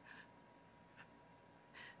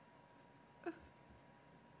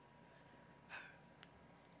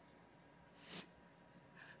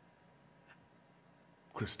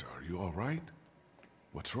 Krista, are you all right?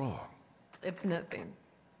 What's wrong? It's nothing.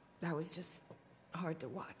 That was just hard to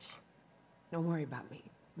watch. Don't worry about me.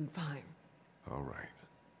 I'm fine. All right.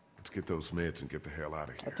 Let's get those meds and get the hell out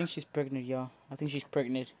of I here. think she's pregnant, y'all. I think she's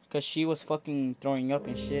pregnant. Because she was fucking throwing up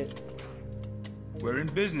and shit. We're in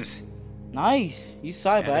business. Nice. You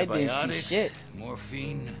saw it, but I didn't see Antibiotics, shit.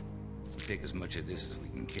 morphine. We take as much of this as we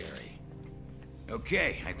can carry.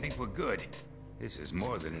 Okay, I think we're good. This is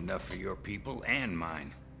more than enough for your people and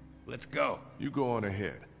mine. Let's go. You go on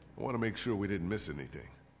ahead. I want to make sure we didn't miss anything.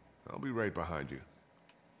 I'll be right behind you.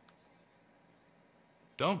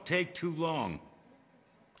 Don't take too long.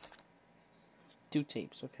 2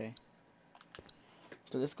 tapes, okay.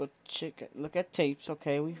 So let's go look at tapes,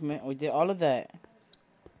 okay. We did all of that.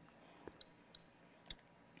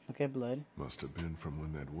 Look at blood. Must have been from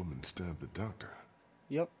when that woman stabbed the doctor.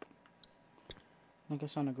 Yep. Look at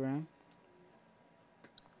sonogram.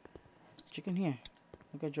 Chicken here.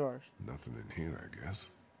 Look at drawers. Nothing in here, I guess.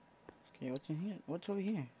 Okay, what's in here? What's over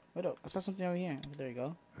here? What up? I saw something over here. Oh, there you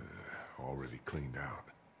go. Already cleaned out.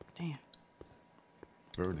 Damn.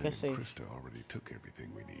 Vernon and Guess they- Krista already took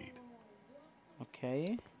everything we need.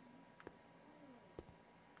 Okay.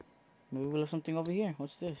 Maybe we'll have something over here.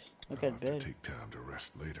 What's this? Look I'll at have bed. to take time to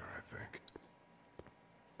rest later, I think.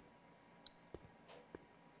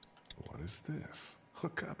 What is this? A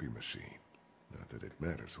copy machine. Not that it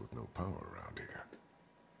matters with no power around here.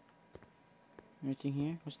 Anything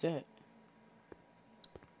here? What's that?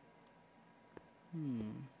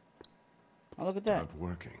 Oh, look at that. Not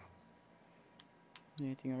working.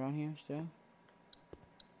 Anything around here still?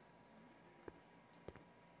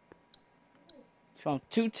 Found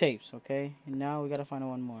 2 tapes, okay? And now we gotta find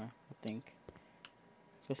one more, I think.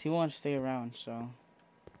 Because he wants to stay around, so...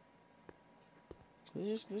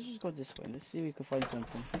 Let's just go this way. Let's see if we can find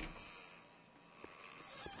something.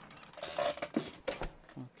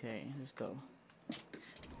 Okay, let's go.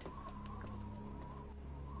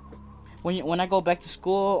 When I go back to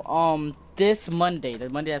school, this Monday, the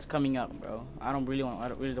Monday that's coming up, bro. I really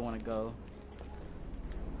don't want to go.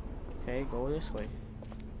 Okay, go this way.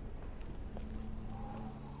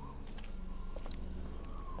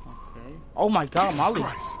 Okay. Oh my God, Jesus Molly.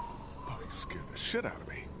 Christ. Oh, you scared the shit out of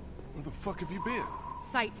me. Where the fuck have you been?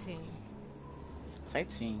 Sightseeing.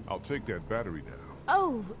 Sightseeing. I'll take that battery now.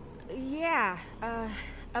 Oh, yeah.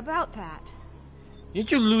 About that. Did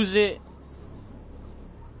you lose it?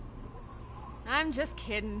 I'm just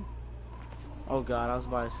kidding. Oh God, I was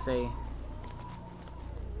about to say.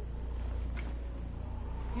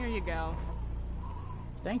 Here you go.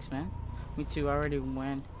 Thanks, man. Me too. I already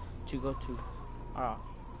went to go to. I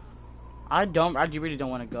really don't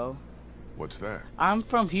want to go. What's that? I'm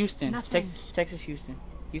from Houston, Nothing. Texas, Houston,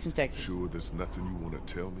 Texas. Sure, there's nothing you want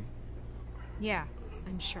to tell me? Yeah,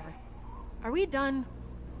 I'm sure. Are we done?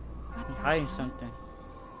 I'm hiding something.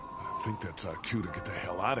 I think that's our cue to get the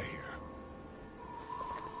hell out of here.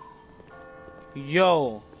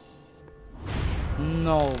 Yo.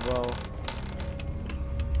 No, bro.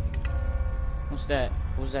 What's that?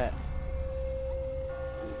 What's that?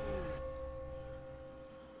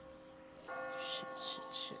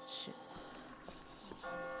 Shit.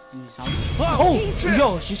 Oh, Jesus.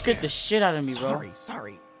 yo, she scared the shit out of me, bro.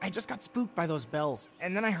 Sorry. I just got spooked by those bells,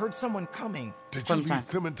 and then I heard someone coming. Did you leave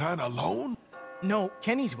Clementine alone? No,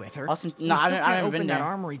 Kenny's with her. Austin, We no, still I can't haven't open been that there.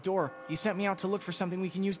 armory door. He sent me out to look for something we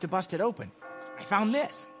can use to bust it open. I found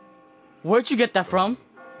this. Where'd you get that from?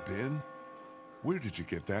 Ben? Where did you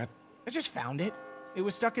get that? I just found it. It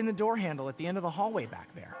was stuck in the door handle at the end of the hallway back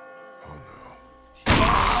there.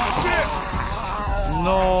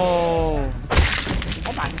 No.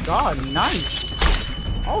 Oh my God, nice.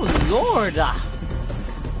 Oh Lord. Damn.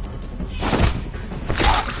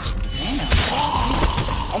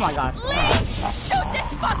 Oh my God. Shoot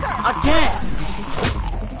this fucker! I can't.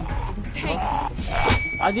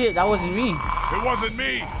 Thanks. I did. That wasn't me. It wasn't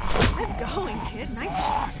me. Good going, kid. Nice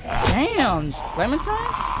shot. Damn,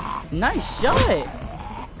 Clementine. Nice shot.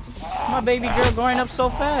 My baby girl growing up so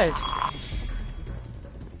fast.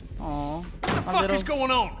 Aw. What the fuck is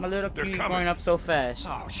going on? My little kid growing up so fast.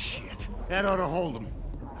 Oh, shit. That ought to hold them.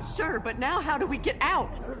 Sure, but now how do we get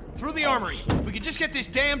out? Through the armory. We could just get this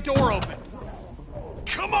damn door open.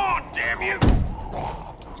 Come on, damn you!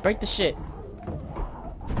 Break the shit.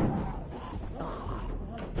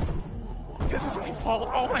 This is my fault.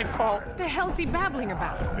 All my fault. What the hell's he babbling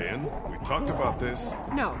about? Ben, we talked about this.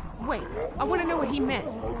 No, wait. I want to know what he meant.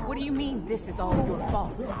 What do you mean this is all your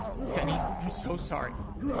fault? Penny, I'm so sorry.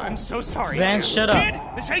 I'm so sorry. Ben, shut up. Kid,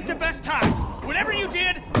 this ain't the best time. Whatever you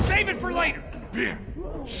did, save it for later. Ben,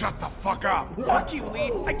 shut the fuck up. Fuck you,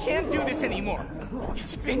 Lee. I can't do this anymore.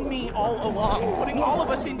 It's been me all along, putting all of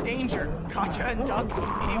us in danger. Katja and Doug,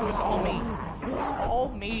 it was all me. It was all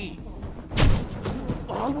me.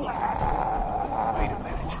 Wait a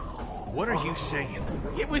minute. What are you saying?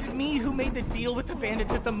 It was me who made the deal with the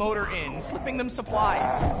bandits at the motor inn, slipping them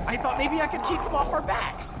supplies. I thought maybe I could keep them off our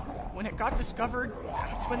backs. When it got discovered,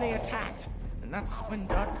 that's when they attacked. And that's when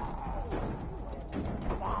Doug...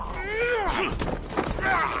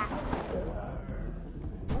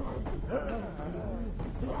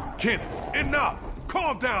 Kenny, enough.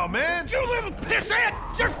 Calm down, man. You little pissant!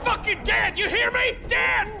 You're fucking dead! You hear me?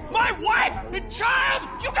 Dead! My wife and child!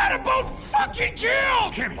 You got them both fucking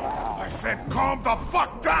killed! Kenny, I said calm the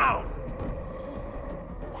fuck down.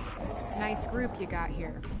 Nice group you got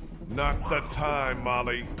here. Not the time,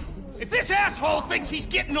 Molly. If this asshole thinks he's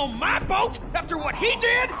getting on my boat after what he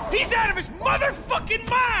did, he's out of his motherfucking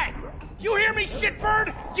mind! You hear me,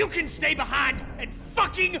 shitbird? You can stay behind and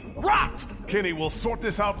fucking rot! Kenny, we'll sort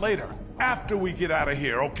this out later. After we get out of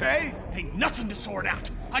here, okay? Ain't nothing to sort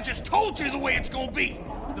out. I just told you the way it's gonna be.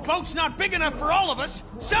 The boat's not big enough for all of us.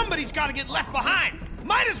 Somebody's gotta get left behind.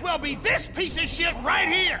 Might as well be this piece of shit right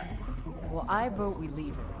here. Well, I vote we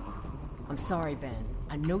leave her. I'm sorry, Ben.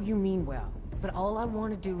 I know you mean well, but all I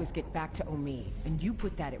want to do is get back to Omid, and you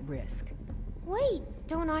put that at risk. Wait,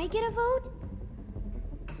 don't I get a vote?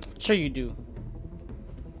 Sure you do.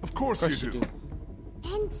 Of course you do.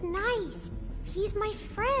 Ben's nice. He's my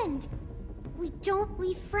friend. We don't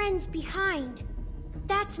leave friends behind.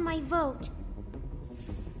 That's my vote.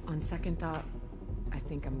 On second thought, I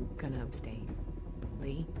think I'm gonna abstain.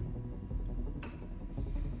 Lee?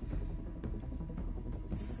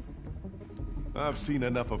 I've seen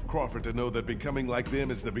enough of Crawford to know that becoming like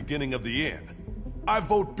them is the beginning of the end. I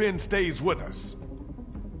vote Ben stays with us.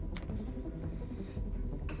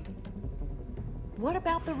 What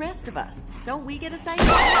about the rest of us? Don't we get a say?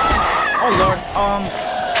 Oh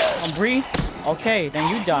Lord. Bree. Okay,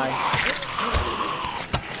 then you die.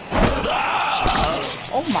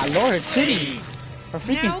 Oh my lord, her titty. Her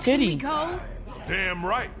freaking titty. Damn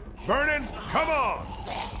right. Vernon, come on.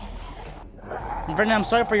 Vernon, I'm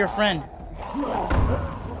sorry for your friend.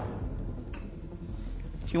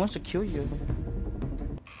 She wants to kill you.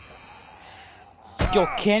 Yo,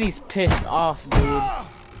 Kenny's pissed off, dude.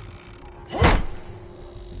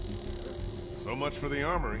 So much for the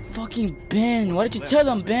armory. Fucking Ben, what did you tell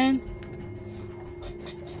him, Ben?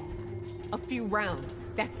 A few rounds,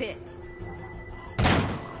 that's it.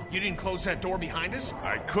 You didn't close that door behind us?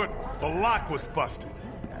 I couldn't. The lock was busted.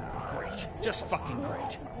 Great. Just fucking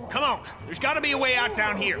great. Come on. There's got to be a way out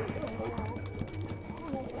down here.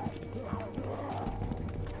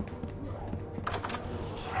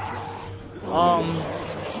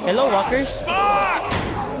 Hello, walkers. Fuck!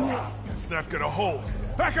 It's not gonna hold.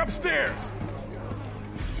 Back upstairs.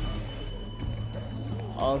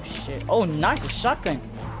 Oh shit. Oh, nice, a shotgun.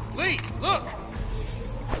 Lee, look.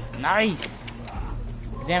 Nice.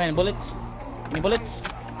 Examine bullets. Any bullets?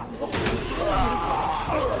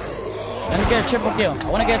 Let me get a triple kill. I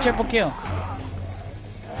want to get a triple kill.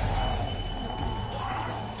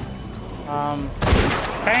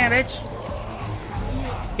 Bam, bitch.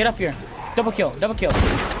 Get up here. Double kill. Double kill.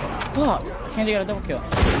 Fuck. Can't get a double kill.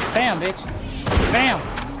 Bam, bitch. Bam.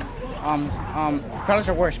 Crawlers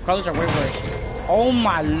are worse. Crawlers are way worse. Oh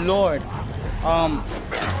my lord.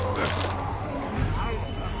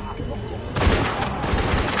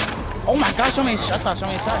 Oh my gosh, so many shots, so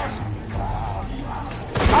many shots.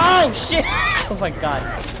 Oh shit! Oh my god.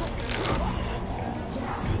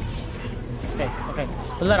 Okay, okay.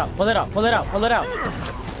 Pull it out, pull it out, pull it out, pull it out.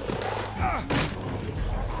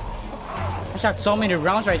 I shot so many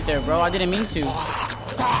rounds right there, bro. I didn't mean to.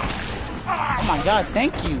 Oh my god,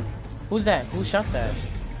 thank you. Who's that? Who shot that?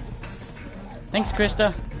 Thanks,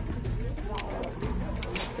 Krista.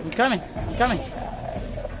 I'm coming, I'm coming.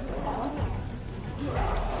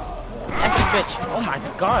 Bitch. Oh my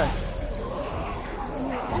god.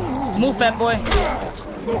 Move, fat boy.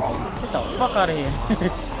 Get the fuck out of here.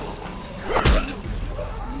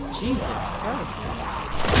 Jesus Christ.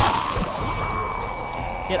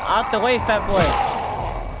 Get out the way, fat boy.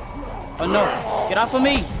 Oh no. Get off of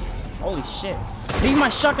me. Holy shit. Leave my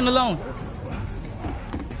shotgun alone.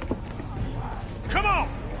 Come on.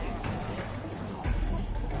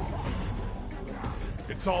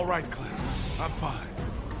 It's all right, Clem. I'm fine.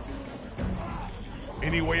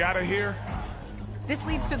 Any way out of here? This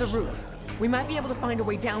leads to the roof. We might be able to find a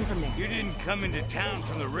way down from there. You didn't come into town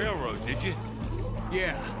from the railroad, did you?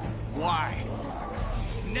 Yeah. Why?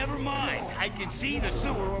 Never mind. I can see the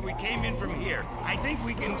sewer where we came in from here. I think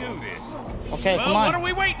we can do this. Okay, well, come on. What are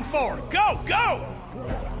we waiting for? Go, go!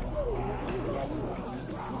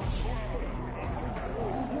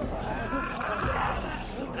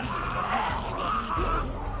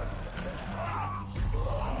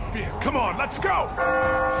 Come on, let's go!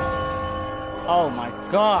 Oh my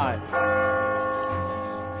god.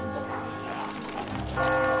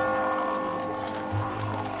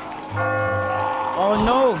 Oh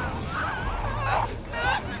no.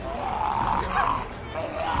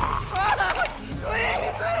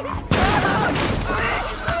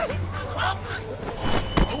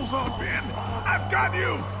 Hold on, Ben. I've got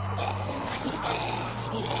you!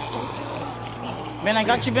 Ben, I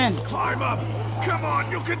got you, Ben. Climb up! Come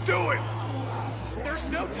on, you can do it! There's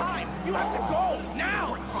no time! You have to go! Now!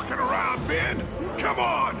 Quit fucking around, Ben! Come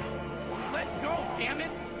on! Let go, damn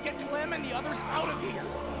it! Get Clem and the others out of here!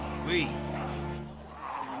 Lee.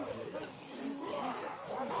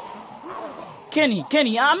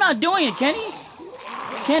 Kenny, I'm not doing it, Kenny!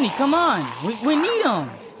 Kenny, come on! We need him!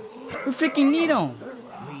 We freaking need him!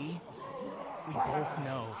 Lee, we both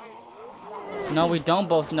know. No, we don't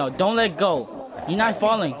both know. Don't let go. You're not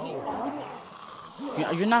falling.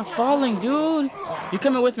 You're not falling, dude. You're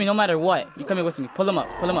coming with me no matter what. You're coming with me. Pull him up.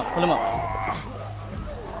 Pull him up. Pull him up.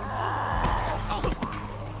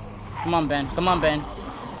 Come on, Ben. Come on, Ben.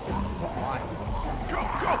 Go,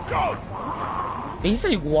 go, go! Did he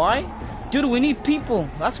say why? Dude, we need people.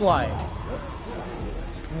 That's why.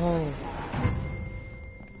 Oh.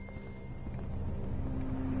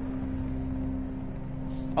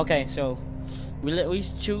 Okay, so we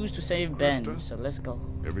choose to save Ben. Krista? So let's go.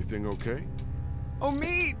 Everything okay?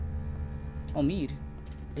 Omid! Omid?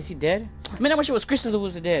 Is he dead? Man, I wish it was Krista who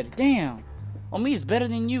was dead. Damn. Omid is better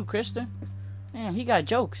than you, Krista. Damn, he got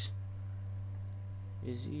jokes.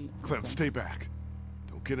 Is he? Clem, stay back.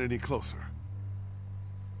 Don't get any closer.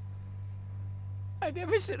 I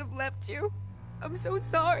never should have left you. I'm so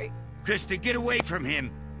sorry. Krista, get away from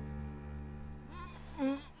him.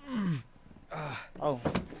 Oh.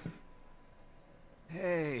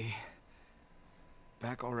 Hey.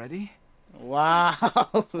 Back already?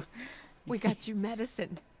 Wow. We got you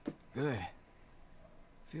medicine. Good.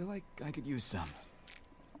 Feel like I could use some.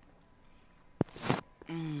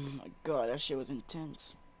 My God, that shit was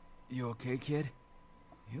intense. You okay, kid?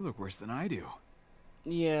 You look worse than I do.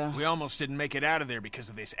 Yeah. We almost didn't make it out of there because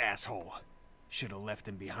of this asshole. Should have left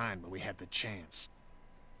him behind when we had the chance.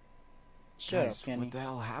 Shut Guys, up, Kenny. what the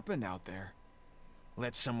hell happened out there?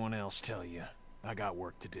 Let someone else tell you. I got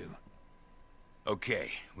work to do.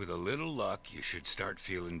 Okay, with a little luck, you should start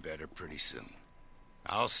feeling better pretty soon.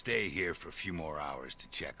 I'll stay here for a few more hours to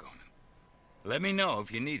check on him. Let me know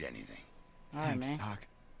if you need anything. All right, Thanks, man. Doc.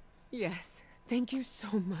 Yes, thank you so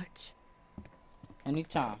much.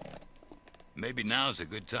 Anytime. Maybe now's a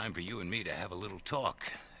good time for you and me to have a little talk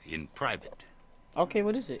in private. Okay,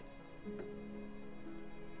 what is it?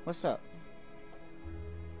 What's up?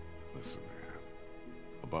 Listen, man.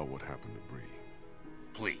 About what happened to Bree.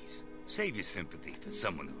 Please, save your sympathy for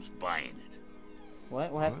someone who's buying it.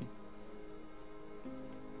 What? What happened?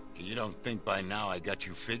 You don't think by now I got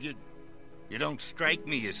you figured? You don't strike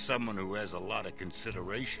me as someone who has a lot of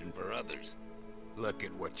consideration for others. Look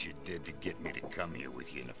at what you did to get me to come here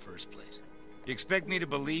with you in the first place. You expect me to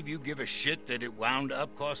believe you give a shit that it wound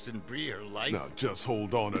up costing Bree her life? Now, just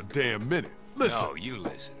hold on a damn minute. Listen. No, you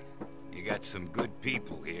listen. You got some good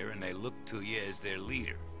people here, and they look to you as their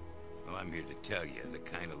leader. Well, I'm here to tell you, the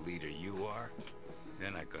kind of leader you are,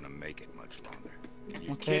 they're not gonna make it much longer. And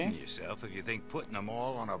you're kidding yourself if you think putting them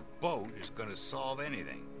all on a boat is gonna solve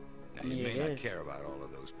anything. Now, you may not care about all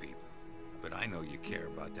of those people, but I know you care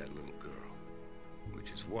about that little girl.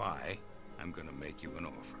 Which is why I'm gonna make you an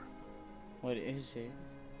offer. What is it?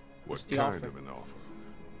 What kind of an offer?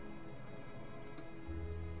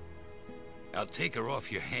 I'll take her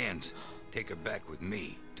off your hands, take her back with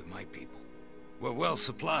me to my people. We're well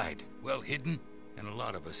supplied, well hidden, and a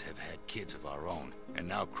lot of us have had kids of our own. And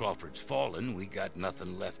now Crawford's fallen, we got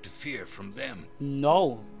nothing left to fear from them.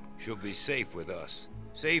 No. She'll be safe with us.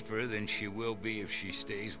 Safer than she will be if she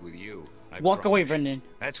stays with you. Walk away, Brendan.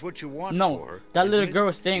 That's what you want no, for her. that little isn't girl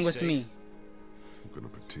it? is staying Be with safe. me. I'm gonna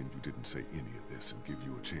pretend you didn't say any of this and give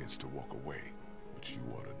you a chance to walk away. Which you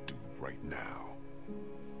ought to do right now.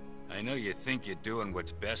 I know you think you're doing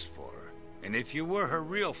what's best for her. And if you were her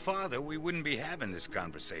real father, we wouldn't be having this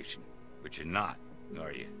conversation. But you're not,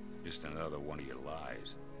 are you? Just another one of your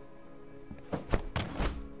lies.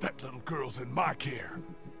 That little girl's in my care.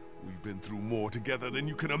 We've been through more together than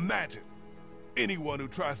you can imagine. Anyone who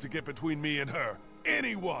tries to get between me and her,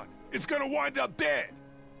 anyone, is gonna wind up dead.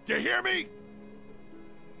 You hear me?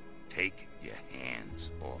 Take your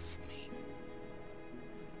hands off me.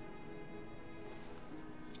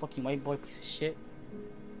 Fucking white boy piece of shit.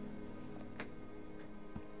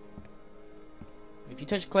 If you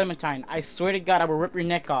touch Clementine, I swear to God I will rip your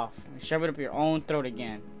neck off and shove it up your own throat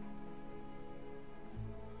again.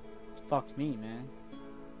 Fuck me, man.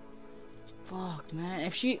 Fuck, man.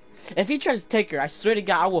 If he tries to take her, I swear to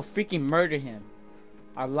God I will freaking murder him.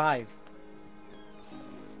 Alive.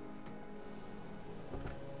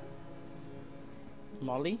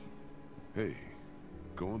 Molly? Hey,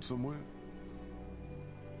 going somewhere?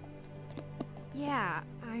 Yeah,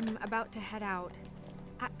 I'm about to head out.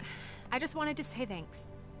 I just wanted to say thanks.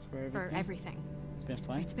 For everything. It's been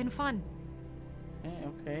fun? It's been fun.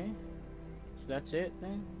 Okay. So that's it,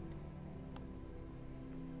 then?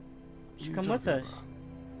 You should What come are with you us. talking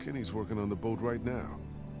about? Kenny's working on the boat right now.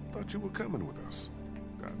 Thought you were coming with us.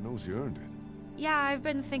 God knows you earned it. Yeah, I've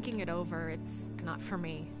been thinking it over. It's not for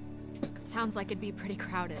me. It sounds like it'd be pretty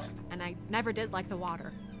crowded, and I never did like the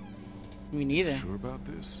water. Me neither. Sure about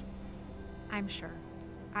this? I'm sure.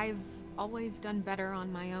 I've always done better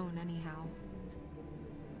on my own anyhow.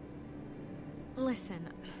 Listen,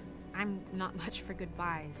 I'm not much for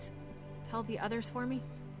goodbyes. Tell the others for me?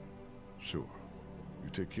 Sure. You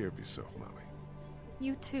take care of yourself, Molly.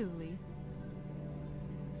 You too, Lee.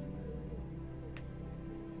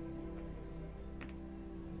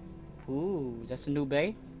 Ooh, that's a new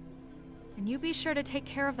bae? And you be sure to take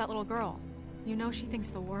care of that little girl. You know she thinks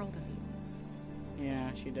the world of you.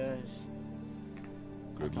 Yeah, she does.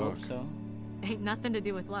 Good I luck. hope so. Ain't nothing to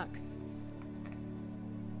do with luck.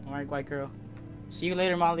 Alright, white girl. See you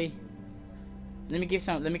later, Molly. Let me get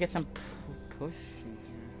some push.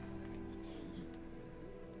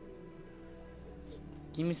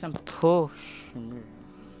 Give me some push.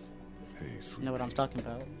 Hey, sweet. You know what I'm talking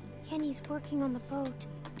about. Kenny's working on the boat.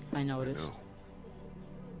 I know it is.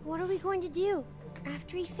 What are we going to do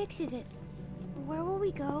after he fixes it? Where will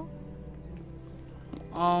we go?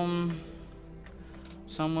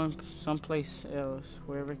 Someplace else,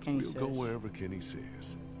 wherever Kenny says. We'll go wherever Kenny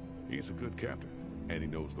says. He's a good captain. And he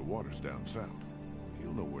knows the water's down south.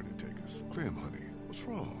 He'll know where to take us. Clem, honey, what's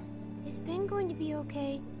wrong? Is Ben going to be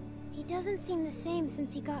okay? He doesn't seem the same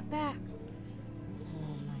since he got back.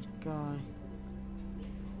 Oh my god.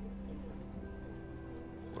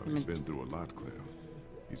 Well, he's been through a lot, Clem.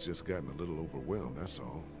 He's just gotten a little overwhelmed, that's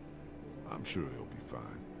all. I'm sure he'll be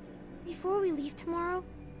fine. Before we leave tomorrow,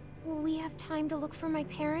 will we have time to look for my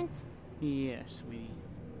parents? Yes, sweetie.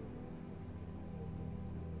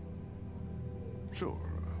 Sure,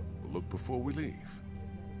 we'll look before we leave.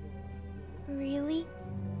 Really?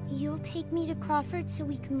 You'll take me to Crawford so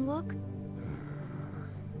we can look?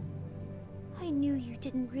 I knew you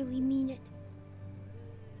didn't really mean it.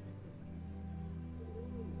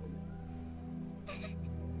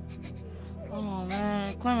 Oh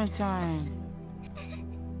man, Clementine.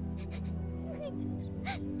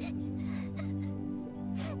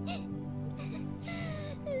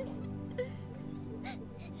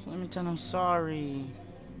 Clementine, I'm sorry.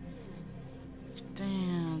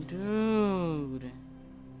 Damn, dude.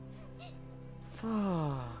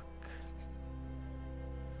 Fuck.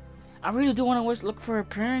 I really do want to look for her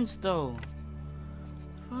parents, though.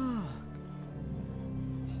 Fuck.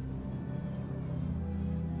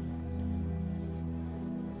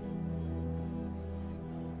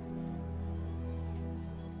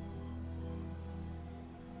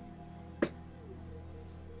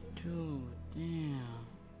 Dude, damn.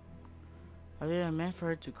 I didn't meant for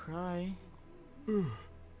her to cry.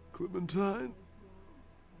 Clementine?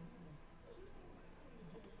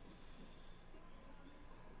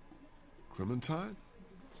 Clementine?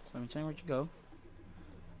 Clementine, where'd you go?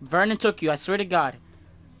 Vernon took you, I swear to God.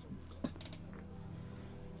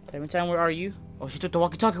 Clementine, where are you? Oh, she took the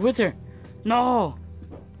walkie-talkie with her. No!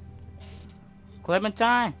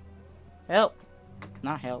 Clementine! Help!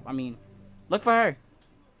 Not help, I mean, look for her.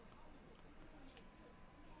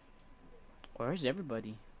 Where's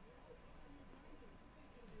everybody?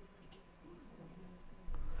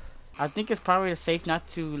 I think it's probably safe not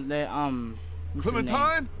to let,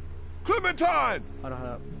 Clementine? Clementine! Hold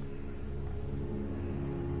up.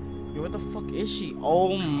 Yo, where the fuck is she?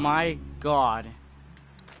 Oh my god.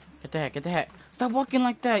 Get the heck. Stop walking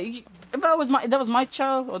like that. If that was my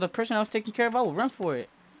child or the person I was taking care of, I would run for it.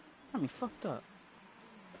 I mean, fucked up.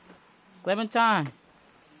 Clementine.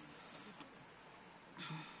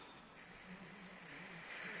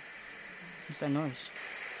 What's that noise?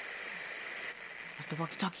 That's the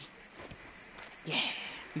walkie-talkie. Yeah,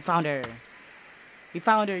 we found her.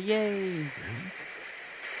 Yay.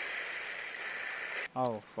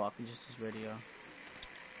 Oh fuck, it's just his radio.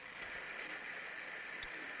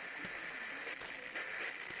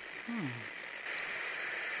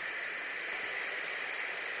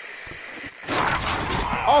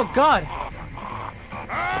 Oh god!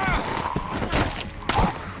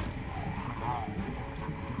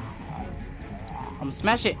 I'm gonna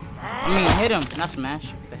smash it. I mean, hit him, not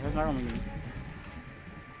smash. What the hell's wrong with me?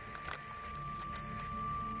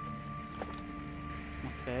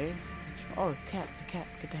 Okay. Oh, the cap.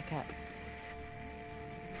 Get that cap.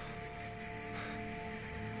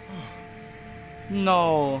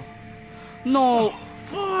 No.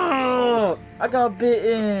 Fuck! I got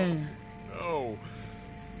bitten. No.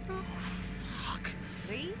 Fuck.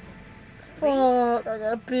 Lee? Fuck! I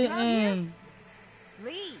got bitten.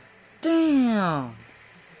 Lee. Damn.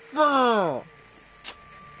 Fuck.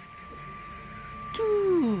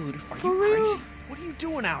 Dude, Are for you real? crazy? What are you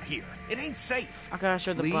doing out here? It ain't safe. I gotta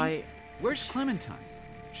show the Lee? bite. Where's Clementine?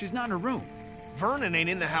 She's not in her room. Vernon ain't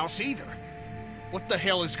in the house either. What the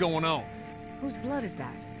hell is going on? Whose blood is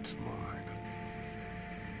that? It's mine.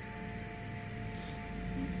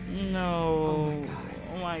 No.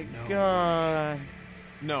 Oh my god.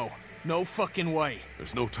 No. No fucking way.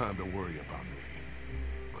 There's no time to worry about me.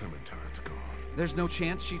 Clementine's gone. There's no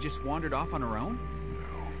chance she just wandered off on her own?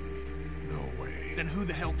 No way. Then who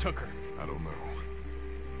the hell took her? I don't know.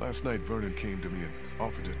 Last night, Vernon came to me and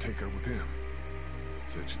offered to take her with him.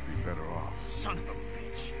 Said she'd be better off. Son of a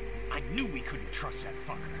bitch. I knew we couldn't trust that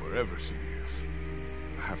fucker. Wherever she is,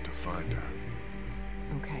 I have to find her.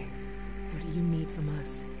 Okay. What do you need from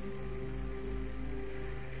us?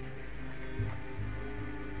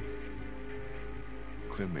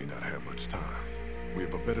 Clem may not have much time. We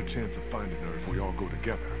have a better chance of finding her if we all go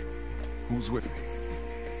together. Who's with me?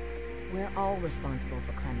 We're all responsible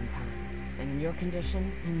for Clementine. And in your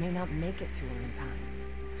condition, you may not make it to her in time.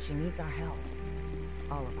 She needs our help.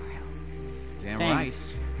 All of our help. Damn Thanks.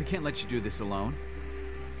 right. We can't let you do this alone.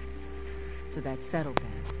 So that's settled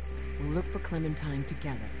then. We'll look for Clementine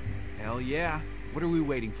together. Hell yeah. What are we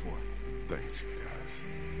waiting for? Thanks, you guys.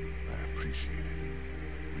 I appreciate it.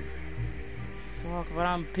 Really. Fuck, but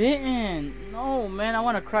I'm bitten. No, man, I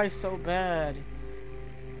want to cry so bad.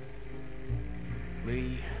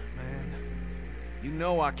 Lee, man, you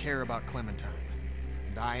know I care about Clementine,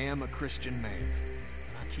 and I am a Christian man.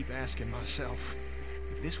 And I keep asking myself,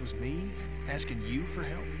 if this was me, asking you for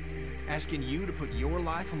help, asking you to put your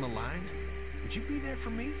life on the line, would you be there for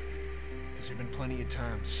me? Because there have been plenty of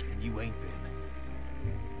times when you ain't been.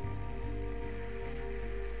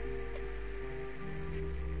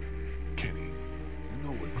 Kenny, you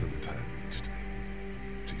know what Clementine means to me.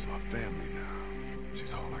 She's my family now.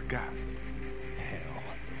 She's all I got. Hell,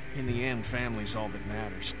 in the end, family's all that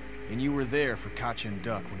matters. And you were there for Katjaa and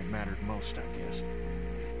Duck when it mattered most, I guess.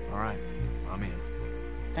 All right, I'm in.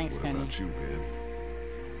 Thanks, Kenny. What about you, Ben?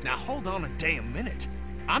 Now hold on a damn minute.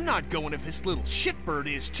 I'm not going if this little shitbird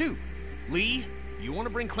is too. Lee, you want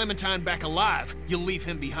to bring Clementine back alive, you'll leave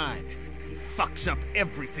him behind. He fucks up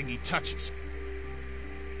everything he touches.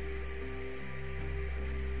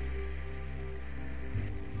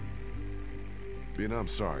 Ben, I'm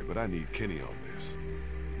sorry, but I need Kenny on this.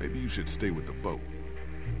 Maybe you should stay with the boat.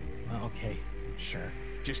 Okay, sure.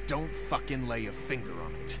 Just don't fucking lay a finger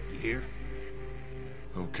on it, you hear?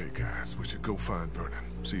 Okay, guys, we should go find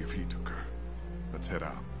Vernon, see if he took her. Let's head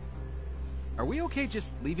out. Are we okay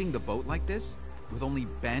just leaving the boat like this? With only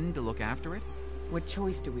Ben to look after it? What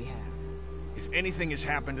choice do we have? If anything has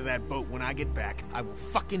happened to that boat when I get back, I will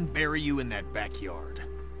fucking bury you in that backyard.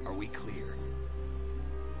 Are we clear?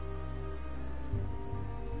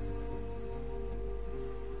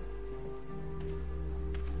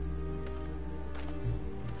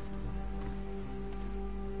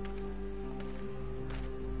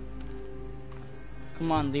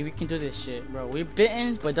 Come on, Lee, we can do this shit, bro. We're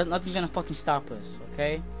bitten, but nothing's gonna fucking stop us,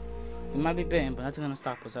 okay? We might be bitten, but nothing's gonna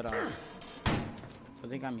stop us at all. So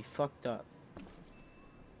they got me fucked up.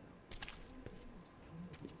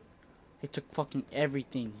 They took fucking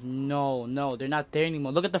everything. No, no, they're not there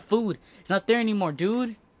anymore. Look at the food. It's not there anymore,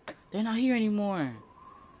 dude. They're not here anymore.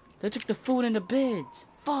 They took the food and the beds.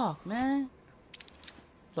 Fuck, man.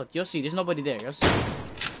 Look, you'll see. There's nobody there. You'll see.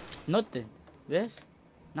 Nothing. ¿Ves?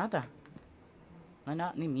 Nada. No hay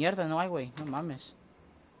nada. Ni mierda, no hay, güey. No mames.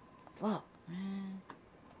 Fuck, man.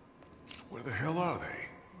 Where the hell are they?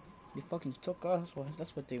 They fucking took us. Well,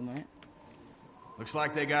 that's what they went. Looks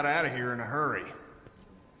like they got out of here in a hurry.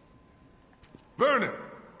 Vernon,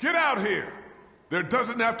 get out here! There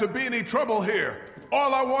doesn't have to be any trouble here.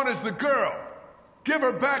 All I want is the girl. Give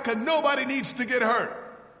her back and nobody needs to get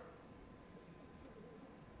hurt.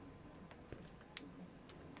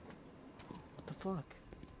 What the fuck?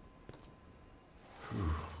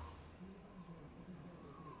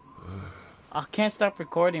 I can't stop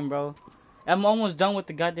recording, bro. I'm almost done with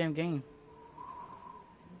the goddamn game.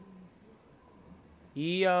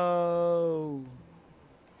 Yo.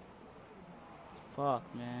 Fuck,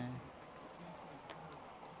 man.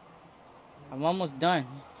 I'm almost done.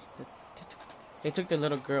 They took the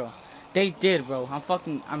little girl. They did, bro.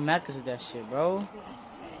 I'm mad because of that shit, bro.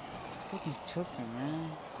 They fucking took her,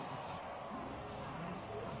 man.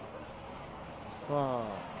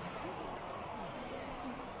 Fuck.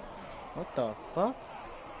 What the fuck?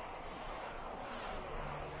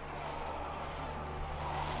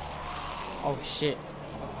 Oh shit.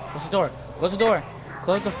 Close the door. Close the door.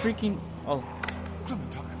 Close the freaking... Oh.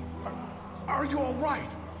 Clementine, are you all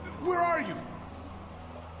right? Where are you?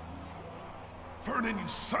 Vernon, you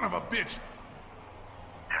son of a bitch!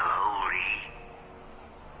 Hello, Lee.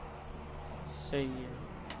 Say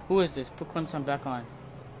who is this? Put Clementine back on.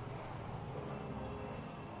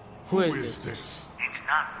 Who is this? It's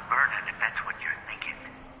not Vernon, if that's what you're thinking.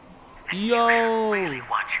 Yo! Really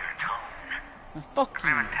watch your tone. Fuck you.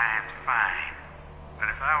 Clementine's fine. But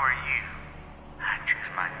if I were you, I'd choose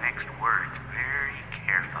my next words very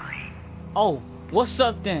carefully. Oh, what's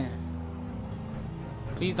up then?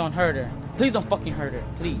 Please don't hurt her. Please don't fucking hurt her.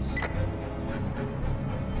 Please.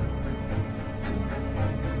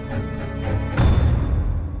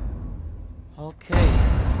 Okay.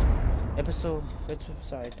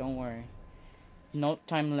 Sorry, don't worry. No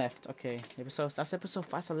time left. Okay. That's episode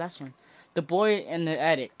 5. That's the last one. The boy in the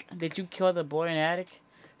attic. Did you kill the boy in the attic?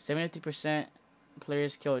 73%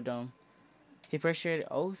 players killed them. He pressured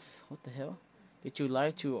oath. What the hell? Did you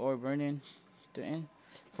lie to or Vernon threaten?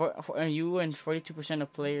 And you and 42%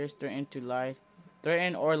 of players threatened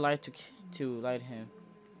or lie to lie to him.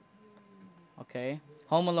 Okay.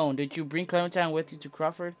 Home Alone. Did you bring Clementine with you to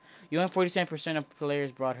Crawford? You and 47% of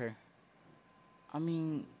players brought her. I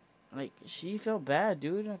mean, like, she felt bad,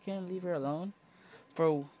 dude. I can't leave her alone.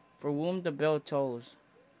 For whom the bell tolls.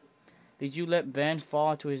 Did you let Ben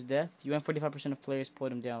fall to his death? You and 45% of players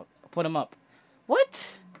put him up.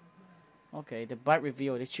 What? Okay, the bite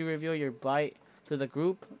reveal. Did you reveal your bite to the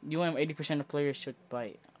group? You and 80% of players should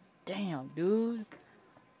bite. Damn, dude.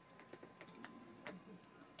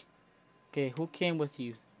 Okay, who came with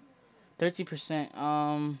you?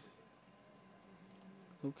 30%.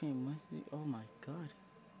 Who came with you? Oh my god.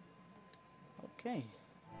 Okay.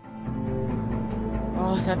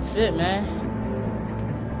 Oh, that's it, man.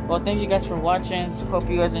 Well, thank you guys for watching. Hope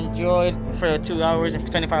you guys enjoyed for 2 hours and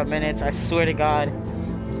 25 minutes. I swear to God.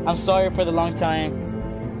 I'm sorry for the long time.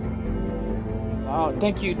 Oh,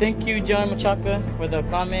 thank you, John Machaka, for the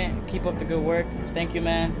comment. Keep up the good work. Thank you,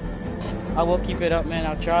 man. I will keep it up, man.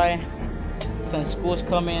 I'll try. Since school's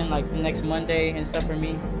coming, like next Monday and stuff for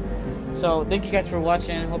me. So, thank you guys for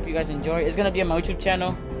watching. Hope you guys enjoy. It's gonna be on my YouTube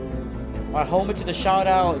channel. Our home to the shout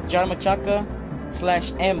out, John Machaka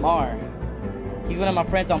 /MR. He's one of my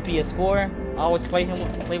friends on PS4. I always play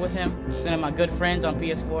with him. He's one of my good friends on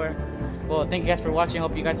PS4. Well, thank you guys for watching.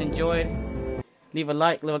 Hope you guys enjoyed. Leave a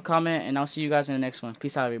like, leave a comment, and I'll see you guys in the next one.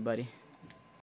 Peace out, everybody.